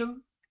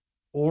collection,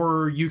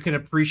 or you can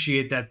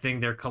appreciate that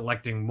thing they're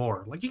collecting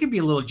more. Like you can be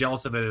a little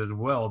jealous of it as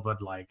well,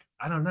 but like,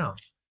 I don't know.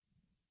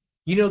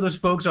 Those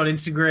folks on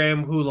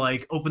Instagram who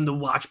like open the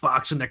watch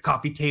box on their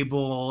coffee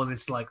table and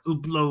it's like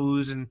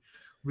Hublots and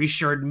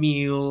Richard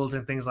Meals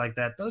and things like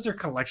that. Those are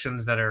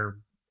collections that are,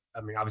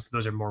 obviously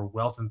those are more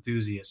wealth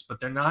enthusiasts,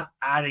 but they're not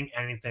adding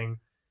anything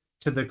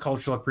to the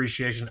cultural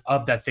appreciation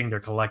of that thing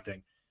they're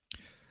collecting.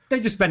 They're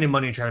just spending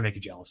money and trying to make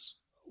you jealous.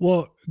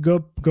 Well,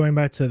 going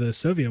back to the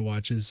Soviet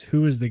watches,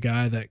 who was the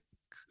guy that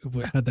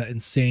had that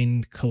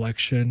insane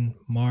collection?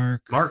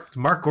 Mark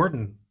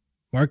Gordon.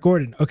 Mark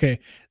Gordon. Okay.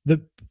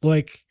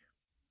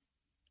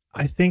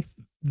 I think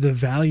the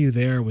value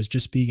there was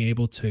just being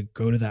able to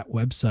go to that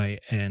website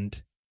and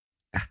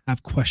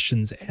have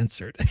questions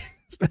answered,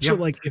 especially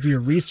like if you're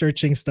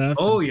researching stuff.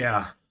 Oh,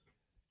 yeah.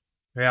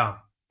 Yeah.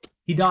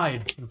 He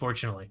died,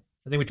 unfortunately.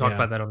 I think we talked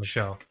about that on the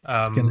show.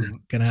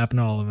 It's gonna happen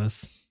to all of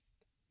us.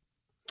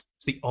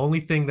 It's the only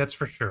thing that's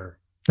for sure,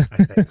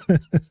 I think,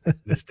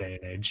 this day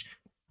and age.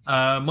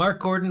 Mark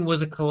Gordon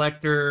was a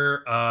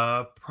collector,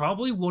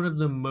 probably one of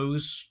the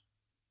most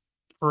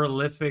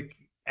prolific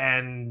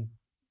and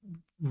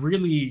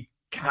really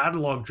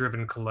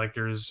catalog-driven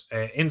collectors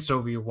in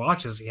Soviet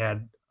watches. He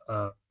had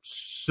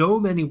so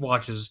many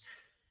watches,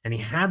 and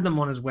he had them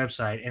on his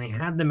website, and he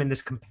had them in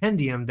this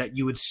compendium that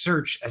you would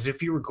search as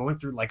if you were going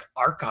through like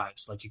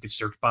archives. Like you could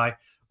search by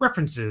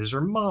references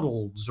or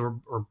models or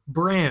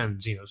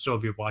brands,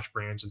 Soviet watch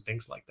brands and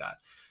things like that.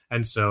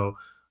 And so,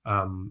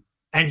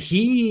 and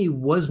he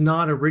was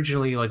not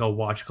originally like a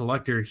watch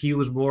collector. He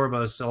was more of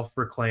a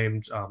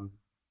self-proclaimed,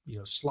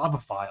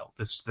 Slavophile.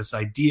 This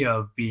idea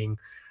of being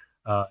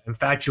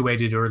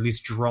infatuated or at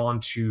least drawn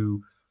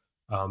to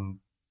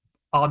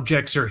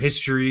objects or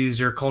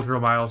histories or cultural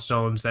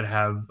milestones that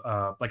have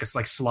like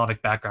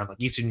Slavic background,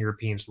 like Eastern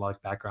European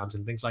Slavic backgrounds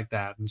and things like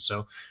that. And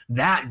so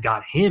that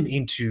got him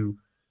into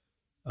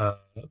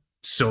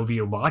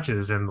Soviet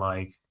watches. And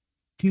like,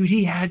 dude,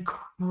 he had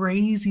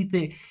crazy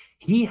things.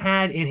 He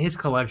had in his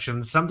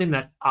collection something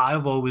that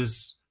I've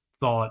always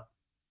thought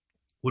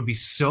would be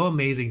so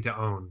amazing to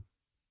own,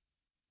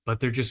 but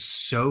they're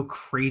just so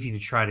crazy to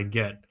try to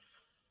get.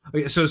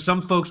 Okay, so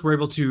some folks were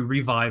able to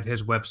revive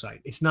his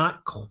website. It's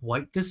not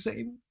quite the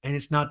same, and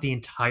it's not the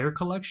entire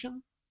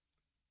collection,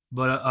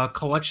 but a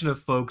collection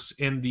of folks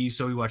in the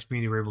Soviet watch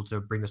community were able to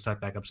bring the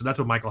site back up. So that's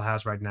what Michael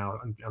has right now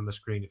on the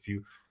screen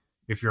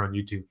if you're on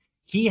YouTube.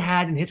 He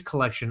had in his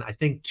collection, I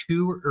think,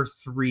 2 or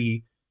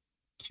 3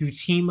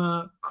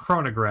 Tutima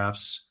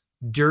chronographs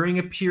during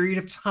a period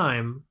of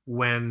time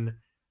when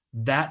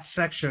that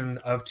section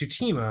of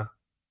Tutima,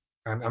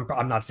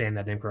 I'm not saying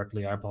that name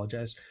correctly, I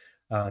apologize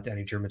to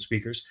any German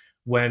speakers,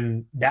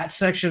 when that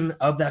section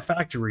of that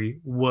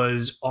factory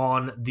was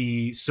on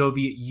the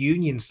Soviet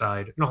Union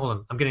side. No, hold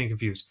on, I'm getting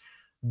confused.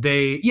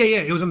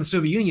 It was on the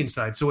Soviet Union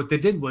side. So what they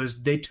did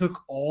was they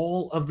took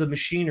all of the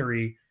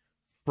machinery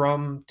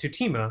from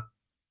Tutima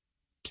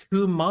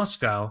to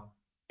Moscow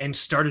and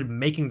started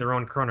making their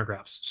own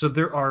chronographs. So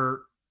there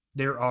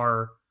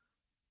are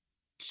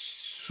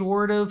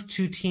sort of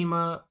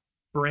Tutima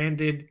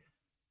branded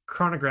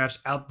chronographs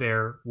out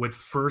there with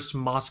first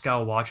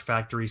Moscow watch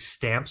factory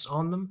stamps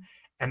on them,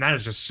 and that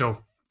is just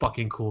so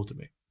fucking cool to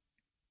me.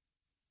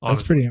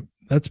 Honestly.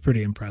 That's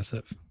pretty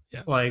impressive.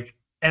 Yeah. Like,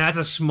 and that's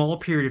a small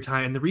period of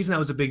time. And the reason that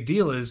was a big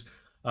deal is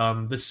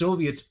the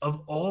Soviets,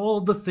 of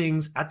all the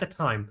things at the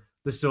time,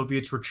 the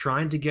Soviets were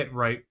trying to get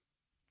right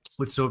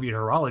with Soviet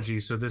horology.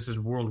 So this is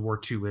World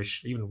War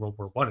II-ish, even World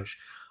War I-ish.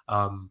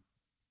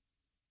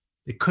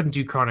 They couldn't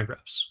do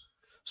chronographs.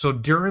 So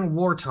during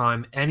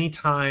wartime,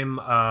 anytime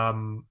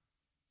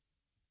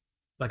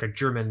like a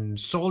German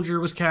soldier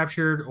was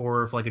captured,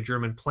 or if like a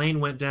German plane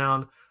went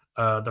down,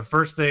 the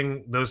first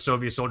thing those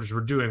Soviet soldiers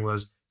were doing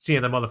was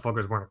seeing the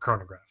motherfuckers wearing a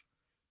chronograph.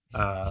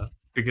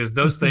 Because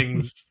those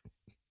things,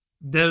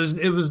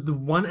 it was the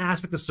one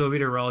aspect of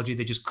Soviet horology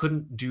they just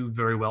couldn't do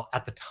very well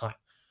at the time.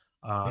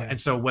 And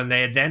so when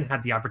they then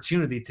had the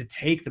opportunity to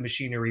take the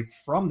machinery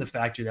from the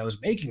factory that was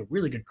making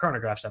really good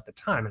chronographs at the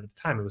time, and at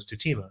the time it was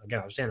Tutima.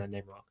 Again, I was saying that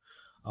name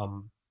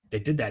wrong. They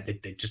did that.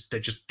 They just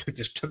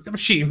took the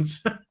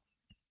machines,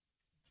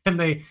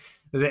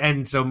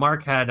 and so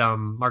Mark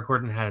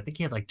Gordon had, I think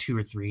he had like 2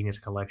 or 3 in his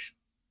collection.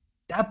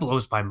 That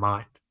blows my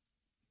mind.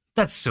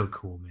 That's so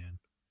cool, man.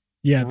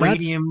 Yeah,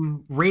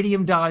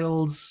 radium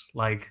dials,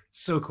 like,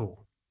 so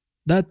cool.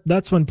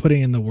 That's when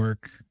putting in the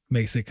work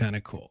makes it kind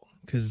of cool,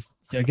 because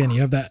again,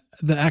 you have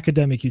the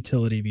academic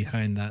utility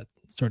behind that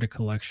sort of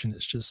collection.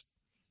 It's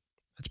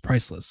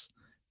priceless,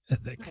 I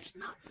think. That's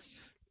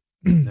nuts.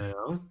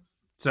 No.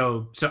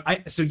 So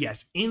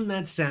yes, in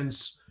that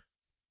sense,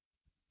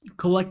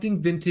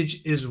 collecting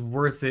vintage is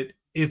worth it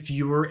if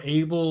you are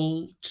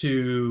able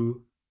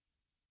to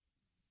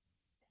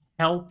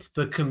help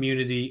the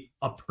community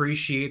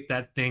appreciate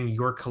that thing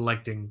you're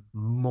collecting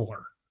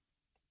more.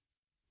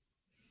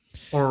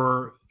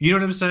 Or, you know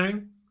what I'm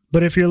saying?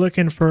 But if you're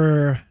looking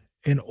for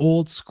an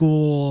old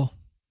school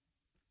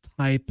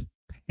type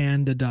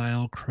panda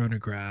dial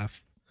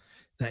chronograph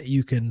that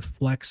you can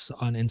flex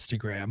on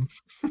Instagram,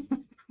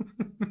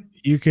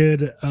 you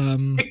could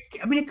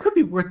it could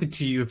be worth it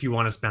to you if you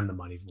want to spend the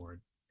money for it.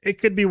 It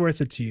could be worth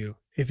it to you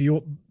if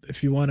you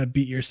want to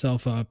beat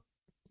yourself up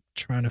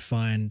trying to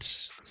find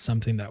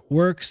something that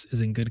works,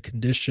 is in good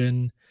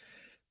condition.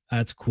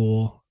 That's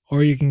cool.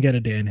 Or you can get a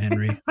Dan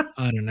Henry.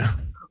 I don't know.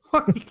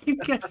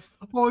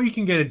 or you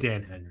can get a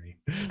Dan Henry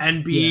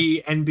and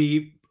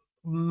be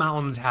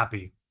mountains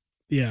happy.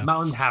 Yeah,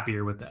 mountains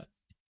happier with that.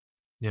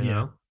 You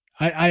know,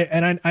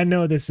 I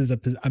know this is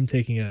I'm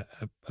taking a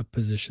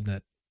position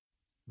that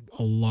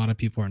a lot of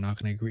people are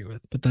not going to agree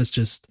with, but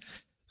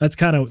that's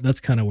kind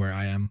of where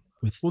I am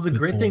with. Well, the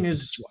great thing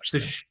is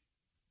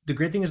the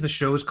great thing is the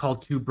show is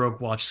called Two Broke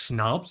Watch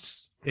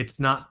Snobs. It's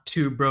not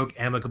Two Broke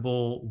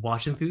Amicable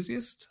Watch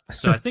Enthusiasts.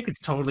 So I think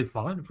it's totally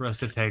fine for us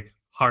to take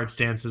hard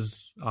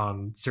stances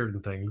on certain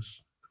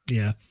things.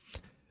 Yeah.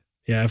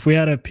 If we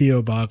had a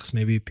PO box,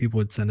 maybe people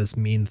would send us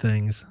mean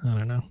things. I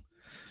don't know.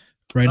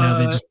 Right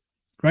now,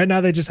 Right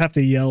now, they just have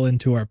to yell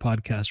into our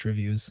podcast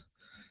reviews.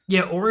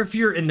 Yeah, or if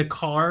you're in the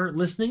car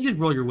listening, just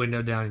roll your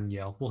window down and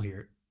yell. We'll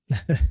hear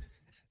it.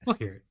 We'll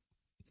hear it.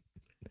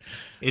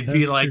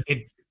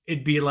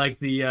 It'd be like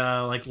the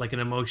like an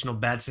emotional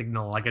bad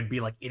signal. Like I'd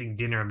be like eating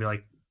dinner and be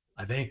like,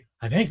 I've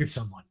angered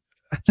someone.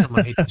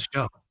 Someone hates the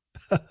show.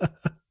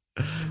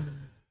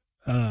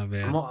 Oh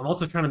man. I'm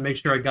also trying to make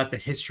sure I got the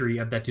history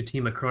of that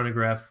Tutima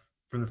chronograph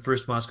from the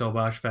first Moscow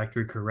Watch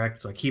Factory correct.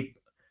 So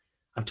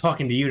I'm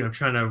talking to you and I'm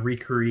trying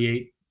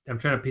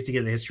to piece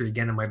together the history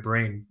again in my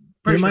brain.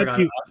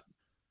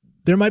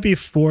 There might be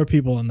 4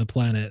 people on the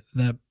planet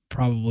that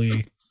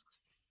probably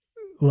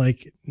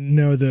like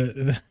know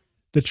the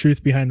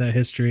truth behind that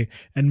history,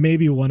 and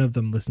maybe one of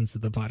them listens to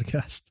the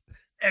podcast.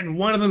 And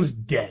one of them's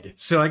dead,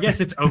 so I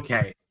guess it's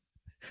okay.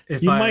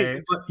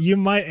 You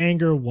might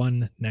anger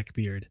one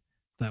neckbeard.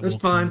 That's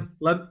fine.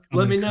 Let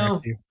me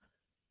know.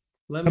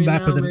 Come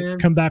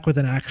back with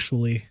an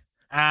actually.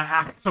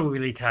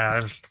 Actually,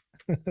 Kaz.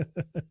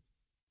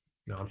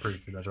 No, I'm pretty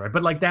sure that's right.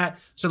 But like that,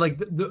 so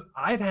like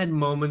I've had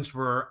moments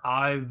where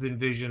I've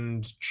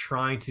envisioned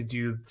trying to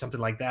do something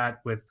like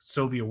that with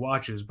Soviet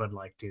watches, but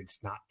like, dude,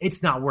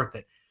 it's not worth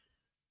it.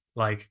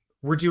 Like,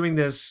 we're doing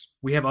this.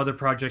 We have other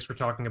projects we're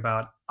talking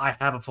about. I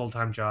have a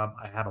full-time job.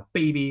 I have a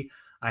baby.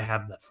 I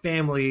have the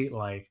family.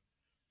 Like,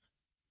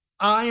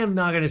 I am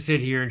not going to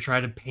sit here and try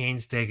to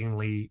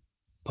painstakingly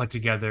put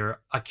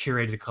together a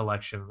curated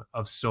collection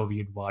of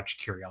Soviet watch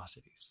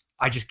curiosities.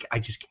 I just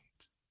can't.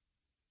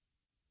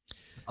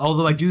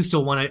 Although I do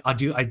still want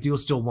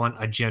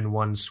a Gen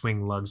 1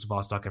 swing lugs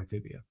Vostok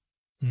Amphibia.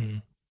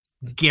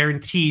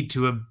 Guaranteed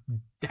to have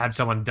had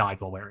someone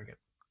died while wearing it.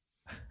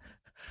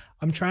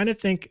 I'm trying to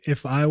think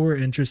if I were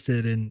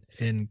interested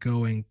in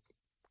going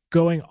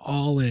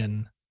all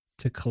in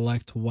to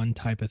collect one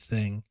type of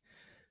thing,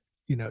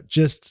 I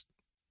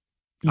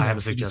have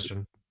a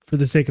suggestion. For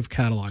the sake of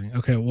cataloging.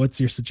 Okay, what's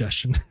your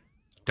suggestion?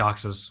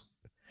 Doxas.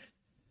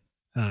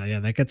 Yeah,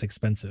 that gets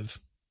expensive.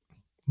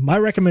 My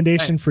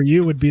recommendation for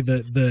you would be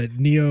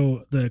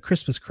the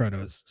Christmas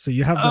chronos. So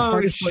you have the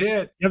hardest one,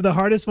 you have the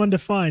hardest one to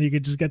find. You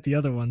could just get the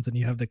other ones, and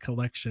you have the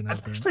collection.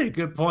 That's actually a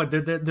good point.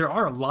 There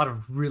are a lot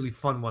of really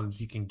fun ones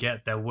you can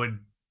get that would,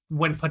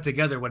 when put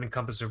together, would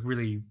encompass a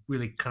really,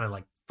 really kind of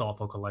like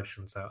thoughtful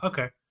collection. So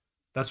okay,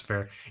 that's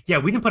fair. Yeah,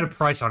 we didn't put a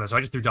price on it, so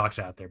I just threw Dox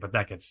out there, but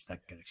that gets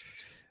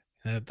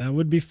expensive. That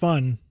would be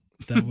fun.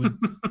 That would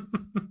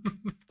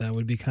that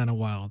would be kind of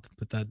wild,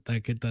 but that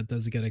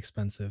does get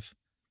expensive.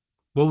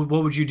 What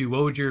would you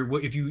do?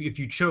 If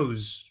you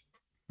chose?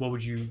 What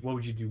would you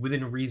do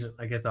within reason?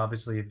 I guess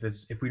obviously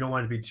if we don't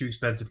want it to be too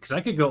expensive, because I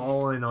could go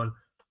all in on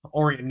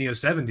Orient Neo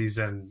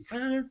 70s and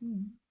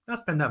not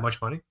spend that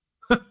much money,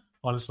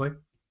 honestly.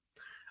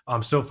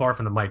 I'm so far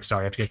from the mic.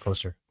 Sorry, I have to get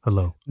closer.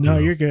 Hello. No,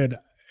 you're good.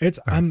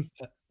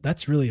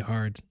 That's really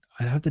hard.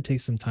 I'd have to take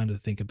some time to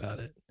think about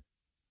it.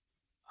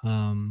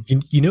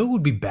 You know what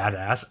would be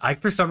badass? I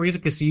for some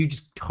reason could see you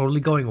just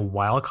totally going a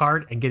wild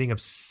card and getting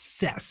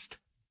obsessed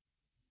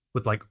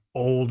with like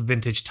old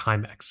vintage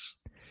Timex.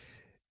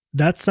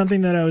 That's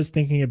something that I was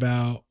thinking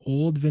about.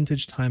 Old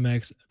vintage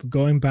Timex,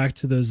 going back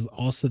to those,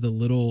 also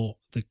the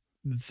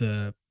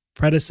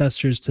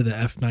predecessors to the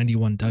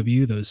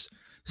F91W, those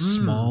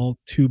small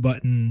two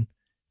button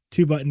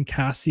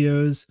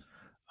Casios.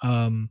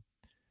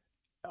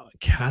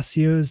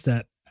 Casios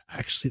that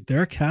actually,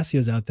 there are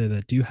Casios out there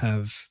that do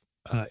have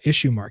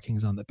issue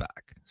markings on the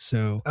back.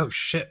 So oh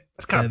shit,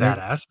 that's kind of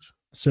badass.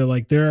 So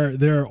like there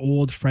are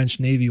old French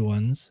Navy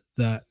ones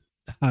that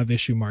have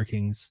issue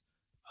markings,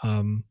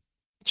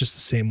 just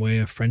the same way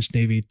a French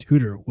Navy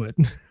Tudor would.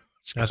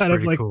 That's kind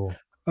of like cool.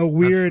 A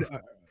weird,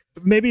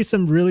 maybe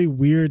some really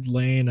weird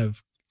lane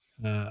of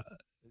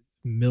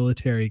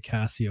military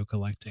Casio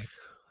collecting.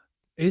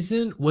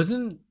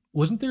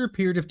 Wasn't there a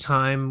period of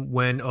time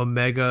when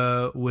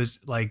Omega was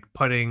like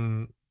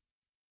putting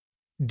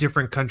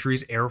different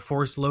countries' Air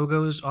Force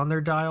logos on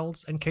their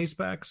dials and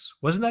casebacks?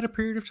 Wasn't that a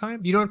period of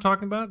time? You know what I'm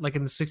talking about? Like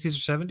in the 60s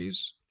or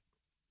 70s?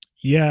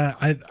 Yeah,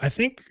 I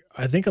think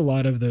a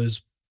lot of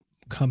those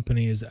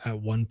companies at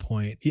one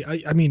point,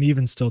 I mean,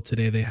 even still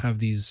today, they have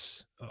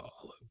these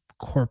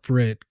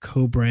corporate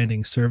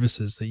co-branding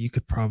services that you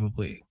could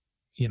probably,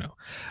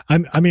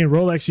 I mean,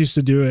 Rolex used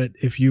to do it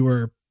if you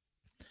were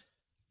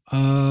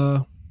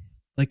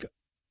like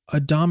a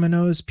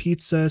Domino's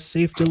pizza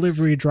safe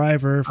delivery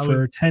driver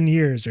for 10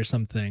 years or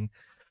something.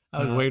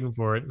 I was waiting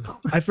for it.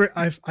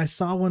 I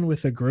saw one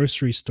with a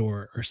grocery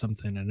store or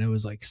something, and it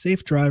was like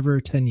safe driver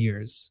 10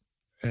 years.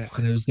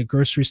 And it was the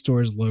grocery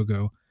store's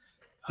logo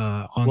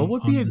on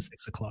the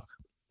 6 o'clock.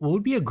 What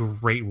would be a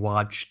great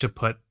watch to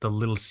put the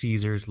Little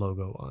Caesars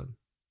logo on?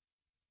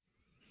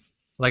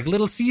 Like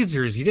Little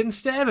Caesars, you didn't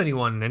stab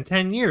anyone in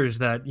 10 years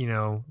that,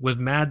 was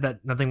mad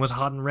that nothing was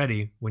hot and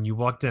ready when you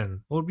walked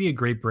in. What would be a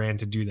great brand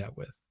to do that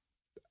with?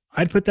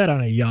 I'd put that on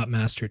a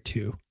Yachtmaster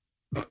too.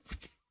 You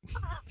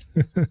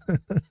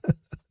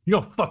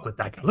don't fuck with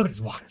that guy. Look at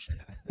his watch.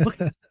 Look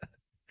at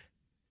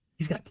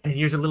he's got 10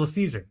 years of Little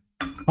Caesar.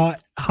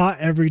 Hot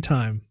every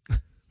time.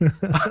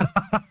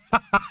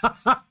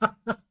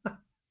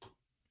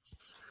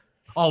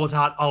 Always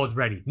hot, always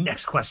ready.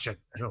 Next question.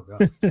 Oh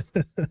god.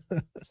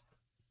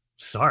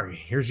 Sorry.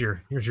 Here's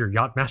your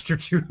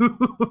Yachtmaster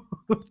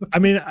 2. I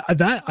mean,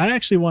 that I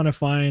actually want to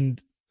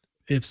find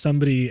if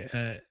somebody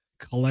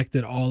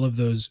collected all of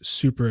those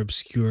super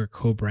obscure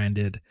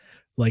co-branded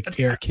like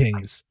Air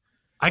Kings.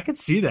 I could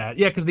see that.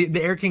 Yeah, because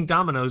the Air King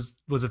Dominoes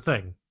was a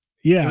thing.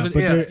 Yeah,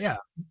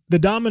 the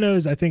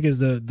Dominoes I think is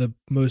the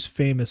most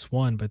famous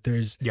one, but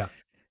there's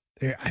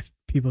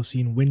people have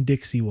seen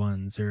Winn-Dixie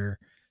ones, or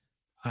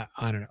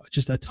I don't know,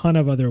 just a ton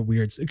of other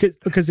weirds.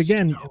 Because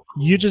again, so cool.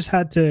 you just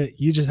had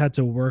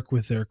to work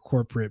with their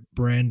corporate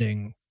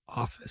branding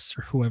office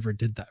or whoever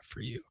did that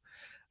for you.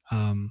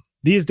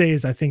 These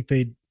days, I think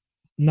they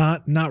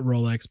not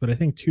Rolex, but I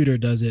think Tudor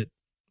does it.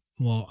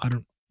 Well,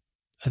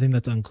 I think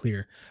that's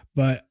unclear,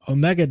 but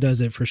Omega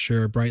does it for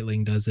sure.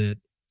 Breitling does it.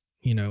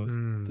 You know,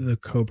 the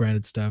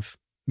co-branded stuff.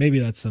 Maybe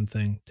that's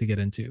something to get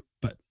into,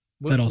 but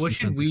that also what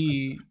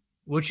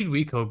should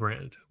we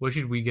co-brand? What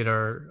should we get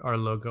our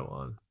logo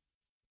on?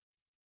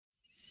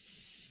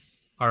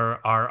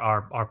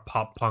 Our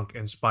pop punk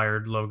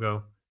inspired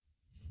logo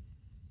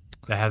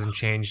that hasn't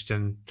changed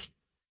in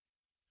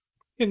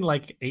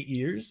like 8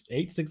 years,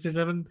 8, 6 or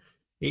 7,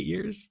 8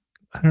 years.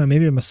 I don't know,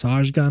 maybe a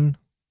massage gun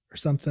or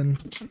something.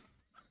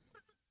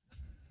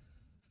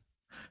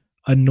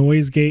 A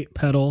noise gate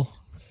pedal.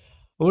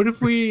 What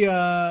if it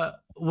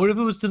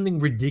was something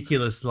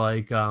ridiculous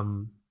like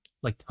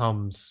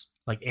Tums,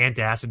 like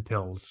antacid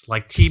pills,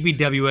 like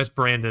TBWS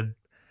branded?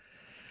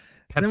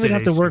 Then we'd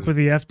have to work with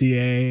the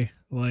FDA,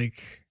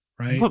 like,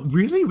 right? But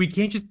really, we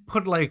can't just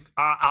put like.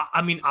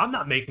 I mean, I'm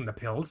not making the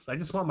pills. I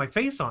just want my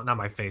face on, not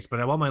my face, but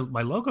I want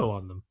my logo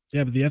on them.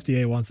 Yeah, but the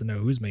FDA wants to know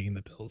who's making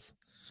the pills.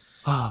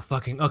 Oh,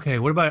 fucking okay.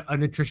 What about a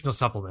nutritional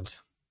supplement?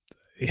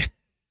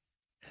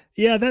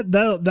 Yeah,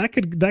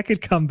 that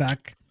could come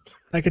back.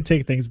 That could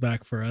take things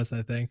back for us,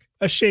 I think.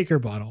 A shaker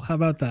bottle. How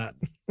about that?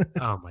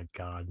 Oh my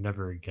god,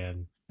 never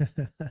again.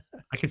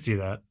 I could see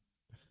that.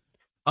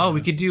 Oh,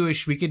 we could do a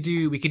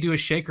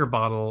shaker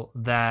bottle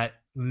that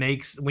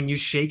makes, when you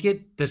shake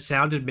it, the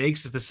sound it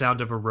makes is the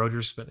sound of a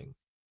rotor spinning.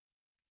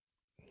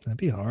 That'd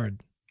be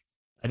hard.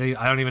 I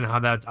don't even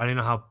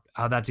know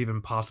how that's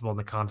even possible in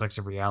the context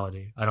of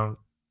reality.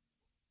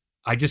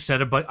 I just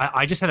said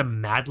I just had a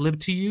Mad Lib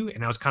to you,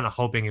 and I was kind of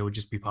hoping it would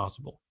just be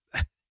possible.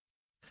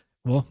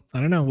 Well, I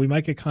don't know. We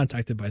might get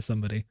contacted by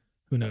somebody.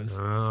 Who knows?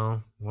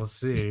 Oh, we'll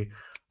see.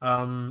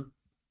 I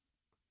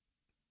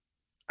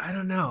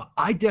don't know.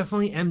 I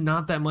definitely am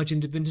not that much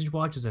into vintage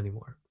watches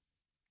anymore,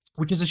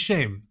 which is a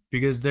shame,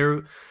 because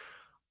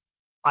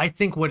I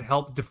think what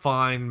helped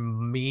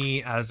define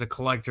me as a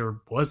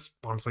collector was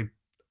honestly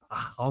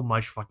how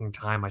much fucking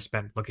time I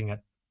spent looking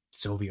at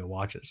Soviet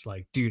watches.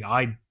 Like, dude,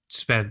 I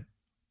spent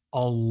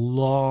a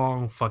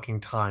long fucking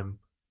time.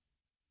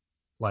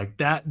 Like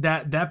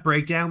that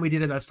breakdown we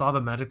did at that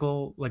Slava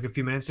Medical like a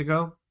few minutes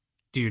ago,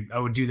 dude, I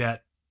would do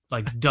that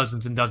like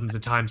dozens and dozens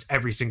of times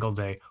every single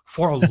day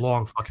for a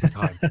long fucking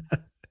time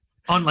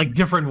on like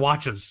different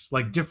watches,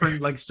 like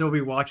different like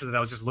Soviet watches that I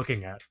was just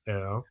looking at. You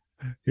know,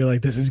 you're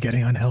like, this is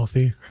getting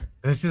unhealthy.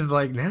 This is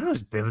like, now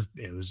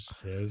it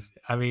was.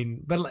 I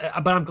mean,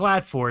 but I'm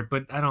glad for it.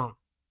 But I don't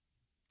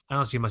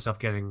see myself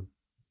getting,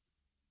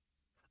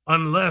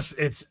 unless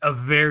it's a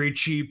very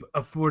cheap,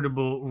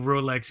 affordable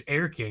Rolex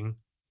Air King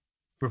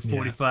for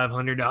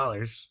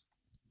 $4,500.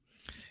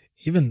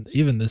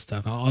 Even this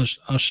stuff, I'll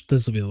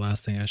this will be the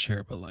last thing I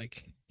share, but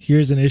like,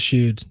 here's an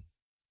issued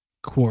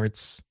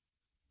quartz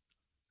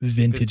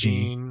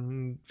vintagey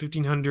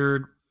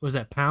 1,500, was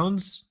that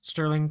pounds,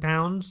 sterling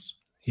pounds?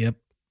 Yep,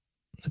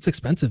 that's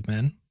expensive,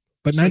 man.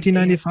 But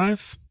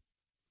 1995.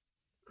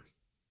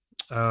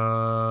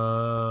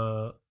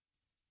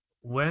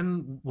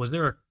 When was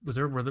there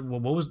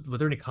were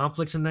there any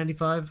conflicts in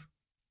 95?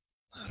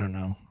 I don't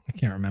know. I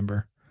can't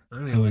remember. I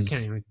don't know. I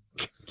can't even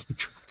keep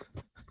track.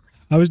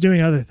 I was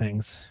doing other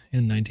things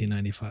in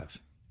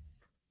 1995.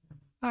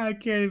 I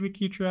can't even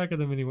keep track of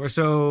them anymore.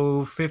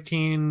 So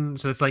 15,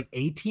 so it's like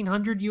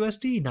 1,800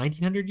 USD,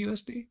 1,900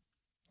 USD.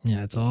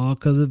 Yeah, it's all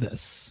because of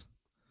this.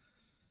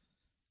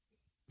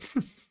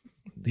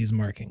 These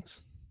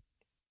markings.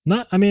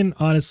 I mean,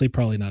 honestly,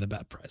 probably not a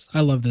bad price.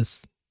 I love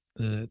this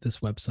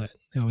website.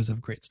 They always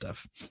have great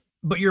stuff.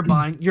 But you're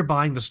buying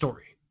the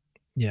story.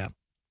 Yeah.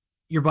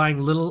 You're buying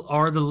the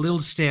little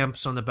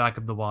stamps on the back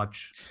of the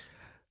watch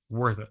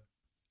worth it?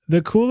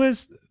 The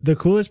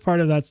coolest part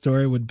of that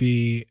story would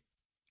be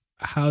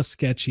how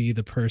sketchy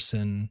the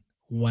person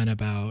went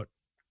about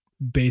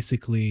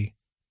basically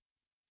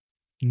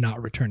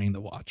not returning the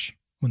watch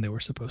when they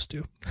were supposed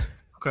to.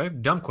 Okay,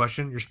 dumb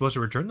question. You're supposed to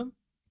return them?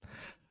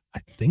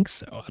 I think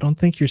so. I don't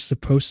think you're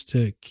supposed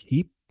to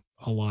keep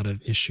a lot of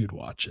issued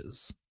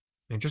watches.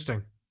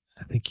 Interesting.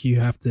 I think you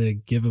have to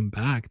give them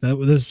back. That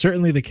was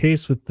certainly the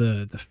case with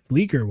the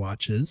Flieger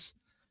watches.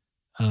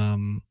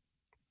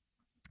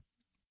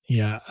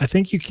 Yeah, I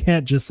think you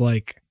can't just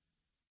like,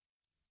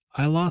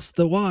 I lost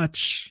the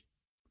watch.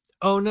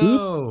 Oh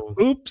no!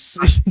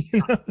 Oops!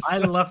 I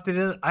left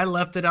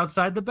it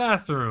outside the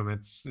bathroom.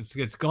 It's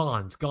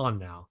gone. It's gone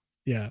now.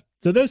 Yeah.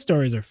 So those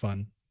stories are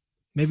fun.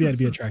 Maybe I'd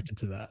be attracted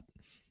to that.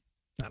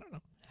 I don't know.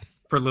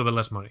 For a little bit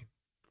less money.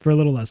 For a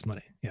little less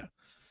money. Yeah.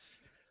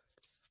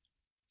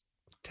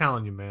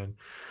 Telling you, man.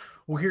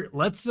 Well, here,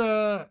 let's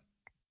do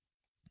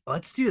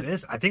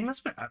this. I think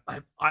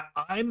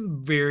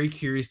I'm very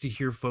curious to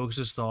hear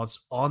folks' thoughts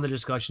on the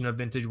discussion of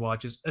vintage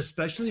watches,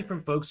 especially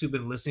from folks who've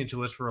been listening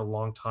to us for a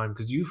long time,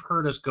 because you've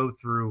heard us go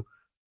through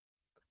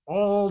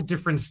all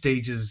different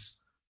stages.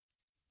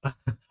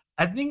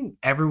 I think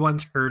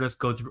everyone's heard us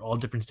go through all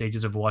different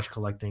stages of watch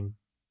collecting,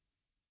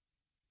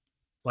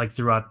 like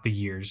throughout the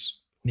years.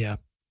 Yeah.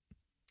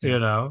 You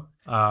know,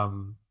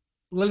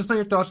 let us know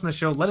your thoughts on the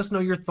show. Let us know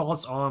your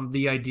thoughts on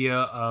the idea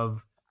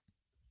of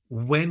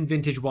when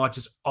vintage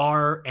watches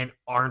are and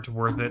aren't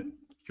worth it.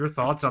 Your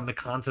thoughts on the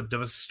concept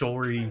of a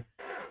story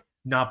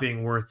not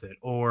being worth it,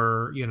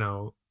 or, you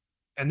know,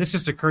 and this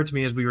just occurred to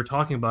me as we were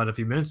talking about it a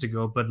few minutes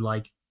ago, but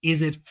like,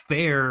 is it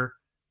fair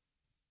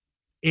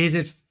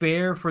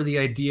for the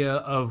idea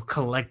of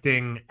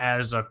collecting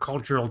as a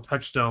cultural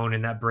touchstone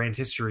in that brand's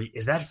history?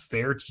 Is that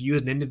fair to you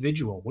as an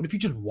individual? What if you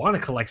just want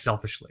to collect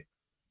selfishly?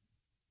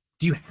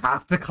 Do you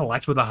have to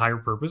collect with a higher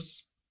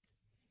purpose?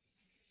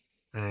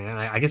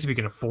 I guess if you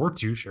can afford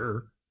to,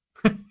 sure.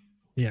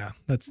 Yeah,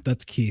 that's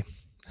key.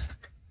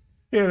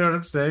 You know what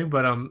I'm saying?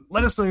 But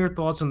let us know your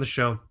thoughts on the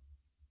show.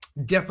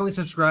 Definitely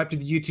subscribe to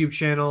the YouTube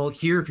channel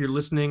here if you're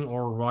listening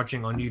or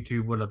watching on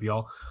YouTube. What up,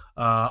 y'all?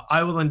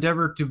 I will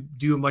endeavor to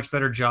do a much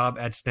better job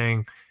at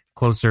staying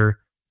closer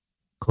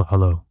to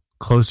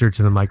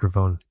the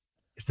microphone.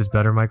 Is this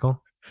better,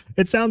 Michael?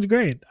 It sounds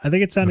great. I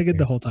think it sounded good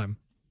the whole time.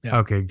 Yeah.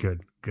 Okay,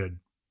 good.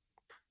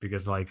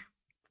 Because like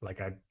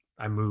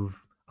I move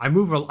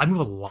a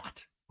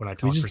lot when I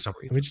talk for some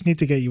reason. We just need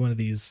to get you one of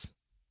these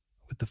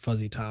with the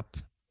fuzzy top.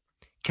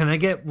 Can I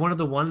get one of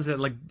the ones that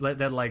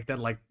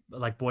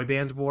boy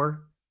bands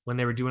wore when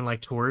they were doing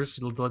like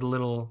tours?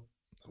 Little.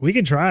 We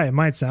can try. It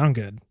might sound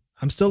good.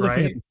 I'm still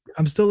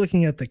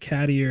looking at the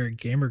cat ear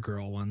gamer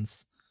girl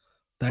ones.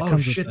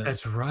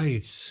 That's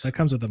right. That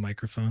comes with a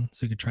microphone,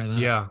 so we could try that.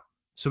 Yeah.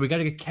 So we got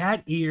to get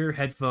cat ear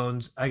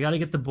headphones. I got to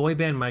get the boy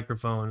band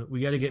microphone.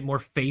 We got to get more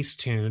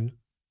Facetune,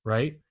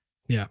 right?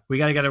 Yeah. We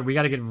got to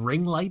get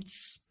ring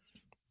lights,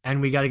 and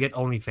we got to get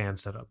OnlyFans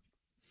set up.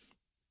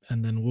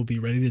 And then we'll be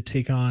ready to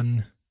take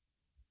on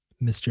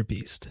Mr.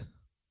 Beast.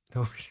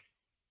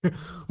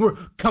 We're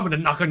coming to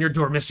knock on your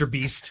door, Mr.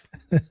 Beast.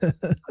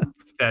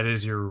 That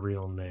is your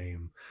real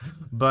name.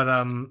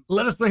 But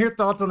let us know your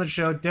thoughts on the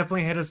show.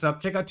 Definitely hit us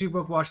up. Check out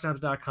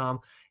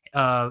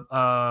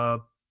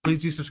twobrokeWatchsnobs.com.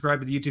 Please do subscribe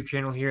to the YouTube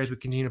channel here as we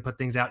continue to put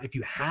things out. If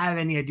you have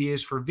any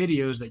ideas for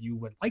videos that you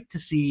would like to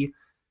see,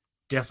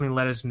 definitely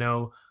let us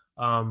know.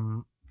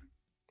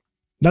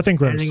 Nothing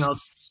gross. Anything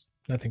else?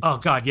 Nothing. Oh,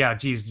 gross. God, yeah,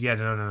 geez, yeah,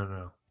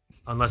 no.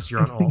 Unless you're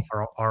on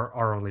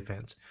our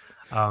OnlyFans.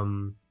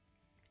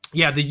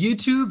 Yeah, the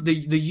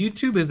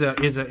YouTube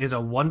is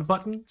a one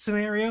button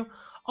scenario.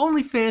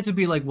 OnlyFans would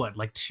be like what,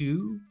 like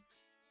two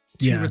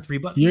or three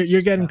buttons.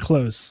 You're getting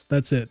close.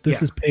 That's it.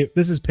 This is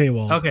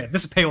paywall. Okay,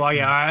 this is paywall.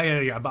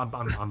 Yeah.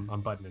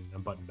 I'm buttoning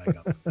back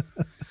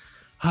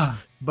up.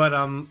 But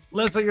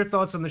let us know your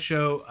thoughts on the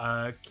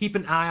show. Keep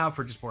an eye out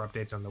for just more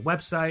updates on the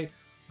website.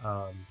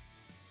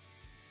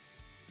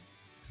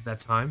 Is it that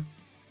time?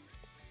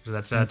 Is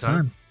that sad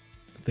time?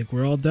 I think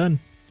we're all done.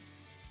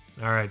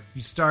 All right,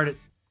 you start it.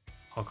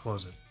 I'll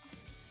close it.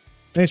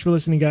 Thanks for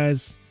listening,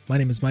 guys. My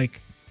name is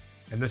Mike.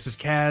 And this is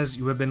Kaz.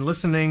 You have been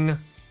listening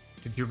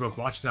to Two Broke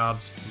Watch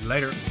Snobs.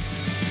 Later.